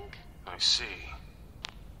 I think? I see.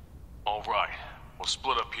 All right, we'll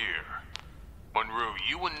split up here. Monroe,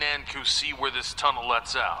 you and Nanku see where this tunnel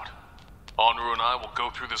lets out. Onru and I will go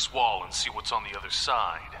through this wall and see what's on the other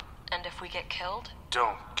side. And if we get killed?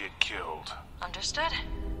 Don't get killed. Understood.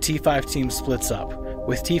 T5 team splits up,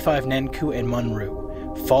 with T5 Nanku and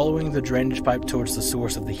Monroe following the drainage pipe towards the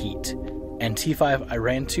source of the heat, and T5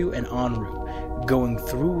 Irantu and Onru going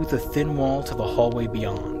through the thin wall to the hallway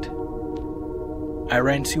beyond.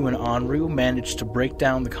 Irantu and Onru managed to break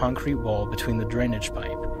down the concrete wall between the drainage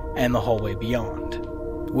pipe and the hallway beyond.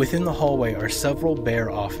 Within the hallway are several bare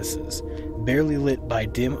offices, barely lit by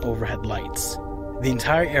dim overhead lights. The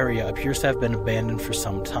entire area appears to have been abandoned for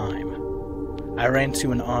some time.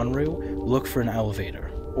 Irantu and Onru look for an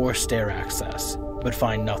elevator, or stair access, but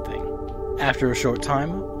find nothing. After a short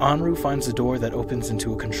time, Onru finds a door that opens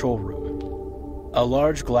into a control room. A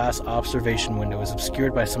large glass observation window is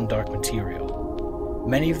obscured by some dark material.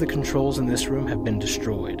 Many of the controls in this room have been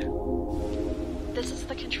destroyed. This is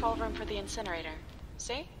the control room for the incinerator.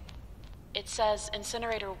 See? It says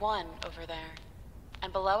Incinerator 1 over there.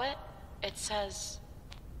 And below it, it says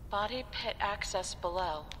Body Pit Access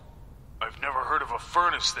Below. I've never heard of a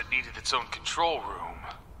furnace that needed its own control room.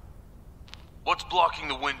 What's blocking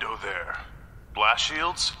the window there? Blast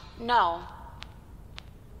shields? No.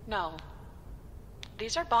 No.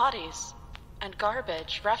 These are bodies. And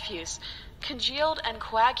garbage, refuse, congealed and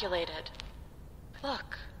coagulated.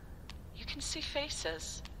 Look. You can see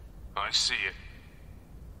faces. I see it.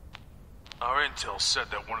 Our intel said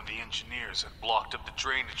that one of the engineers had blocked up the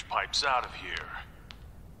drainage pipes out of here.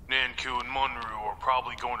 Nanku and Monroe are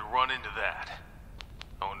probably going to run into that.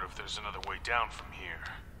 I wonder if there's another way down from here.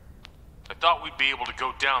 I thought we'd be able to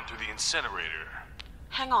go down through the incinerator.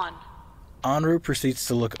 Hang on. Onru proceeds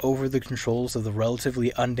to look over the controls of the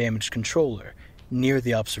relatively undamaged controller near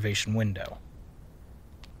the observation window.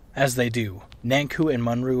 As they do, Nanku and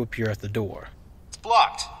Monroe appear at the door. It's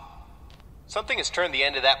blocked. Something has turned the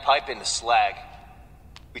end of that pipe into slag.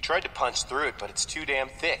 We tried to punch through it, but it's too damn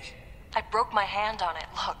thick. I broke my hand on it,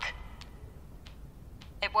 look.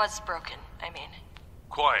 It was broken, I mean.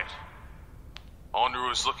 Quiet.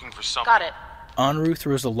 Onru is looking for something. Got it. Onru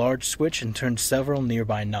throws a large switch and turns several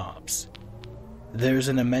nearby knobs. There's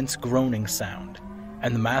an immense groaning sound,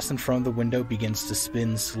 and the mass in front of the window begins to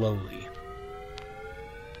spin slowly.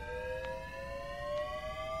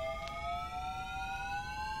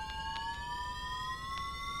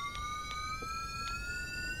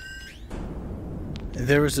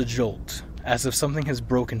 There is a jolt, as if something has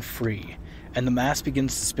broken free, and the mass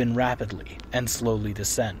begins to spin rapidly and slowly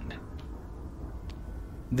descend.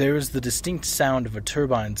 There is the distinct sound of a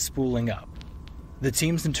turbine spooling up. The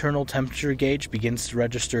team's internal temperature gauge begins to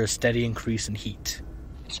register a steady increase in heat.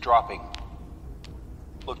 It's dropping.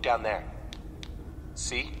 Look down there.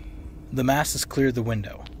 See? The mass has cleared the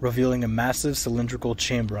window, revealing a massive cylindrical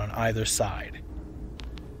chamber on either side.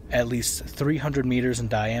 At least 300 meters in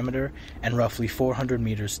diameter and roughly 400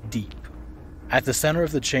 meters deep. At the center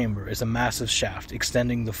of the chamber is a massive shaft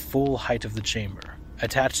extending the full height of the chamber,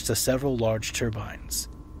 attached to several large turbines.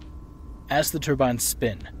 As the turbines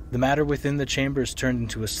spin, the matter within the chamber is turned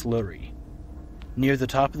into a slurry. Near the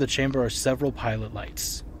top of the chamber are several pilot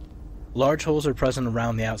lights. Large holes are present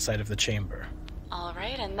around the outside of the chamber.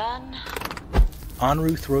 Alright, and then...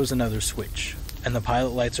 Onru throws another switch, and the pilot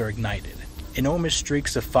lights are ignited. Enormous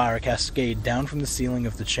streaks of fire cascade down from the ceiling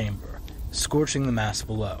of the chamber, scorching the mass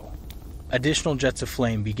below. Additional jets of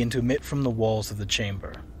flame begin to emit from the walls of the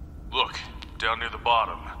chamber. Look, down near the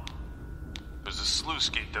bottom. There's a sluice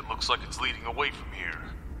gate that looks like it's leading away from here.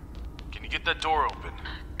 Can you get that door open?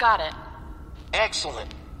 Got it.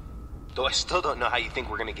 Excellent. Though I still don't know how you think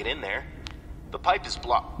we're gonna get in there. The pipe is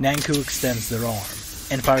blocked. Nanku extends their arm,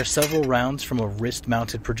 and fire several rounds from a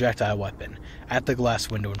wrist-mounted projectile weapon at the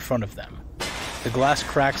glass window in front of them. The glass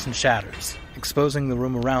cracks and shatters, exposing the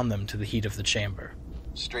room around them to the heat of the chamber.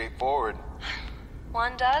 Straightforward.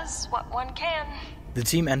 One does what one can. The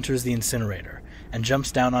team enters the incinerator and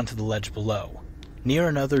jumps down onto the ledge below. Near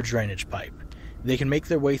another drainage pipe, they can make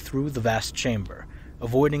their way through the vast chamber,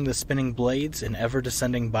 avoiding the spinning blades and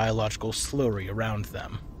ever-descending biological slurry around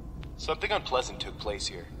them. Something unpleasant took place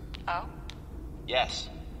here. Oh? Yes.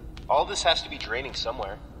 All this has to be draining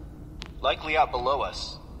somewhere. Likely out below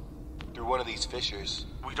us. Through one of these fissures.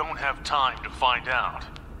 We don't have time to find out.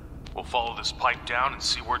 We'll follow this pipe down and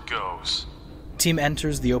see where it goes. Team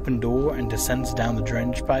enters the open door and descends down the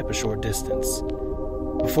drainage pipe a short distance,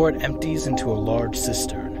 before it empties into a large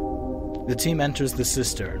cistern. The team enters the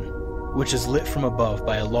cistern, which is lit from above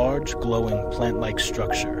by a large, glowing, plant-like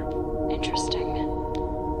structure. Interesting.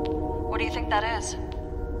 What do you think that is?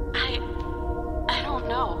 I don't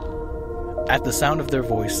know. At the sound of their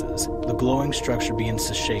voices, the glowing structure begins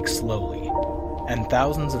to shake slowly, and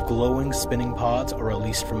thousands of glowing, spinning pods are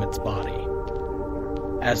released from its body.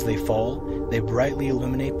 As they fall, they brightly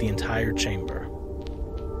illuminate the entire chamber.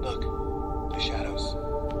 Look, the shadows.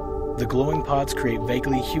 The glowing pods create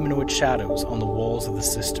vaguely humanoid shadows on the walls of the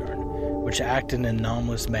cistern, which act in an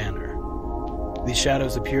anomalous manner. These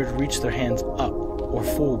shadows appear to reach their hands up or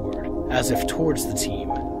forward, as if towards the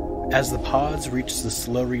team. As the pods reach the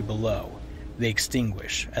slurry below, they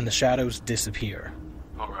extinguish, and the shadows disappear.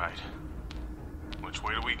 Alright. Which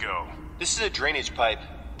way do we go? This is a drainage pipe,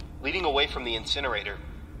 leading away from the incinerator.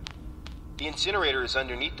 The incinerator is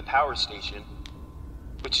underneath the power station,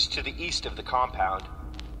 which is to the east of the compound.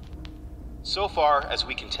 So far as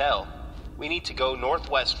we can tell, we need to go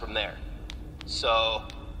northwest from there. So,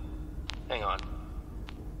 hang on.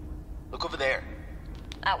 Look over there.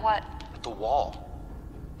 At what? At the wall.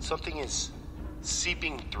 Something is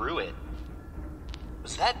seeping through it.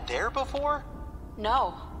 Was that there before?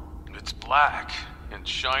 No. It's black and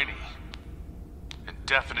shiny. And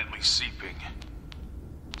definitely seeping.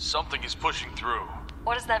 Something is pushing through.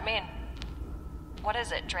 What does that mean? What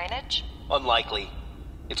is it, drainage? Unlikely.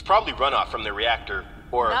 It's probably runoff from the reactor,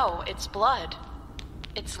 or... No, it's blood.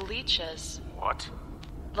 It's leeches. What?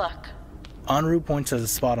 Look. Enru points at a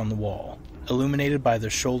spot on the wall, illuminated by their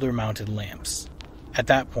shoulder-mounted lamps. At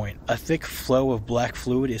that point, a thick flow of black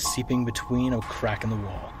fluid is seeping between a crack in the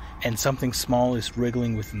wall, and something small is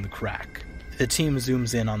wriggling within the crack. The team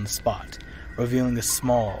zooms in on the spot, revealing a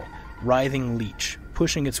small, writhing leech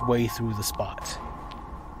pushing its way through the spot.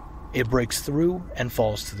 It breaks through and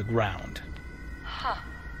falls to the ground. Huh.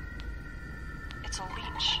 It's a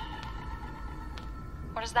leech.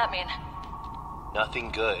 What does that mean? Nothing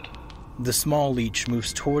good. The small leech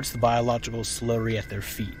moves towards the biological slurry at their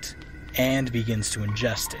feet, and begins to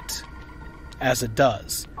ingest it. As it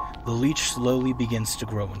does, the leech slowly begins to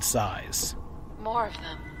grow in size. More of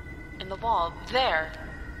them. In the wall. There.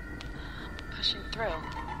 Pushing through.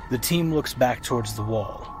 The team looks back towards the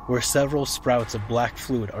wall, where several sprouts of black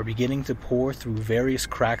fluid are beginning to pour through various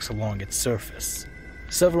cracks along its surface.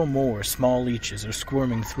 Several more small leeches are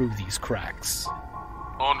squirming through these cracks.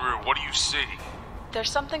 Enru, what do you see?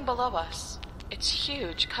 There's something below us. It's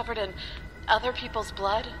huge, covered in other people's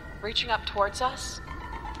blood, reaching up towards us.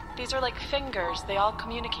 These are like fingers. They all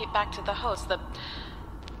communicate back to the host.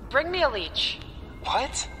 Bring me a leech.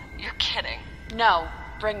 What? You're kidding. No,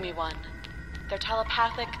 bring me one. They're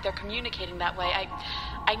telepathic, they're communicating that way.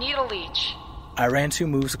 I need a leech. Irantu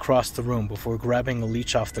moves across the room before grabbing a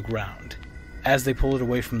leech off the ground. As they pull it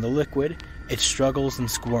away from the liquid, it struggles and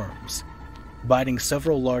squirms, biting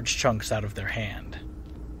several large chunks out of their hand.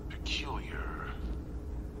 Peculiar.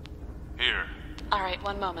 Here. Alright,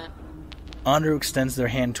 one moment. Enru extends their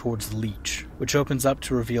hand towards the leech, which opens up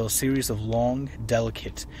to reveal a series of long,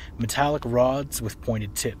 delicate, metallic rods with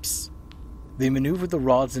pointed tips. They maneuver the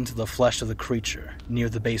rods into the flesh of the creature, near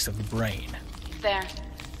the base of the brain. There.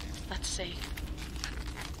 Let's see.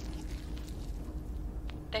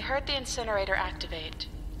 They heard the incinerator activate.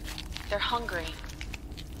 They're hungry.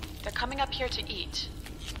 They're coming up here to eat.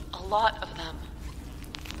 A lot of them.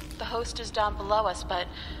 The host is down below us, but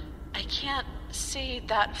I can't see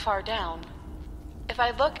that far down. If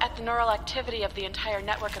I look at the neural activity of the entire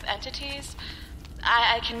network of entities,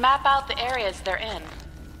 I can map out the areas they're in.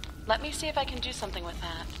 Let me see if I can do something with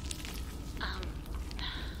that.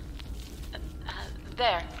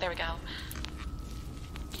 There we go.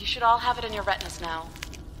 You should all have it in your retinas now.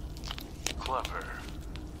 Clever.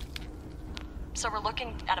 So we're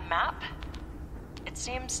looking at a map? It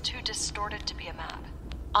seems too distorted to be a map.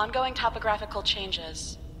 Ongoing topographical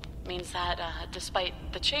changes means that, despite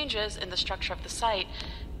the changes in the structure of the site,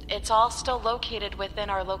 It's all still located within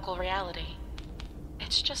our local reality.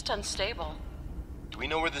 It's just unstable. Do we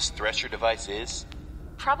know where this thresher device is?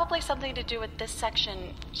 Probably something to do with this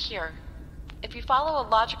section here. If you follow a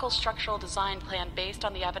logical structural design plan based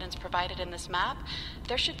on the evidence provided in this map,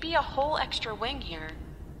 there should be a whole extra wing here.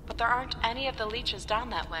 But there aren't any of the leeches down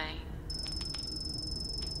that way.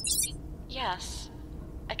 Yes.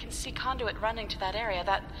 I can see conduit running to that area.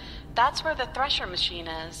 That's where the thresher machine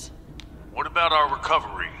is. What about our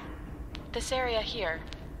recovery? This area here.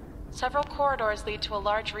 Several corridors lead to a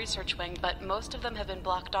large research wing, but most of them have been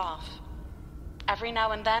blocked off. Every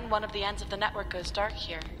now and then, one of the ends of the network goes dark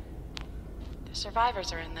here. The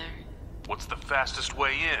survivors are in there. What's the fastest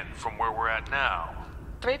way in from where we're at now?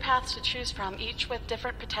 3 paths to choose from, each with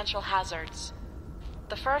different potential hazards.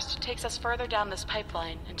 The first takes us further down this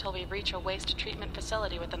pipeline until we reach a waste treatment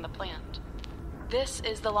facility within the plant. This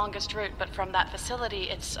is the longest route, but from that facility,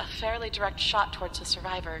 it's a fairly direct shot towards the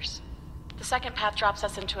survivors. The second path drops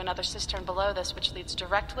us into another cistern below this, which leads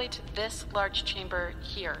directly to this large chamber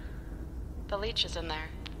here. The leech is in there.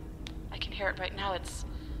 I can hear it right now. It's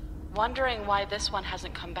wondering why this one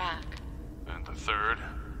hasn't come back. And the third?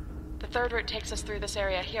 The third route takes us through this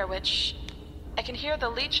area here, which I can hear the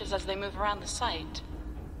leeches as they move around the site.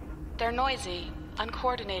 They're noisy,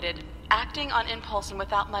 uncoordinated, acting on impulse and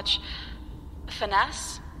without much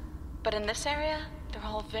finesse. But in this area, they're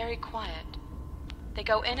all very quiet. They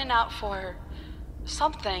go in and out for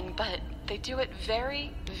something, but they do it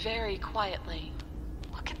very, very quietly.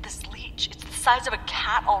 Look at this leech. It's the size of a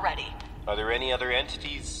cat already. Are there any other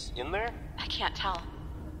entities in there? I can't tell.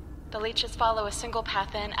 The leeches follow a single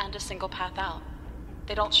path in and a single path out.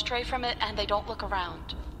 They don't stray from it and they don't look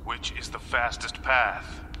around. Which is the fastest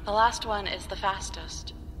path? The last one is the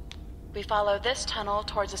fastest. We follow this tunnel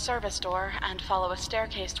towards a service door and follow a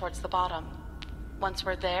staircase towards the bottom. Once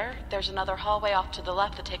we're there, there's another hallway off to the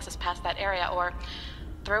left that takes us past that area, or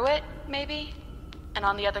through it, maybe? And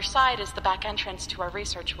on the other side is the back entrance to our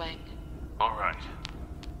research wing. All right.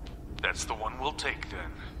 That's the one we'll take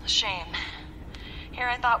then. A shame. Here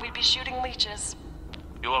I thought we'd be shooting leeches.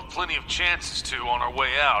 You'll have plenty of chances to on our way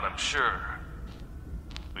out, I'm sure.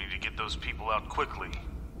 We need to get those people out quickly.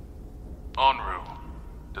 Enru,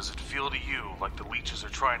 does it feel to you like the leeches are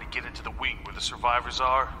trying to get into the wing where the survivors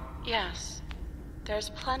are? Yes.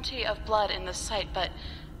 There's plenty of blood in this site, but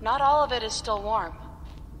not all of it is still warm.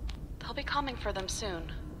 They'll be coming for them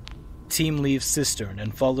soon. Team leaves cistern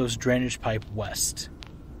and follows drainage pipe west.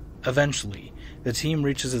 Eventually, the team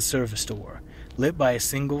reaches a service door, lit by a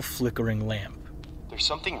single flickering lamp. There's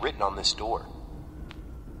something written on this door.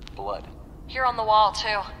 Blood. Here on the wall,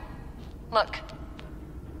 too. Look.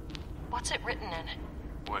 What's it written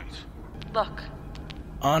in? Wait. Look.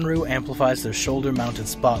 Enru amplifies their shoulder-mounted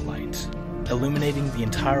spotlight, illuminating the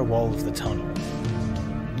entire wall of the tunnel.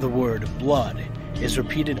 The word blood is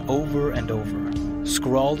repeated over and over,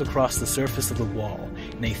 scrawled across the surface of the wall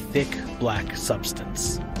in a thick black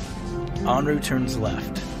substance. Enru turns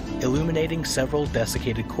left, illuminating several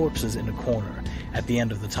desiccated corpses in a corner at the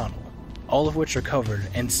end of the tunnel, all of which are covered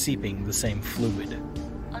and seeping the same fluid.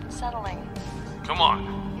 Unsettling. Come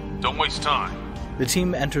on, don't waste time. The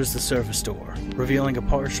team enters the service door, revealing a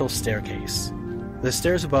partial staircase. The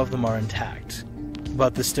stairs above them are intact,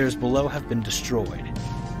 but the stairs below have been destroyed.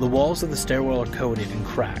 The walls of the stairwell are coated in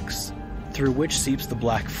cracks, through which seeps the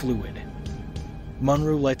black fluid.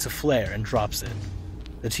 Munru lights a flare and drops it.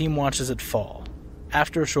 The team watches it fall.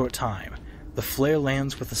 After a short time, the flare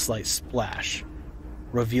lands with a slight splash,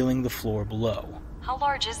 revealing the floor below. How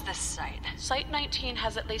large is this site? Site 19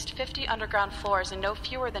 has at least 50 underground floors and no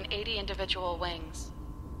fewer than 80 individual wings.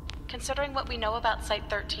 Considering what we know about Site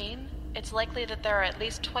 13, it's likely that there are at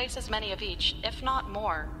least twice as many of each, if not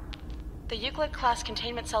more. The Euclid-class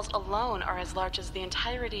containment cells alone are as large as the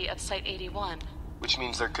entirety of Site 81. Which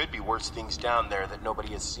means there could be worse things down there that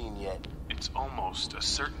nobody has seen yet. It's almost a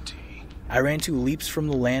certainty. Irantu leaps from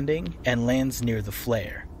the landing and lands near the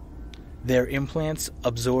flare, their implants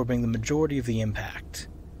absorbing the majority of the impact.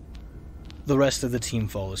 The rest of the team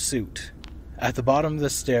follows suit. At the bottom of the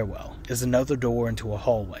stairwell is another door into a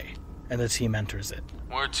hallway, and the team enters it.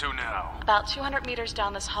 Where to now? About 200 meters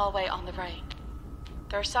down this hallway on the right.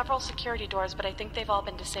 There are several security doors, but I think they've all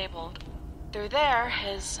been disabled. Through there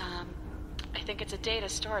is, I think it's a data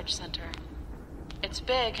storage center. It's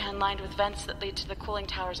big and lined with vents that lead to the cooling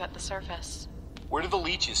towers at the surface. Where do the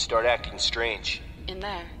leeches start acting strange? In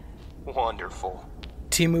there. Wonderful.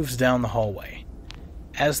 Team moves down the hallway.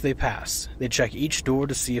 As they pass, they check each door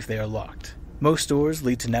to see if they are locked. Most doors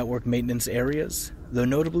lead to network maintenance areas, though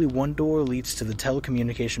notably one door leads to the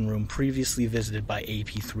telecommunication room previously visited by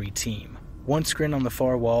AP3 team. One screen on the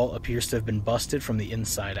far wall appears to have been busted from the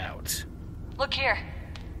inside out. Look here.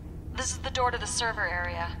 This is the door to the server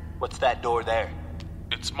area. What's that door there?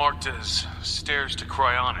 It's marked as stairs to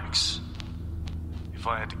cryonics. If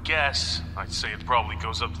I had to guess, I'd say it probably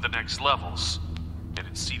goes up to the next levels, and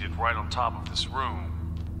it's seated right on top of this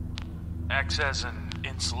room. Acts as an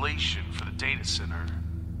insulation for the data center.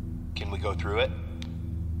 Can we go through it?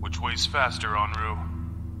 Which way's faster,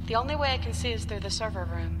 Enru? The only way I can see is through the server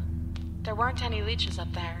room. There weren't any leeches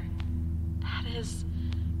up there. That is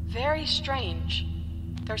very strange.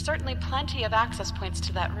 There's certainly plenty of access points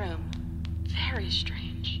to that room. Very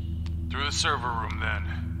strange. Through the server room,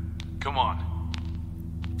 then. Come on.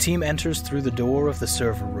 Team enters through the door of the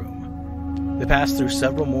server room. They pass through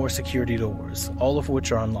several more security doors, all of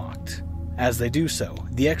which are unlocked. As they do so,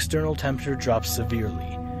 the external temperature drops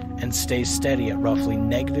severely and stays steady at roughly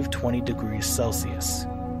 -20 degrees Celsius.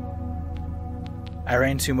 I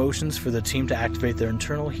ran 2 motions for the team to activate their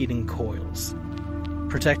internal heating coils,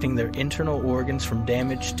 protecting their internal organs from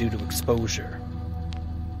damage due to exposure.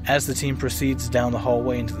 As the team proceeds down the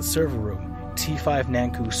hallway into the server room, T5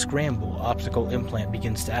 Nanku's Scramble optical implant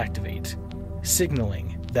begins to activate,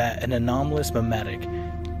 signaling that an anomalous mimetic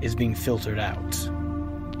is being filtered out.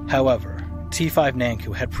 However, T5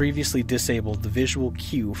 Nanku had previously disabled the visual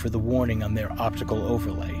cue for the warning on their optical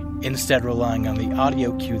overlay, instead relying on the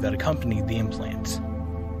audio cue that accompanied the implant.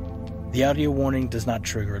 The audio warning does not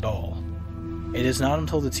trigger at all. It is not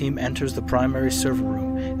until the team enters the primary server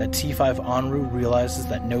room that T5 Enru realizes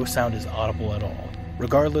that no sound is audible at all,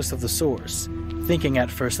 regardless of the source. Thinking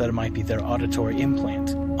at first that it might be their auditory implant,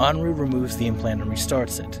 Enru removes the implant and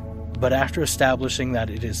restarts it, but after establishing that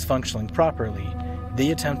it is functioning properly,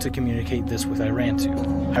 they attempt to communicate this with Irantu.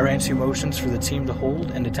 Irantu motions for the team to hold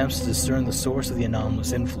and attempts to discern the source of the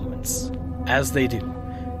anomalous influence. As they do,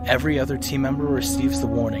 every other team member receives the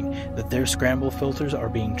warning that their scramble filters are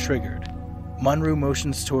being triggered. Munru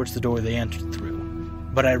motions towards the door they entered through,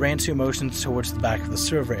 but Irantu motions towards the back of the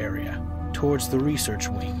server area, towards the research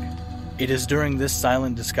wing. It is during this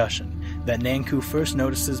silent discussion that Nanku first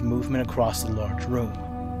notices movement across the large room.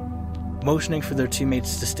 Motioning for their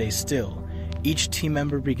teammates to stay still, each team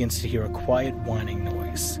member begins to hear a quiet whining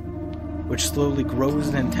noise, which slowly grows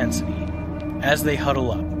in intensity. As they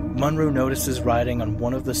huddle up, Munru notices riding on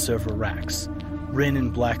one of the server racks, written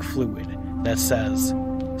in black fluid, that says,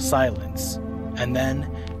 "Silence," and then,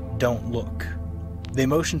 "Don't look." They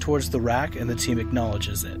motion towards the rack and the team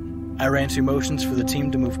acknowledges it. Irantu motions for the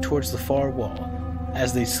team to move towards the far wall,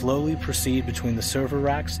 as they slowly proceed between the server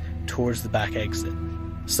racks towards the back exit.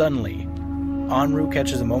 Suddenly, Enru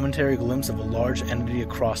catches a momentary glimpse of a large entity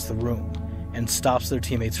across the room, and stops their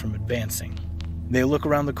teammates from advancing. They look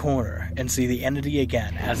around the corner and see the entity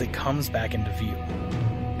again as it comes back into view.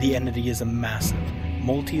 The entity is a massive,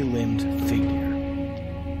 multi-limbed figure.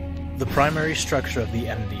 The primary structure of the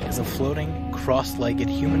entity is a floating, cross-legged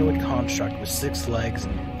humanoid construct with 6 legs,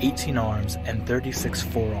 18 arms, and 36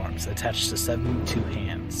 forearms attached to 72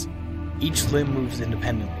 hands. Each limb moves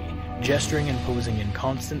independently, gesturing and posing in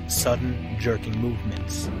constant, sudden, jerking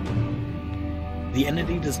movements. The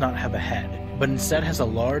entity does not have a head, but instead has a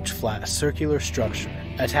large, flat, circular structure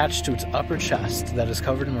attached to its upper chest that is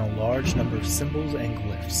covered in a large number of symbols and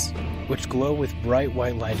glyphs, which glow with bright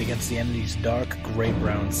white light against the entity's dark,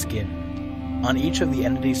 gray-brown skin. On each of the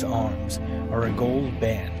entity's arms are a gold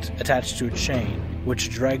band attached to a chain, which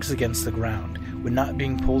drags against the ground when not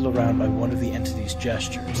being pulled around by one of the entity's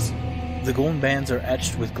gestures. The gold bands are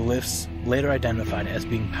etched with glyphs later identified as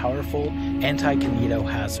being powerful anti-kinito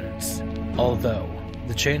hazards, although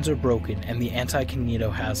the chains are broken and the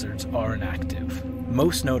anti-kinito hazards are inactive.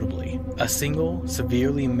 Most notably, a single,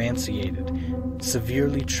 severely emaciated,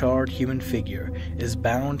 severely charred human figure is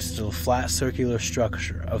bound to the flat circular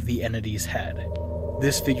structure of the entity's head.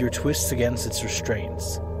 This figure twists against its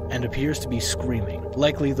restraints and appears to be screaming,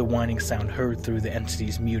 likely the whining sound heard through the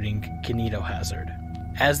entity's muting kinito hazard.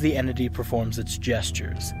 As the entity performs its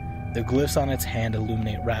gestures, the glyphs on its hand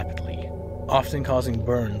illuminate rapidly, often causing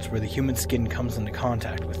burns where the human skin comes into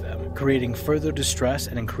contact with them, creating further distress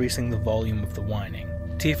and increasing the volume of the whining.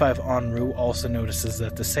 T5 Enru also notices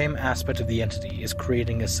that the same aspect of the entity is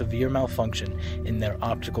creating a severe malfunction in their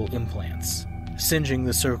optical implants, singeing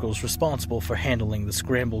the circles responsible for handling the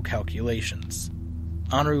scramble calculations.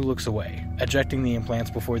 Enru looks away, ejecting the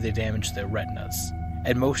implants before they damage their retinas,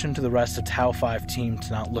 and motion to the rest of Tau 5 team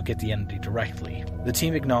to not look at the entity directly. The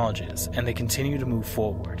team acknowledges, and they continue to move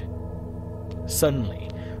forward. Suddenly,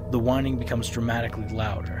 the whining becomes dramatically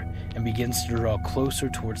louder, and begins to draw closer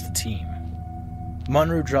towards the team.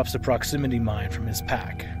 Munru drops a proximity mine from his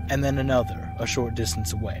pack, and then another, a short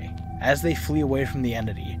distance away. As they flee away from the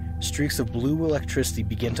entity, streaks of blue electricity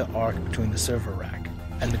begin to arc between the server rack,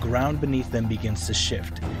 and the ground beneath them begins to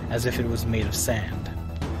shift, as if it was made of sand.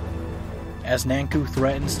 As Nanku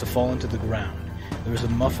threatens to fall into the ground, there is a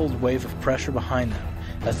muffled wave of pressure behind them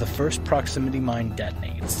as the first proximity mine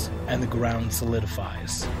detonates, and the ground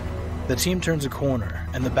solidifies. The team turns a corner,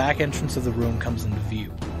 and the back entrance of the room comes into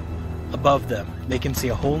view. Above them, they can see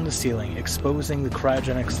a hole in the ceiling exposing the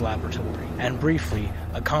cryogenics laboratory, and briefly,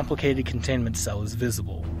 a complicated containment cell is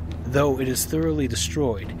visible. Though it is thoroughly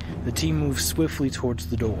destroyed, the team moves swiftly towards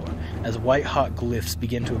the door, as white-hot glyphs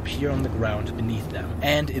begin to appear on the ground beneath them,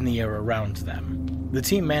 and in the air around them. The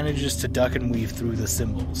team manages to duck and weave through the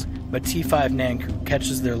symbols, but T5 Nanku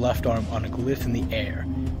catches their left arm on a glyph in the air,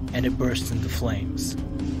 and it bursts into flames.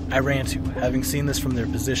 Irantu, having seen this from their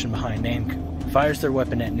position behind Nanku, fires their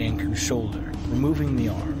weapon at Nanku's shoulder, removing the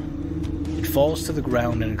arm. It falls to the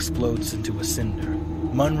ground and explodes into a cinder.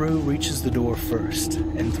 Munru reaches the door first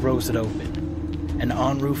and throws it open, and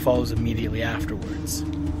Anru follows immediately afterwards.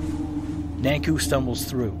 Nanku stumbles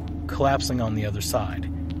through, collapsing on the other side,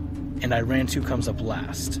 and Irantu comes up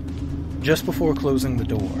last. Just before closing the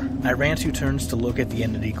door, Irantu turns to look at the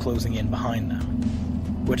entity closing in behind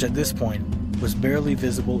them, which at this point was barely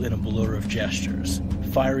visible in a blur of gestures,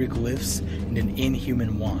 fiery glyphs, and an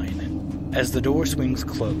inhuman whine. As the door swings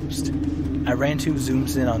closed, Irantu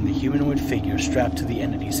zooms in on the humanoid figure strapped to the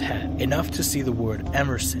entity's head, enough to see the word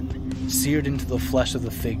Emerson seared into the flesh of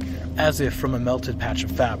the figure, as if from a melted patch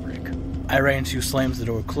of fabric. Irantu slams the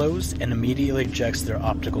door closed and immediately ejects their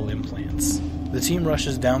optical implants. The team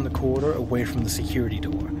rushes down the corridor away from the security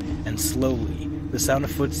door, and slowly, the sound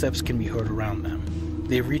of footsteps can be heard around them.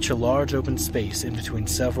 They reach a large open space in between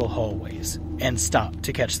several hallways, and stop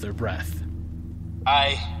to catch their breath.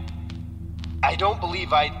 I don't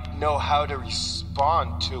believe I know how to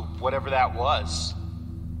respond to whatever that was.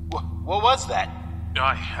 What was that?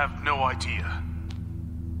 I have no idea.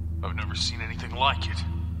 I've never seen anything like it.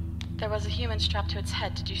 There was a human strapped to its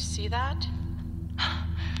head. Did you see that?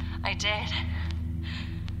 I did.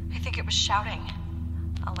 I think it was shouting.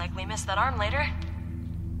 I'll likely miss that arm later.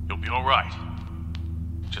 You'll be alright.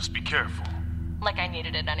 Just be careful. Like I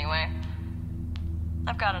needed it anyway.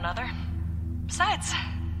 I've got another. Besides...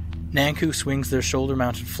 Nanku swings their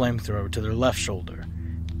shoulder-mounted flamethrower to their left shoulder,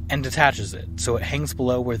 and detaches it so it hangs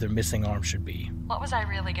below where their missing arm should be. What was I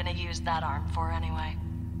really gonna use that arm for anyway?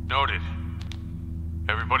 Noted.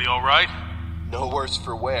 Everybody alright? No worse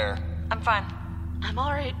for wear. I'm fine. I'm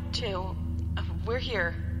alright, too. We're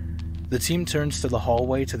here. The team turns to the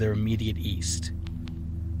hallway to their immediate east,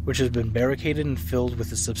 which has been barricaded and filled with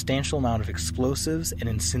a substantial amount of explosives and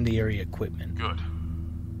incendiary equipment. Good.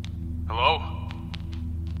 Hello?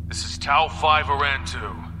 This is Tau 5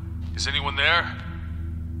 Arantu. Is anyone there?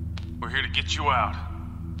 We're here to get you out.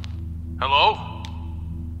 Hello?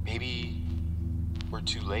 Maybe we're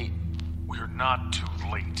too late. We're not too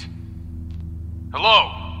late.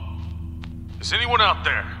 Hello? Is anyone out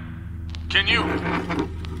there? Can you?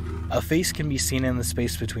 A face can be seen in the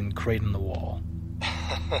space between the crate and the wall.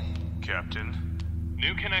 Captain?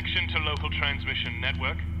 New connection to local transmission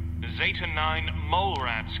network. Zeta 9 Mole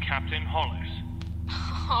Rats, Captain Hollis.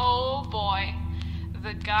 Oh boy.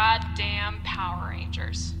 The goddamn Power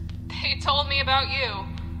Rangers. They told me about you.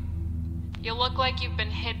 You look like you've been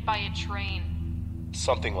hit by a train.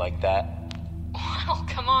 Something like that. Well,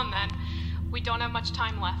 come on then. We don't have much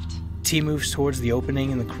time left. T moves towards the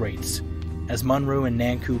opening in the crates. As Munru and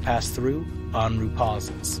Nanku pass through, Anru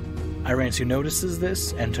pauses. Irantu notices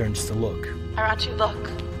this and turns to look. Irantu,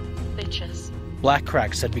 look. Leeches. Black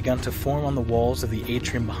cracks had begun to form on the walls of the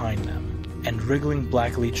atrium behind them, and wriggling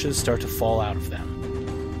black leeches start to fall out of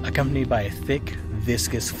them, accompanied by a thick,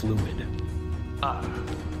 viscous fluid.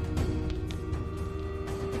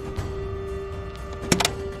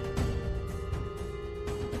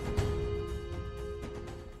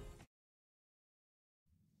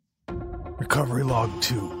 Recovery Log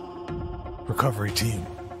 2. Recovery Team.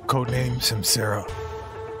 Codename Samsara.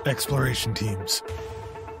 Exploration Teams.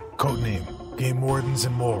 Codename Game Wardens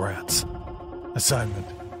and Mole Rats. Assignment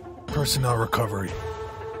Personnel Recovery.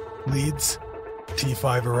 Leads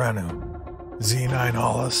T5 Aranu, Z9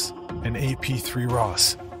 Hollis, and AP3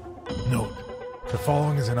 Ross. Note: the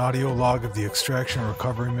following is an audio log of the extraction and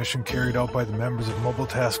recovery mission carried out by the members of Mobile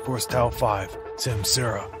Task Force Tau 5,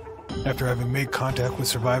 Samsara, after having made contact with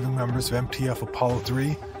surviving members of MTF Apollo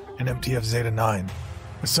 3 and MTF Zeta 9.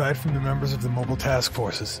 Aside from the members of the Mobile Task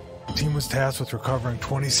Forces, the team was tasked with recovering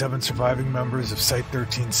 27 surviving members of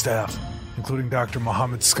Site-13 staff, including Dr.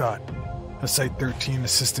 Mohammed Scott, a Site-13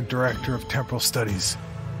 Assistant Director of Temporal Studies.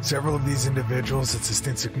 Several of these individuals had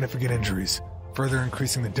sustained significant injuries, further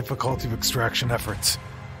increasing the difficulty of extraction efforts.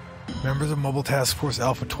 Members of Mobile Task Force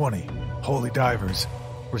Alpha 20, Holy Divers,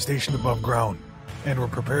 were stationed above ground and were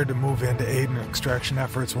prepared to move in to aid in extraction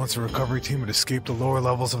efforts once the recovery team had escaped the lower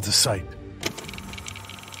levels of the site.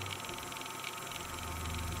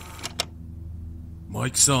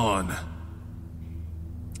 Mic's on.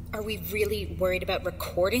 Are we really worried about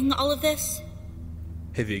recording all of this?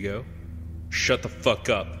 Hey, Vigo. Shut the fuck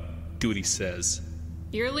up. Do what he says.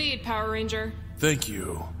 Your lead, Power Ranger. Thank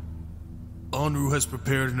you. Anru has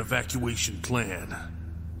prepared an evacuation plan.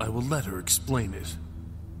 I will let her explain it.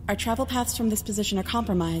 Our travel paths from this position are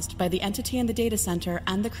compromised by the entity in the data center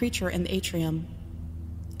and the creature in the atrium.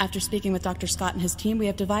 After speaking with Dr. Scott and his team, we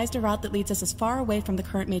have devised a route that leads us as far away from the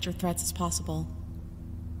current major threats as possible.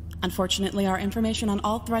 Unfortunately, our information on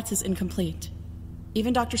all threats is incomplete.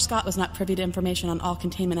 Even Dr. Scott was not privy to information on all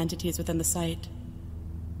containment entities within the site.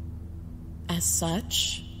 As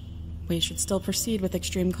such, we should still proceed with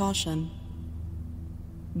extreme caution.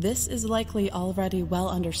 This is likely already well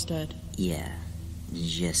understood. Yeah,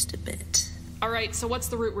 just a bit. Alright, so what's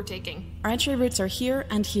the route we're taking? Our entry routes are here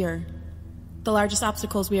and here. The largest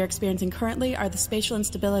obstacles we are experiencing currently are the spatial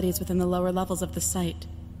instabilities within the lower levels of the site.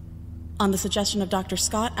 On the suggestion of Dr.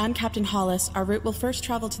 Scott and Captain Hollis, our route will first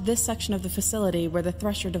travel to this section of the facility where the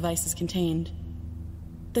Thresher device is contained.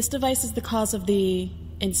 This device is the cause of the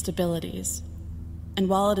instabilities. And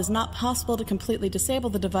while it is not possible to completely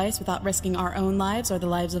disable the device without risking our own lives or the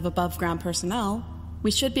lives of above-ground personnel,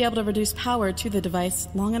 we should be able to reduce power to the device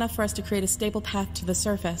long enough for us to create a stable path to the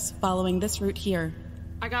surface, following this route here.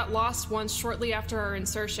 I got lost once shortly after our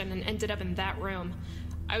insertion and ended up in that room.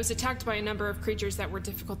 I was attacked by a number of creatures that were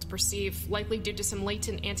difficult to perceive, likely due to some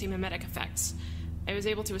latent anti-mimetic effects. I was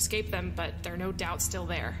able to escape them, but they're no doubt still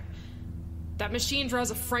there. That machine draws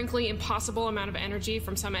a frankly impossible amount of energy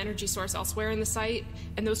from some energy source elsewhere in the site,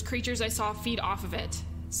 and those creatures I saw feed off of it.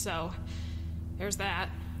 So, there's that.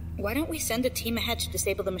 Why don't we send a team ahead to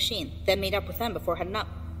disable the machine, then meet up with them before heading up?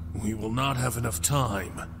 We will not have enough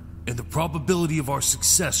time, and the probability of our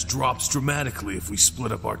success drops dramatically if we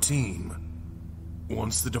split up our team.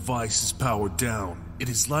 Once the device is powered down, it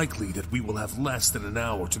is likely that we will have less than an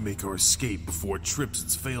hour to make our escape before it trips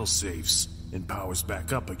its fail-safes and powers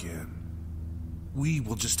back up again. We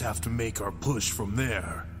will just have to make our push from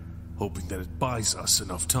there, hoping that it buys us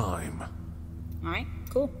enough time. Alright,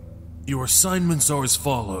 cool. Your assignments are as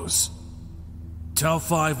follows. Tau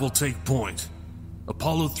 5 will take point.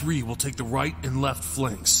 Apollo 3 will take the right and left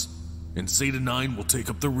flanks, and Zeta 9 will take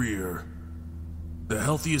up the rear. The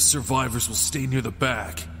healthiest survivors will stay near the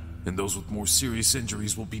back, and those with more serious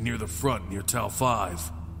injuries will be near the front near Tau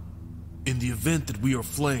 5. In the event that we are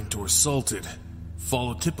flanked or assaulted,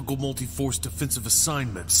 follow typical multi-force defensive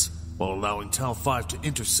assignments while allowing Tau 5 to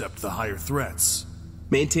intercept the higher threats.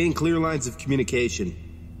 Maintain clear lines of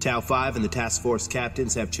communication. Tau 5 and the task force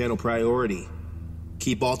captains have channel priority.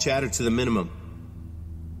 Keep all chatter to the minimum.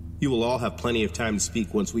 You will all have plenty of time to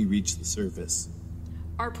speak once we reach the surface.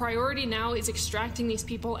 Our priority now is extracting these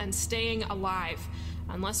people and staying alive.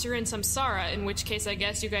 Unless you're in Samsara, in which case I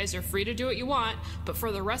guess you guys are free to do what you want, but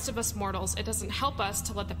for the rest of us mortals, it doesn't help us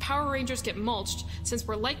to let the Power Rangers get mulched, since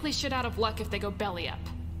we're likely shit out of luck if they go belly up.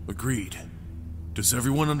 Agreed. Does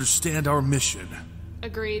everyone understand our mission?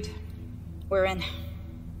 Agreed. We're in.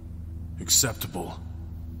 Acceptable.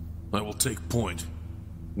 I will take point.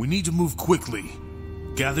 We need to move quickly.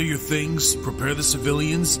 Gather your things, prepare the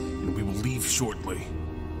civilians, and we will leave shortly.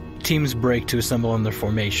 Teams break to assemble in their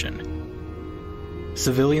formation.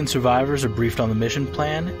 Civilian survivors are briefed on the mission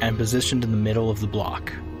plan and positioned in the middle of the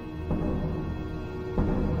block.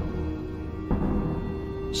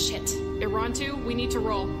 Shit. Irantu, we need to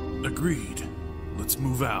roll. Agreed. Let's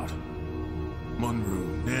move out.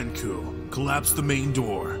 Munru, Nanku, collapse the main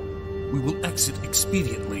door. We will exit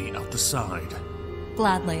expediently out the side.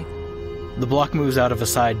 Gladly. The block moves out of a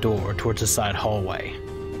side door towards a side hallway.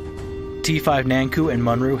 T5 Nanku and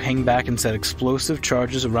Munru hang back and set explosive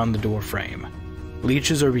charges around the door frame.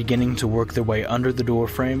 Leeches are beginning to work their way under the door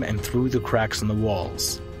frame and through the cracks in the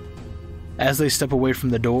walls. As they step away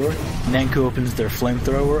from the door, Nanku opens their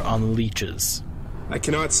flamethrower on the leeches. I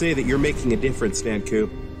cannot say that you're making a difference, Nanku.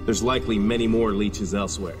 There's likely many more leeches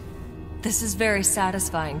elsewhere. This is very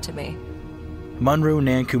satisfying to me. Munru and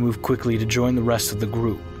Nanku move quickly to join the rest of the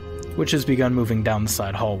group, which has begun moving down the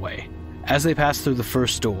side hallway. As they pass through the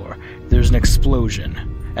first door, there's an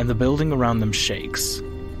explosion, and the building around them shakes.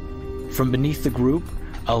 From beneath the group,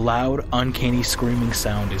 a loud, uncanny screaming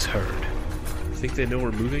sound is heard. Think they know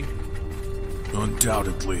we're moving?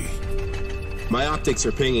 Undoubtedly. My optics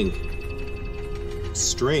are pinging.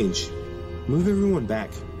 Strange. Move everyone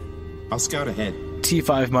back. I'll scout ahead.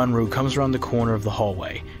 T5 Munro comes around the corner of the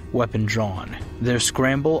hallway, weapon drawn. Their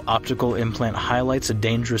scramble optical implant highlights a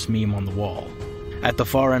dangerous meme on the wall. At the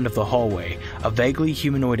far end of the hallway, a vaguely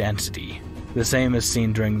humanoid entity, the same as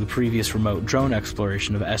seen during the previous remote drone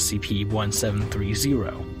exploration of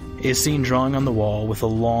SCP-1730, is seen drawing on the wall with a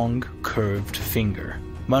long, curved finger.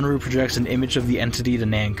 Munro projects an image of the entity to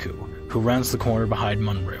Nanku, who rounds the corner behind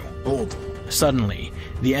Munro. Hold. Suddenly,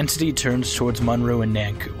 the entity turns towards Munro and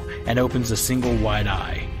Nanku and opens a single wide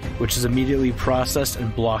eye, which is immediately processed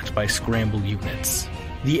and blocked by scramble units.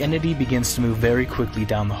 The entity begins to move very quickly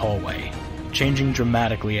down the hallway, changing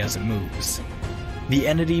dramatically as it moves. The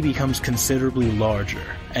entity becomes considerably larger,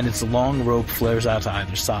 and its long rope flares out to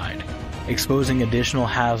either side, exposing additional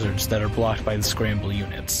hazards that are blocked by the scramble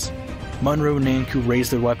units. Munro and Nanku raise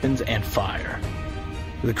their weapons and fire.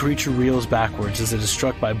 The creature reels backwards as it is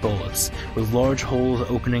struck by bullets, with large holes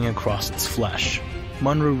opening across its flesh.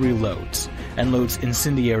 Munro reloads, and loads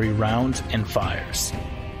incendiary rounds and fires.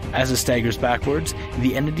 As it staggers backwards,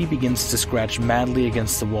 the entity begins to scratch madly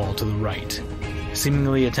against the wall to the right,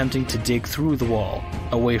 seemingly attempting to dig through the wall,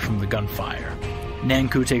 away from the gunfire.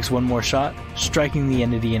 Nanku takes one more shot, striking the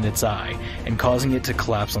entity in its eye, and causing it to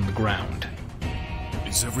collapse on the ground.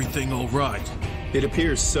 Is everything alright? It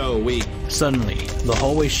appears so. Suddenly, the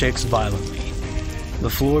hallway shakes violently. The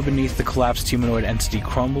floor beneath the collapsed humanoid entity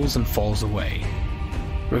crumbles and falls away,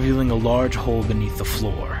 revealing a large hole beneath the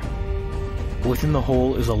floor. Within the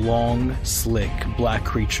hole is a long, slick, black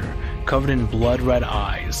creature, covered in blood-red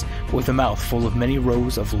eyes, with a mouth full of many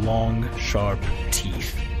rows of long, sharp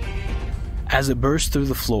teeth. As it bursts through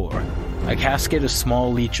the floor, a cascade of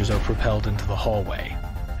small leeches are propelled into the hallway.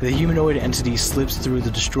 The humanoid entity slips through the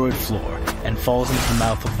destroyed floor and falls into the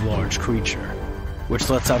mouth of the large creature, which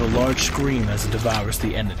lets out a large scream as it devours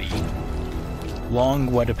the entity.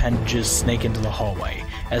 Long, wet appendages snake into the hallway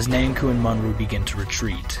as Nanku and Munro begin to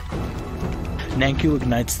retreat. Nanku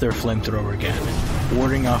ignites their flamethrower again,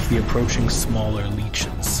 warding off the approaching smaller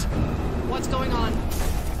leeches. What's going on?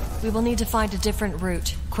 We will need to find a different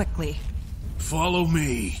route, quickly. Follow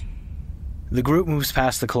me. The group moves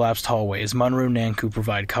past the collapsed hallway as Munro and Nanku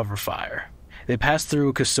provide cover fire. They pass through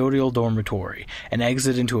a custodial dormitory and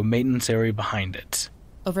exit into a maintenance area behind it.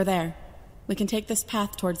 Over there. We can take this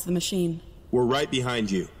path towards the machine. We're right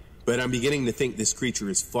behind you, but I'm beginning to think this creature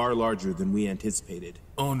is far larger than we anticipated.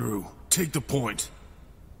 Onru, take the point.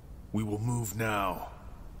 We will move now.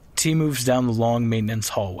 T moves down the long maintenance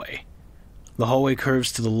hallway. The hallway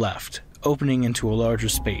curves to the left, opening into a larger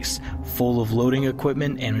space full of loading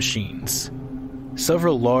equipment and machines.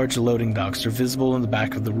 Several large loading docks are visible in the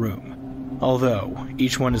back of the room, although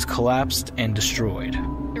each one is collapsed and destroyed.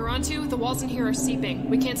 Irantu, the walls in here are seeping.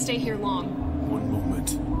 We can't stay here long. One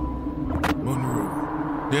moment. Munro,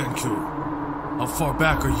 Nanku, how far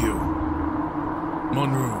back are you?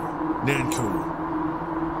 Munro, Nanku,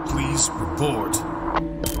 please report.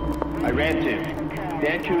 Irantu,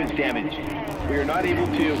 Nanku is damaged. We are not able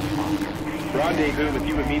to rendezvous with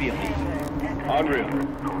you immediately. Andrew,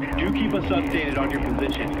 do keep us updated on your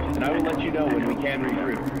position, and I will let you know when we can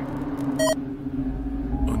regroup.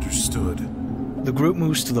 Understood. The group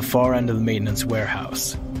moves to the far end of the maintenance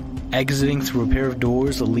warehouse, exiting through a pair of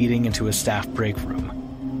doors leading into a staff break room.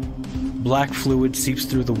 Black fluid seeps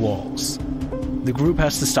through the walls. The group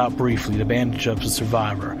has to stop briefly to bandage up a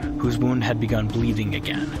survivor whose wound had begun bleeding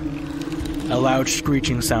again. A loud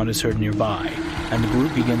screeching sound is heard nearby, and the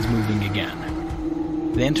group begins moving again.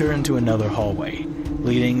 They enter into another hallway,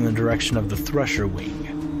 leading in the direction of the Thresher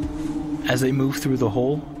Wing. As they move through the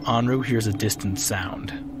hole, Onru hears a distant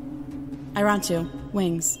sound. Irantu,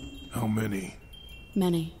 wings. How many?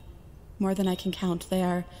 Many. More than I can count. They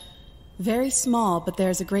are very small, but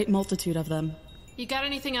there's a great multitude of them. You got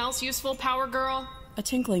anything else useful, Power Girl? A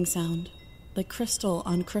tinkling sound, like crystal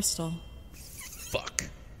on crystal. Fuck.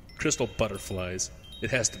 Crystal butterflies.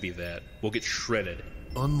 It has to be that. We'll get shredded.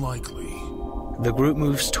 Unlikely. The group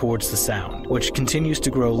moves towards the sound, which continues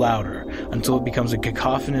to grow louder until it becomes a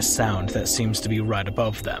cacophonous sound that seems to be right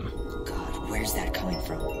above them. God, where's that coming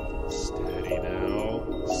from? Steady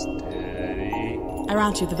now. Steady.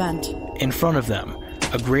 Irantu, the vent. In front of them,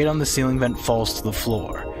 a grate on the ceiling vent falls to the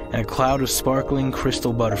floor, and a cloud of sparkling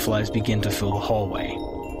crystal butterflies begin to fill the hallway.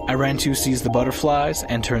 Irantu sees the butterflies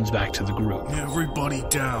and turns back to the group. Everybody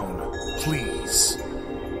down, please.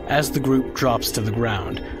 As the group drops to the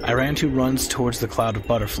ground, Irantu runs towards the cloud of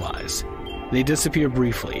butterflies. They disappear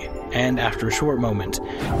briefly, and after a short moment,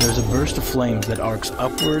 there's a burst of flames that arcs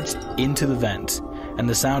upwards into the vent, and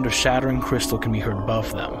the sound of shattering crystal can be heard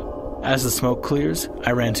above them. As the smoke clears,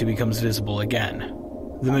 Irantu becomes visible again.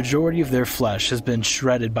 The majority of their flesh has been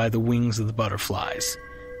shredded by the wings of the butterflies.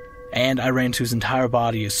 and Irantu's entire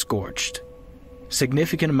body is scorched.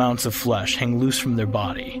 Significant amounts of flesh hang loose from their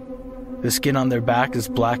body. The skin on their back is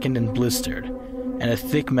blackened and blistered, and a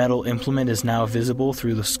thick metal implement is now visible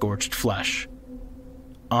through the scorched flesh.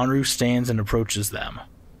 Anru stands and approaches them.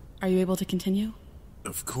 Are you able to continue?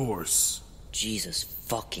 Of course. Jesus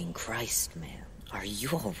fucking Christ, man. Are you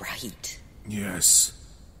alright? Yes.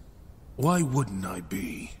 Why wouldn't I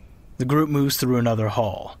be? The group moves through another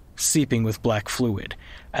hall, seeping with black fluid,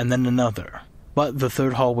 and then another, but the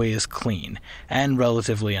third hallway is clean and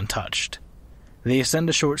relatively untouched. They ascend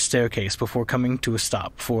a short staircase before coming to a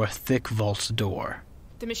stop for a thick vault door.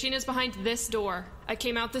 The machine is behind this door. I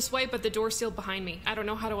came out this way, but the door's sealed behind me. I don't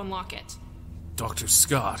know how to unlock it. Dr.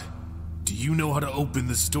 Scott, do you know how to open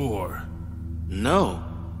this door? No.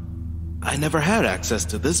 I never had access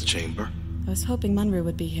to this chamber. I was hoping Munru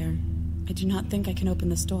would be here. I do not think I can open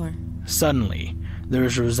this door. Suddenly, there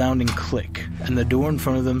is a resounding click, and the door in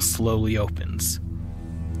front of them slowly opens.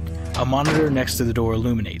 A monitor next to the door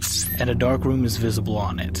illuminates, and a dark room is visible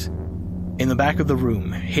on it. In the back of the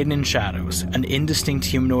room, hidden in shadows, an indistinct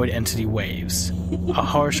humanoid entity waves. A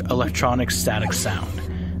harsh electronic static sound,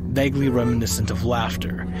 vaguely reminiscent of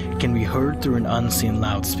laughter, can be heard through an unseen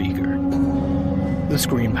loudspeaker. The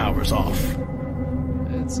screen powers off.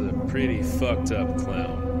 It's a pretty fucked up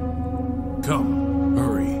clown. Come,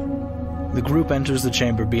 hurry. The group enters the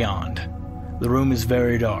chamber beyond. The room is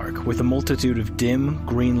very dark, with a multitude of dim,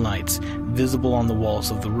 green lights visible on the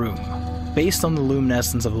walls of the room. Based on the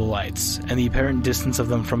luminescence of the lights, and the apparent distance of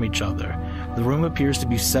them from each other, the room appears to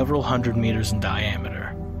be several hundred meters in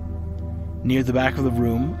diameter. Near the back of the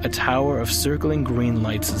room, a tower of circling green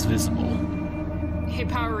lights is visible. Hey,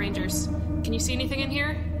 Power Rangers. Can you see anything in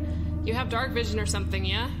here? You have dark vision or something,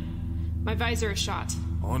 yeah? My visor is shot.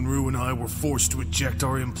 Anru and I were forced to eject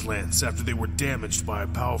our implants after they were damaged by a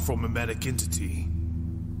powerful mimetic entity.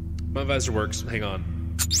 My visor works. Hang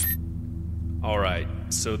on. Alright,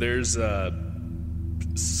 so there's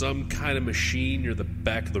some kind of machine near the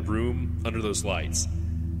back of the room under those lights.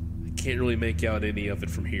 I can't really make out any of it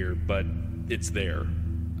from here, but it's there.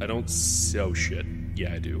 I don't see... Oh shit.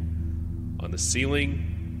 Yeah, I do. On the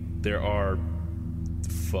ceiling, there are...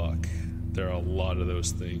 Fuck. There are a lot of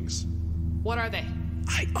those things. What are they?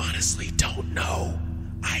 I honestly don't know.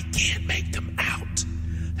 I can't make them out.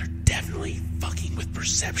 They're definitely fucking with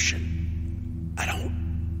perception. I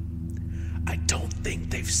don't think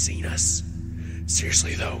they've seen us.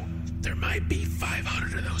 Seriously though, there might be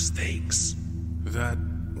 500 of those things. That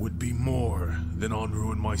would be more than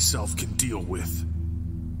Anru and myself can deal with.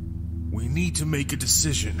 We need to make a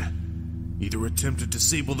decision. Either attempt to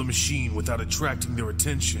disable the machine without attracting their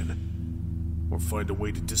attention, or find a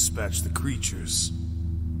way to dispatch the creatures.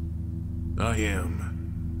 I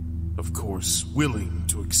am, of course, willing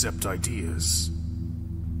to accept ideas.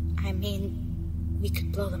 I mean, we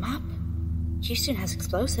could blow them up. Houston has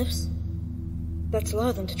explosives. Let's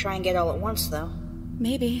lure them to try and get all at once, though.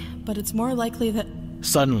 Maybe, but it's more likely that...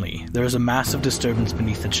 Suddenly, there is a massive disturbance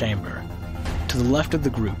beneath the chamber. To the left of the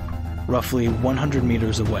group, roughly 100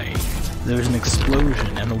 meters away, there is an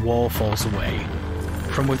explosion and the wall falls away.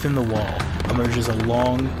 From within the wall emerges a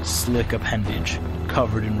long, slick appendage,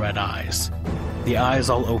 covered in red eyes. The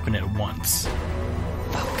eyes all open at once.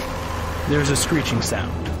 There is a screeching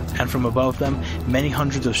sound, and from above them, many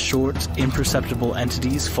hundreds of short, imperceptible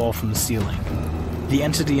entities fall from the ceiling. The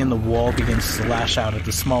entity in the wall begins to lash out at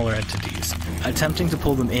the smaller entities, attempting to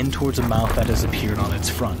pull them in towards a mouth that has appeared on its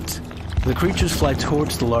front. The creatures fly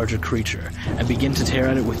towards the larger creature and begin to tear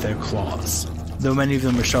at it with their claws, though many of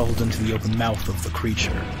them are shoveled into the open mouth of the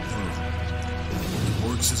creature. It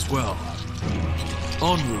works as well.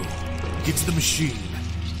 Anru, get to the machine.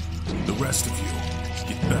 The rest of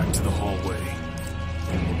you, get back to the hallway.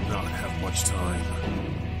 We will not have much time.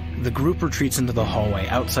 The group retreats into the hallway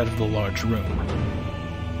outside of the large room.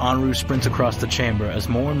 Anru sprints across the chamber as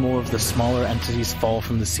more and more of the smaller entities fall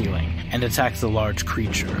from the ceiling and attack the large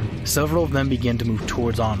creature. Several of them begin to move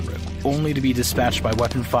towards Anru, only to be dispatched by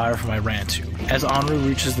weapon fire from Irantu. As Anru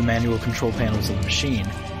reaches the manual control panels of the machine,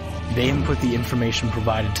 they input the information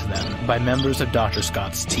provided to them by members of Dr.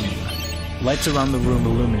 Scott's team. Lights around the room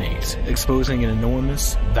illuminate, exposing an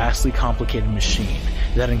enormous, vastly complicated machine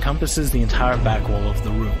that encompasses the entire back wall of the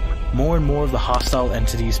room. More and more of the hostile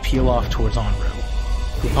entities peel off towards Anru,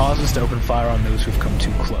 who pauses to open fire on those who've come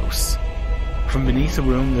too close. From beneath the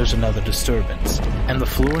room there's another disturbance, and the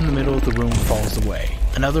floor in the middle of the room falls away.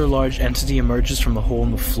 Another large entity emerges from the hole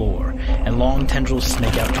in the floor, and long tendrils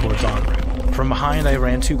snake out towards Anru. From behind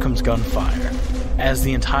Irantu comes gunfire, as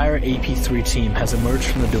the entire AP3 team has emerged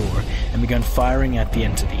from the door and begun firing at the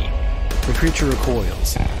entity. The creature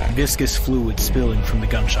recoils, viscous fluid spilling from the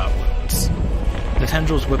gunshot wounds. The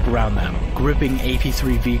tendrils whip around them, gripping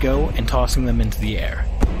AP3 Vigo and tossing them into the air.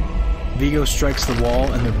 Vigo strikes the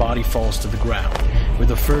wall and their body falls to the ground, where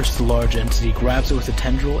the first large entity grabs it with a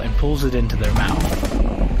tendril and pulls it into their mouth.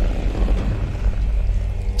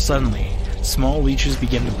 Suddenly, small leeches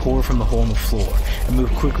begin to pour from the hole in the floor and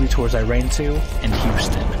move quickly towards Irantu and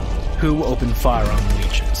Houston, who open fire on the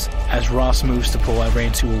leeches, as Ross moves to pull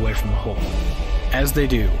Irantu away from the hole. As they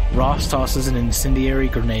do, Ross tosses an incendiary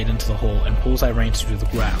grenade into the hole and pulls Irantu to the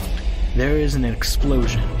ground. There is an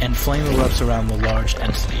explosion, and flame erupts around the large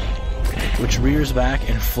entity, which rears back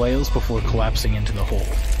and flails before collapsing into the hole.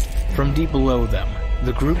 From deep below them,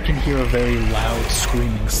 the group can hear a very loud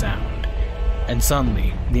screaming sound, and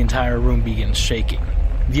suddenly, the entire room begins shaking.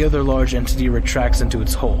 The other large entity retracts into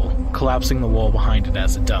its hole, collapsing the wall behind it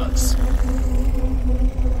as it does.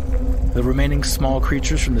 The remaining small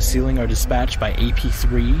creatures from the ceiling are dispatched by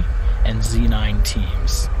AP3 and Z9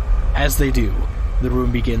 teams. As they do, the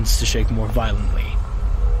room begins to shake more violently.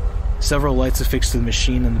 Several lights affixed to the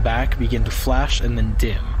machine in the back begin to flash and then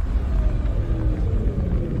dim.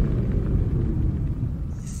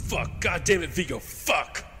 Fuck, goddammit, Vigo,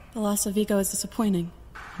 fuck! The loss of Vigo is disappointing.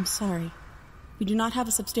 I'm sorry. We do not have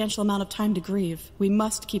a substantial amount of time to grieve. We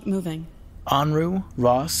must keep moving. Anru,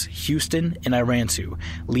 Ross, Houston, and Irantu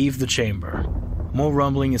leave the chamber. More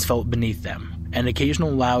rumbling is felt beneath them, and occasional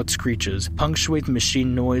loud screeches punctuate the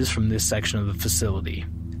machine noise from this section of the facility.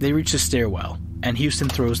 They reach the stairwell, and Houston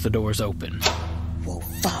throws the doors open. Whoa,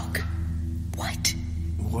 fuck! What?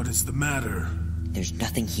 What is the matter? There's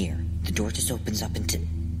nothing here. The door just opens up into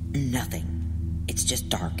nothing. It's just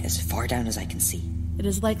dark, as far down as I can see. It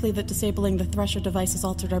is likely that disabling the Thresher device has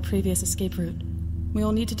altered our previous escape route. We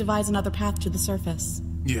will need to devise another path to the surface.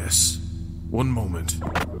 Yes. One moment.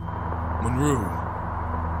 Monroe,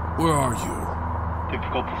 where are you?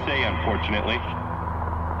 Difficult to say, unfortunately.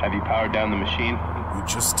 Have you powered down the machine? We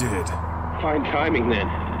just did. Fine timing, then.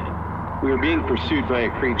 We were being pursued by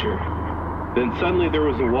a creature. Then suddenly there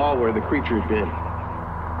was a wall where the creature had been.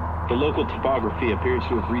 The local topography appears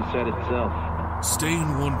to have reset itself. Stay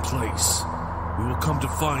in one place. We will come to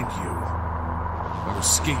find you. Our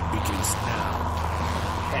escape begins now.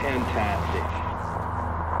 Fantastic.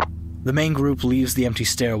 The main group leaves the empty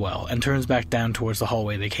stairwell and turns back down towards the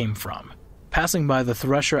hallway they came from. Passing by the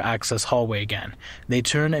Thresher access hallway again, they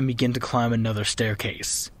turn and begin to climb another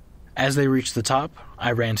staircase. As they reach the top,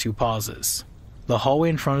 Irantu pauses. The hallway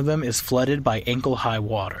in front of them is flooded by ankle-high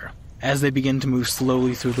water. As they begin to move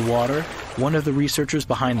slowly through the water, one of the researchers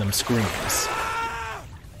behind them screams.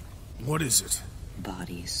 What is it?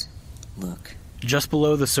 Bodies. Look. Just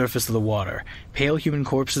below the surface of the water, pale human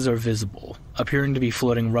corpses are visible, appearing to be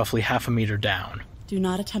floating roughly half a meter down. Do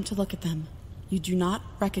not attempt to look at them. You do not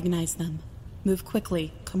recognize them. Move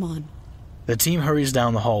quickly. Come on. The team hurries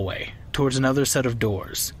down the hallway, towards another set of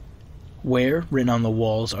doors, where, written on the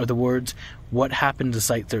walls, are the words, "What happened to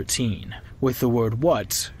Site-13?" with the word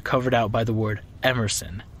 "what" covered out by the word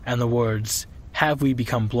 "Emerson," and the words, "Have we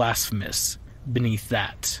become blasphemous?" beneath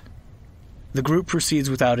that. The group proceeds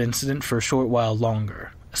without incident for a short while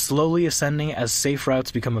longer, slowly ascending as safe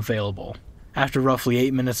routes become available. After roughly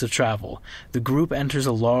 8 minutes of travel, the group enters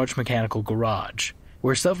a large mechanical garage,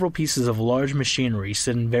 where several pieces of large machinery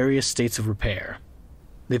sit in various states of repair.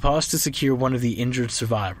 They pause to secure one of the injured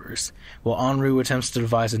survivors, while Anru attempts to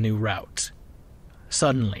devise a new route.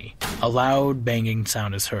 Suddenly, a loud banging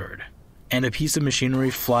sound is heard, and a piece of machinery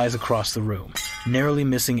flies across the room, narrowly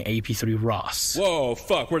missing AP3 Ross. Whoa,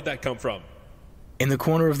 fuck, where'd that come from? In the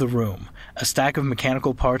corner of the room, a stack of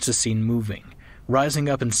mechanical parts is seen moving, rising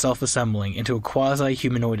up and self-assembling into a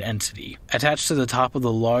quasi-humanoid entity. Attached to the top of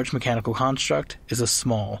the large mechanical construct is a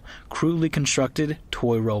small, crudely constructed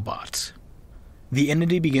toy robot. The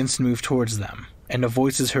entity begins to move towards them, and a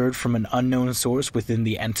voice is heard from an unknown source within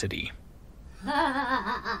the entity.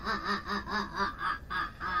 I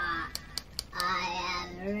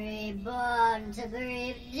am reborn to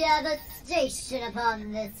breathe devastation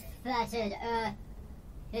upon this fettered earth.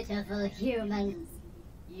 Pitiful humans,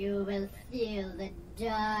 you will feel the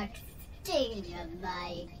dark sting of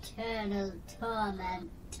my eternal torment.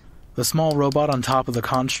 The small robot on top of the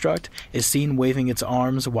construct is seen waving its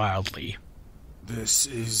arms wildly. This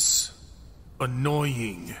is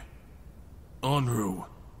annoying. Anru,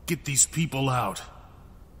 get these people out.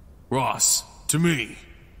 Ross, to me.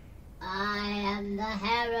 I am the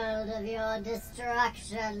herald of your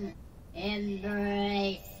destruction.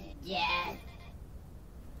 Embrace death.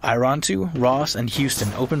 Irantu, Ross, and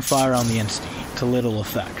Houston open fire on the entity, to little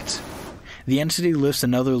effect. The entity lifts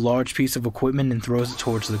another large piece of equipment and throws it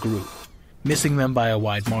towards the group. missing them by a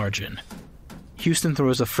wide margin. Houston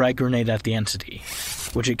throws a frag grenade at the entity,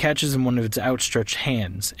 which it catches in one of its outstretched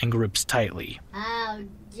hands and grips tightly. How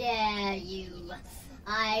dare you!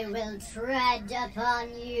 I will tread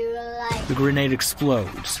upon you like... The grenade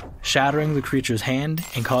explodes, shattering the creature's hand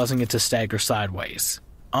and causing it to stagger sideways.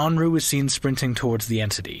 Enru is seen sprinting towards the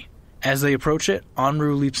entity. As they approach it,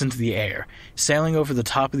 Enru leaps into the air, sailing over the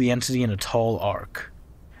top of the entity in a tall arc.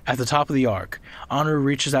 At the top of the arc, Enru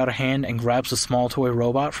reaches out a hand and grabs a small toy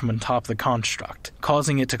robot from on top of the construct,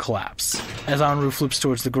 causing it to collapse. As Enru flips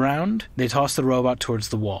towards the ground, they toss the robot towards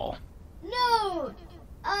the wall. No!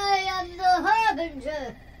 I am the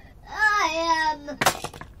Harbinger! I am...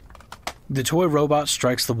 The toy robot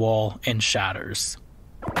strikes the wall and shatters.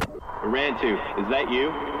 Rantu, is that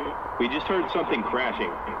you? We just heard something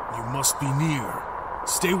crashing. You must be near.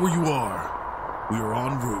 Stay where you are. We are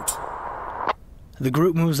en route. The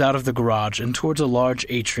group moves out of the garage and towards a large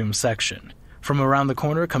atrium section. From around the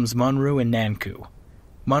corner comes Munru and Nanku.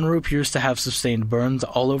 Munru appears to have sustained burns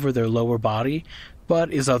all over their lower body,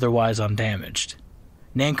 but is otherwise undamaged.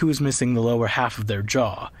 Nanku is missing the lower half of their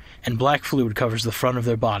jaw, and black fluid covers the front of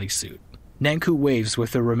their bodysuit. Nanku waves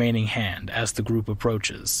with their remaining hand as the group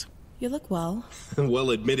approaches. You look well.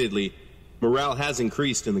 Well, admittedly, morale has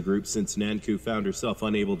increased in the group since Nanku found herself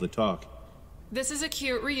unable to talk. This is a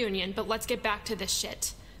cute reunion, but let's get back to this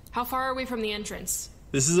shit. How far are we from the entrance?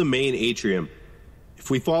 This is a main atrium. If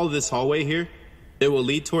we follow this hallway here, it will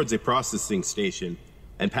lead towards a processing station,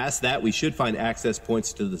 and past that we should find access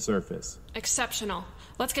points to the surface. Exceptional.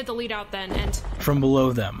 Let's get the lead out then, and... From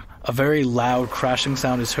below them, a very loud crashing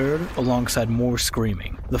sound is heard, alongside more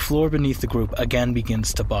screaming. The floor beneath the group again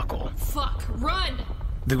begins to buckle. Fuck, run!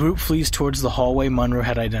 The group flees towards the hallway Munro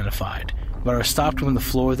had identified, but are stopped when the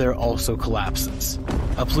floor there also collapses.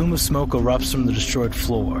 A plume of smoke erupts from the destroyed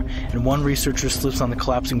floor, and one researcher slips on the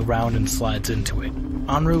collapsing ground and slides into it.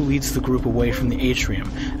 Enru leads the group away from the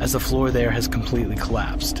atrium, as the floor there has completely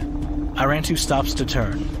collapsed. Irantu stops to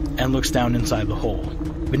turn, and looks down inside the hole.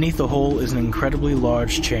 Beneath the hole is an incredibly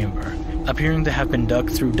large chamber, appearing to have been dug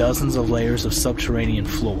through dozens of layers of subterranean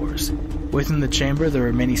floors. Within the chamber there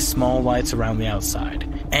are many small lights around the outside,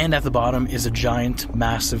 and at the bottom is a giant,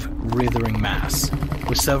 massive, writhing mass,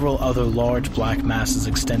 with several other large black masses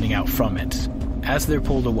extending out from it. As they're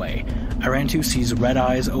pulled away, Irantu sees red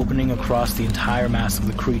eyes opening across the entire mass of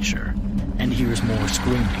the creature, and hears more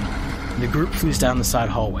screaming. The group flees down the side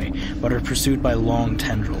hallway, but are pursued by long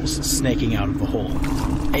tendrils, snaking out of the hole.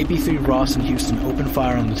 AP3 Ross and Houston open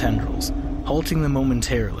fire on the tendrils, halting them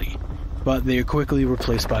momentarily, but they are quickly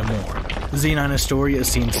replaced by more. Z9 Astoria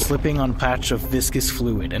is seen slipping on a patch of viscous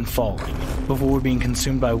fluid and falling, before being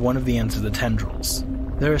consumed by one of the ends of the tendrils.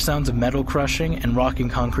 There are sounds of metal crushing and rocking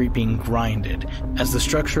concrete being grinded, as the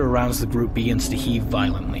structure around the group begins to heave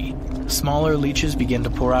violently. Smaller leeches begin to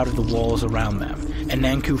pour out of the walls around them, and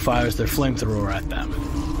Nanku fires their flamethrower at them.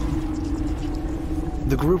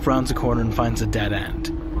 The group rounds a corner and finds a dead end,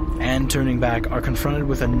 and turning back are confronted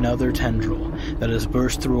with another tendril that has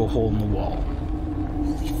burst through a hole in the wall.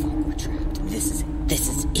 Holy fuck, we're trapped. This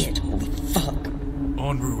is it. Holy fuck.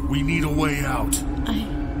 Enru, we need a way out.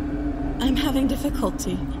 I'm having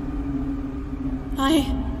difficulty.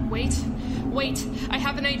 Wait, I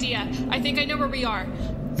have an idea. I think I know where we are.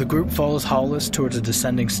 The group follows Hollis towards a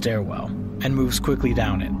descending stairwell, and moves quickly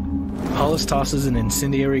down it. Hollis tosses an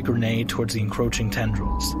incendiary grenade towards the encroaching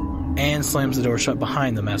tendrils, and slams the door shut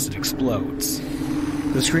behind them as it explodes.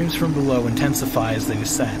 The screams from below intensify as they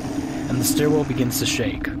descend, and the stairwell begins to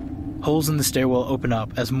shake. Holes in the stairwell open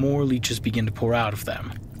up as more leeches begin to pour out of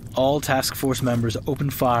them. All task force members open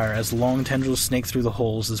fire as long tendrils snake through the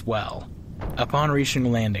holes as well. Upon reaching a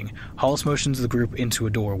landing, Hollis motions the group into a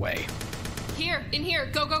doorway. In here,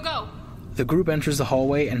 go, go, go! The group enters the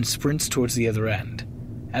hallway and sprints towards the other end.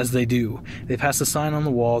 As they do, they pass a sign on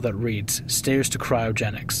the wall that reads, "Stairs to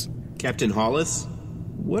Cryogenics." Captain Hollis,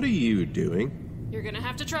 what are you doing? You're gonna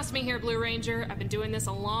have to trust me here, Blue Ranger. I've been doing this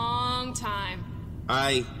a long time.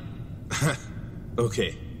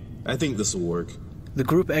 Okay, I think this will work. The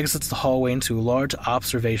group exits the hallway into a large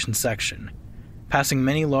observation section, passing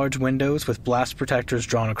many large windows with blast protectors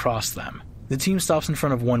drawn across them. The team stops in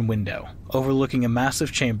front of one window, overlooking a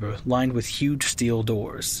massive chamber lined with huge steel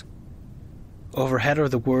doors. Overhead are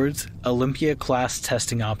the words, "Olympia-class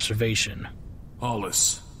testing observation."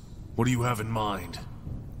 Hollis, what do you have in mind?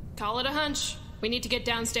 Call it a hunch. We need to get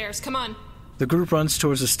downstairs. Come on. The group runs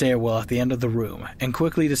towards a stairwell at the end of the room and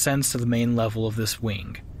quickly descends to the main level of this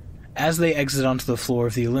wing. As they exit onto the floor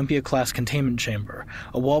of the Olympia-class containment chamber,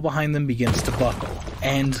 a wall behind them begins to buckle,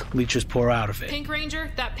 and leeches pour out of it. Pink Ranger,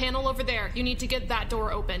 that panel over there. You need to get that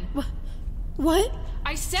door open. What?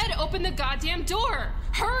 I said open the goddamn door!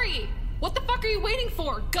 Hurry! What the fuck are you waiting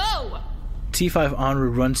for? Go! T5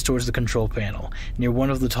 Enru runs towards the control panel, near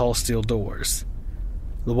one of the tall steel doors.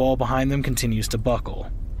 The wall behind them continues to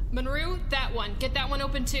buckle. Monroe, that one. Get that one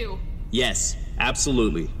open too. Yes,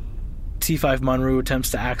 absolutely. T5 Monroe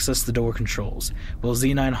attempts to access the door controls, while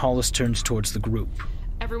Z9 Hollis turns towards the group.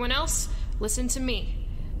 Everyone else, listen to me.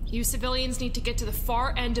 You civilians need to get to the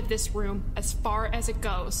far end of this room, as far as it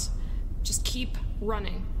goes. Just keep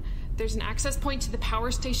running. There's an access point to the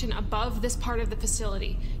power station above this part of the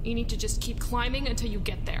facility. You need to just keep climbing until you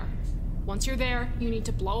get there. Once you're there, you need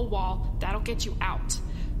to blow a wall. That'll get you out.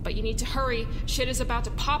 But you need to hurry. Shit is about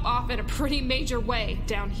to pop off in a pretty major way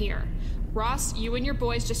down here. Ross, you and your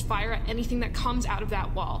boys just fire at anything that comes out of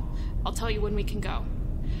that wall. I'll tell you when we can go.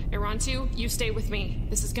 Irantu, you stay with me.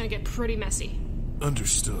 This is gonna get pretty messy.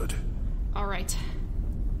 Understood. Alright.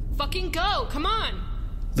 Fucking go! Come on!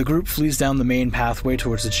 The group flees down the main pathway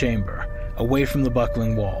towards the chamber, away from the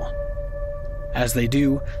buckling wall. As they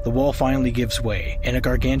do, the wall finally gives way, and a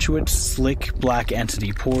gargantuan, slick, black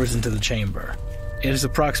entity pours into the chamber. It is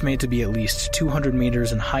approximated to be at least 200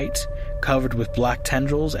 meters in height, covered with black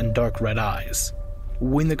tendrils and dark red eyes.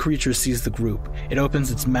 When the creature sees the group, it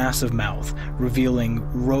opens its massive mouth, revealing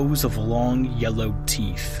rows of long, yellowed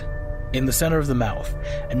teeth. In the center of the mouth,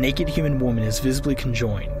 a naked human woman is visibly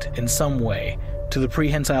conjoined, in some way, to the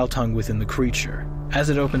prehensile tongue within the creature. As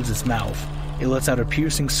it opens its mouth, it lets out a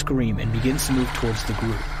piercing scream and begins to move towards the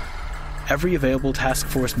group. Every available task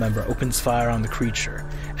force member opens fire on the creature,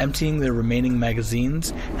 emptying their remaining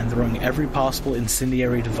magazines and throwing every possible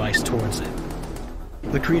incendiary device towards it.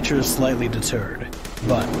 The creature is slightly deterred,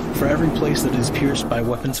 but for every place that is pierced by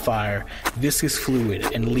weapons fire, viscous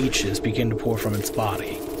fluid and leeches begin to pour from its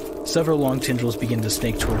body. Several long tendrils begin to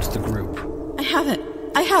snake towards the group. I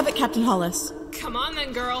have it, Captain Hollis. Come on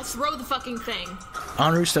then, girl. Throw the fucking thing.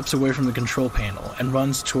 Enru steps away from the control panel and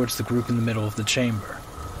runs towards the group in the middle of the chamber.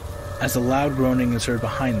 As a loud groaning is heard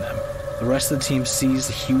behind them, the rest of the team sees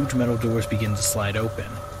the huge metal doors begin to slide open.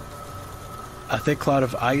 A thick cloud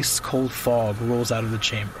of ice-cold fog rolls out of the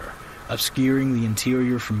chamber, obscuring the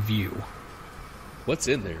interior from view. What's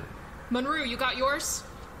in there? Monroe, you got yours?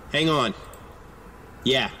 Hang on.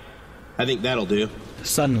 Yeah, I think that'll do.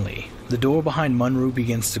 Suddenly, the door behind Monroe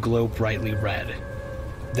begins to glow brightly red,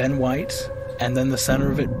 then white, and then the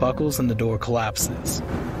center of it buckles and the door collapses.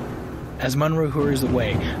 As Monroe hurries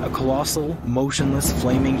away, a colossal, motionless,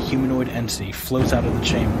 flaming humanoid entity floats out of the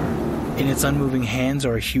chamber. In its unmoving hands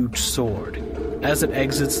are a huge sword. As it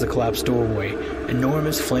exits the collapsed doorway,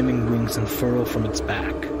 enormous flaming wings unfurl from its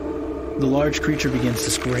back. The large creature begins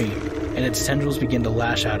to scream, and its tendrils begin to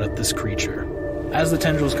lash out at this creature. As the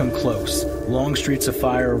tendrils come close, long streaks of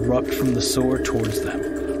fire erupt from the sword towards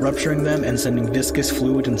them, rupturing them and sending viscous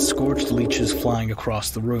fluid and scorched leeches flying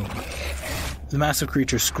across the room. The massive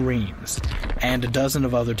creature screams, and a dozen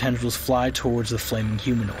of other tendrils fly towards the flaming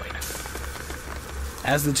humanoid.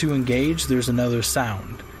 As the two engage, there's another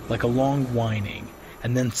sound, like a long whining,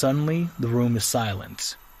 and then suddenly, the room is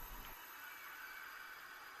silent.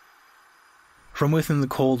 From within the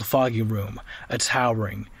cold, foggy room, a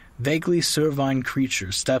towering, vaguely cervine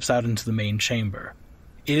creature steps out into the main chamber.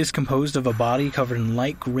 It is composed of a body covered in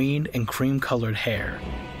light green and cream-colored hair,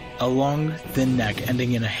 a long, thin neck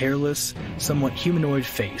ending in a hairless, somewhat humanoid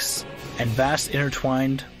face, and vast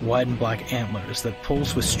intertwined, white and black antlers that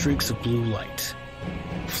pulse with streaks of blue light.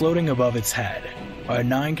 Floating above its head are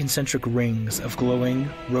 9 concentric rings of glowing,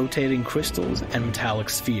 rotating crystals and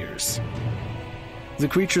metallic spheres. The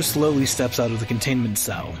creature slowly steps out of the containment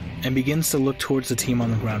cell and begins to look towards the team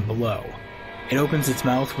on the ground below. It opens its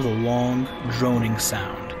mouth with a long, droning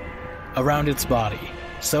sound. Around its body,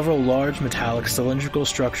 several large metallic cylindrical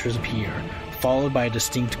structures appear, followed by a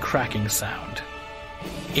distinct cracking sound.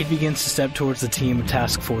 It begins to step towards the team of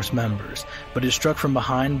task force members, but is struck from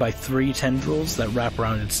behind by 3 tendrils that wrap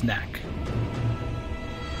around its neck.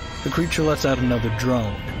 The creature lets out another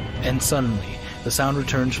drone, and suddenly, the sound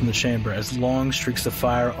returns from the chamber as long streaks of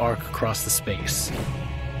fire arc across the space.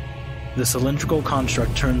 The cylindrical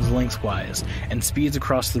construct turns lengthwise and speeds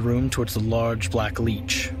across the room towards the large black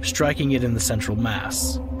leech, striking it in the central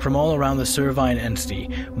mass. From all around the cervine entity,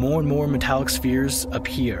 more and more metallic spheres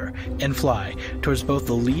appear and fly towards both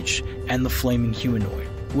the leech and the flaming humanoid,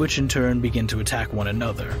 which in turn begin to attack one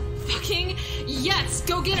another. Fucking yes!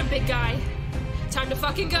 Go get him, big guy! Time to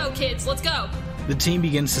fucking go, kids! Let's go! The team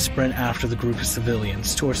begins to sprint after the group of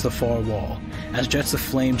civilians towards the far wall, as jets of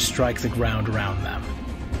flame strike the ground around them.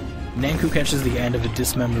 Nanku catches the end of a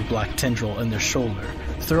dismembered black tendril in their shoulder,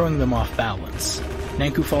 throwing them off balance.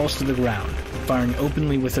 Nanku falls to the ground, firing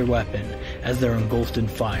openly with their weapon as they're engulfed in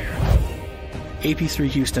fire. AP3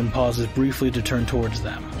 Houston pauses briefly to turn towards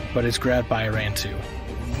them, but is grabbed by Irantu.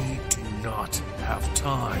 We do not have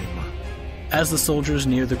time. As the soldiers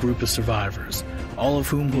near the group of survivors, all of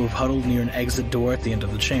whom have huddled near an exit door at the end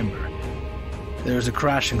of the chamber, there is a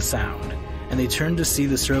crashing sound, and they turn to see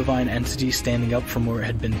the Servine entity standing up from where it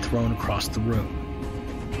had been thrown across the room.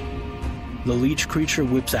 The leech creature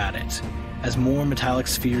whips at it, as more metallic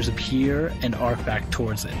spheres appear and arc back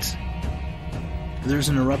towards it. There's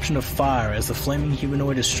an eruption of fire as the flaming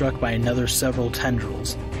humanoid is struck by another several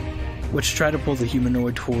tendrils, which try to pull the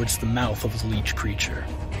humanoid towards the mouth of the leech creature.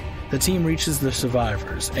 The team reaches the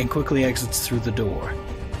survivors and quickly exits through the door.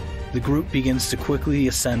 The group begins to quickly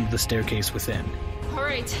ascend the staircase within.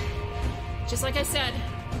 Alright. Just like I said,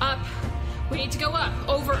 up. We need to go up.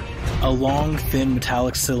 Over. A long, thin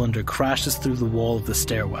metallic cylinder crashes through the wall of the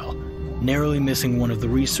stairwell, narrowly missing one of the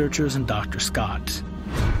researchers and Dr. Scott.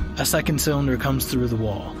 A second cylinder comes through the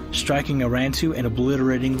wall, striking Irantu and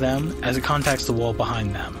obliterating them as it contacts the wall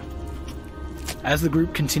behind them. As the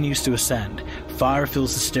group continues to ascend, fire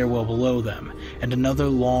fills the stairwell below them, and another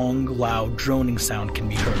long, loud, droning sound can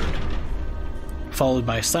be heard, followed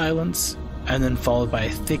by silence, and then followed by a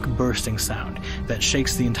thick bursting sound that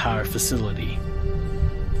shakes the entire facility.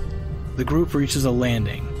 The group reaches a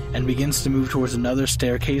landing and begins to move towards another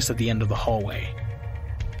staircase at the end of the hallway.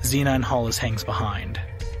 Z9 Hollis hangs behind.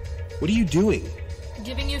 What are you doing?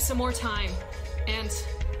 Giving you some more time. And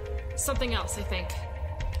something else, I think.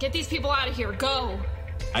 Get these people out of here. Go!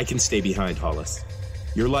 I can stay behind, Hollis.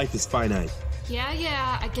 Your life is finite.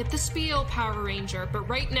 Yeah, I get the spiel, Power Ranger, but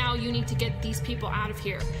right now you need to get these people out of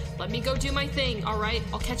here. Let me go do my thing, alright?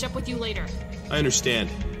 I'll catch up with you later. I understand.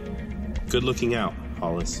 Good looking out,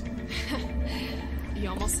 Hollis. You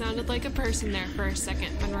almost sounded like a person there for a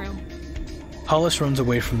second, Monroe. Hollis runs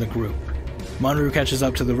away from the group. Monroe catches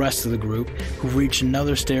up to the rest of the group, who reach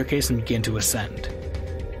another staircase and begin to ascend.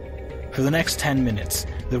 For the next 10 minutes,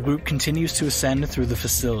 the group continues to ascend through the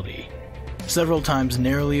facility, several times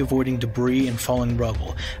narrowly avoiding debris and falling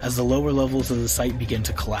rubble as the lower levels of the site begin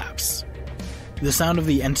to collapse. The sound of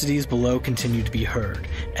the entities below continue to be heard,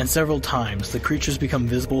 and several times the creatures become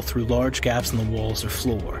visible through large gaps in the walls or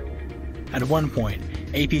floor. At one point,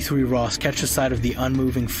 AP3 Ross catches sight of the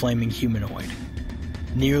unmoving flaming humanoid,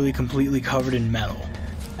 nearly completely covered in metal,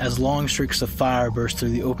 as long streaks of fire burst through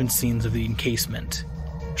the open seams of the encasement.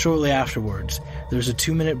 Shortly afterwards, there's a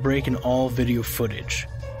 2-minute break in all video footage,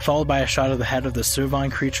 followed by a shot of the head of the Servine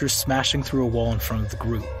creature smashing through a wall in front of the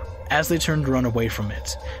group. As they turn to run away from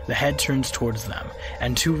it, the head turns towards them,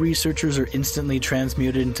 and 2 researchers are instantly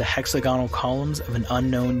transmuted into hexagonal columns of an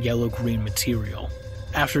unknown yellow-green material.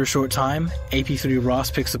 After a short time, AP3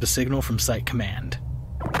 Ross picks up a signal from Site Command.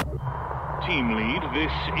 Team lead,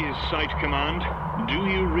 this is Site Command. Do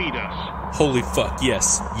you read us? Holy fuck,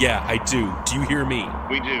 yes. Yeah, I do. Do you hear me?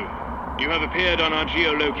 We do. You have appeared on our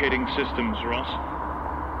geolocating systems, Ross.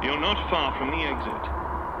 You're not far from the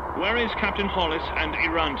exit. Where is Captain Hollis and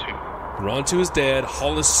Irantu? Irantu is dead.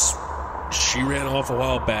 Hollis, she ran off a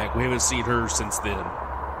while back. We haven't seen her since then.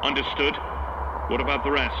 Understood. What about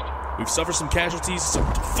the rest? We've suffered some casualties, so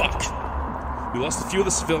fuck. We lost a few of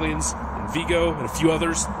the civilians, and Vigo, and a few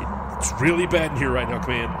others. It's really bad in here right now,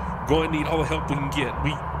 Command. We're going to need all the help we can get.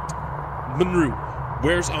 Monroe,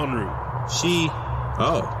 where's Onru? She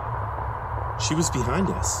was behind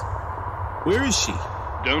us. Where is she?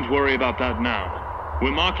 Don't worry about that now.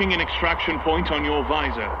 We're marking an extraction point on your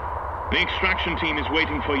visor. The extraction team is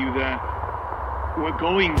waiting for you there. We're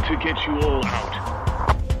going to get you all out.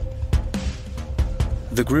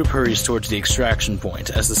 The group hurries towards the extraction point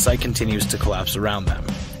as the site continues to collapse around them.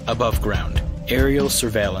 Above ground, aerial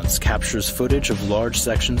surveillance captures footage of large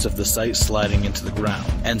sections of the site sliding into the ground,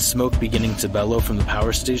 and smoke beginning to bellow from the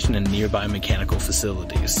power station and nearby mechanical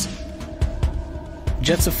facilities.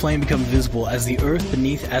 Jets of flame become visible as the earth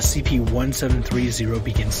beneath SCP-1730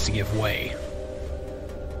 begins to give way.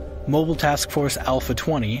 Mobile Task Force Alpha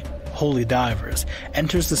 20, Holy Divers,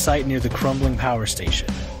 enters the site near the crumbling power station.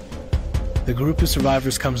 The group of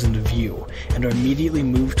survivors comes into view and are immediately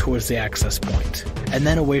moved towards the access point, and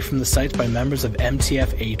then away from the site by members of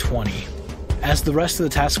MTF-A20. As the rest of the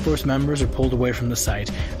task force members are pulled away from the site,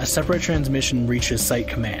 a separate transmission reaches Site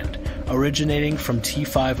Command, originating from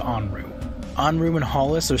T5 Onru. Onru and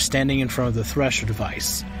Hollis are standing in front of the Thresher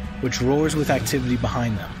device, which roars with activity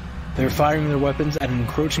behind them. They are firing their weapons at an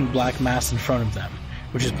encroaching black mass in front of them,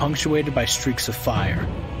 which is punctuated by streaks of fire.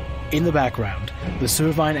 In the background, the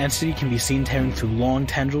Servine entity can be seen tearing through long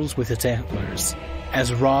tendrils with its antlers,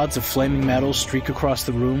 as rods of flaming metal streak across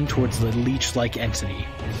the room towards the leech-like entity.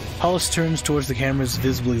 Hollis turns towards the cameras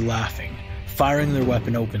visibly laughing, firing their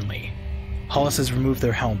weapon openly. Hollis has removed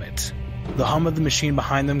their helmet. The hum of the machine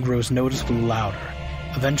behind them grows noticeably louder,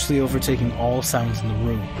 eventually overtaking all sounds in the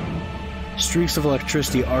room. Streaks of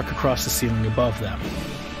electricity arc across the ceiling above them.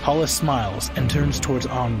 Hollis smiles and turns towards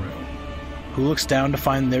Onru, who looks down to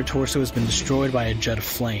find their torso has been destroyed by a jet of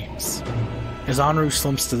flames. As Onru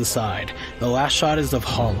slumps to the side, the last shot is of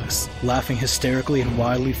Hollis, laughing hysterically and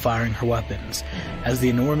wildly firing her weapons, as the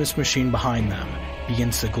enormous machine behind them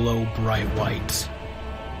begins to glow bright white.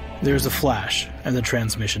 There is a flash, and the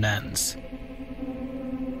transmission ends.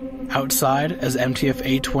 Outside, as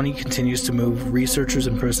MTF-820 continues to move researchers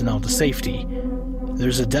and personnel to safety,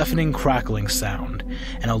 there's a deafening crackling sound,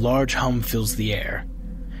 and a large hum fills the air.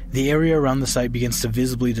 The area around the site begins to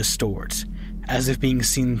visibly distort, as if being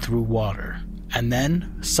seen through water, and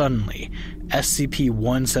then, suddenly,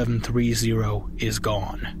 SCP-1730 is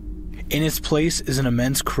gone. In its place is an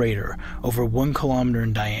immense crater over 1 kilometer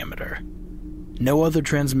in diameter. No other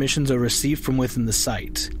transmissions are received from within the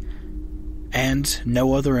site, and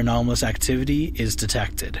no other anomalous activity is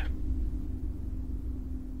detected.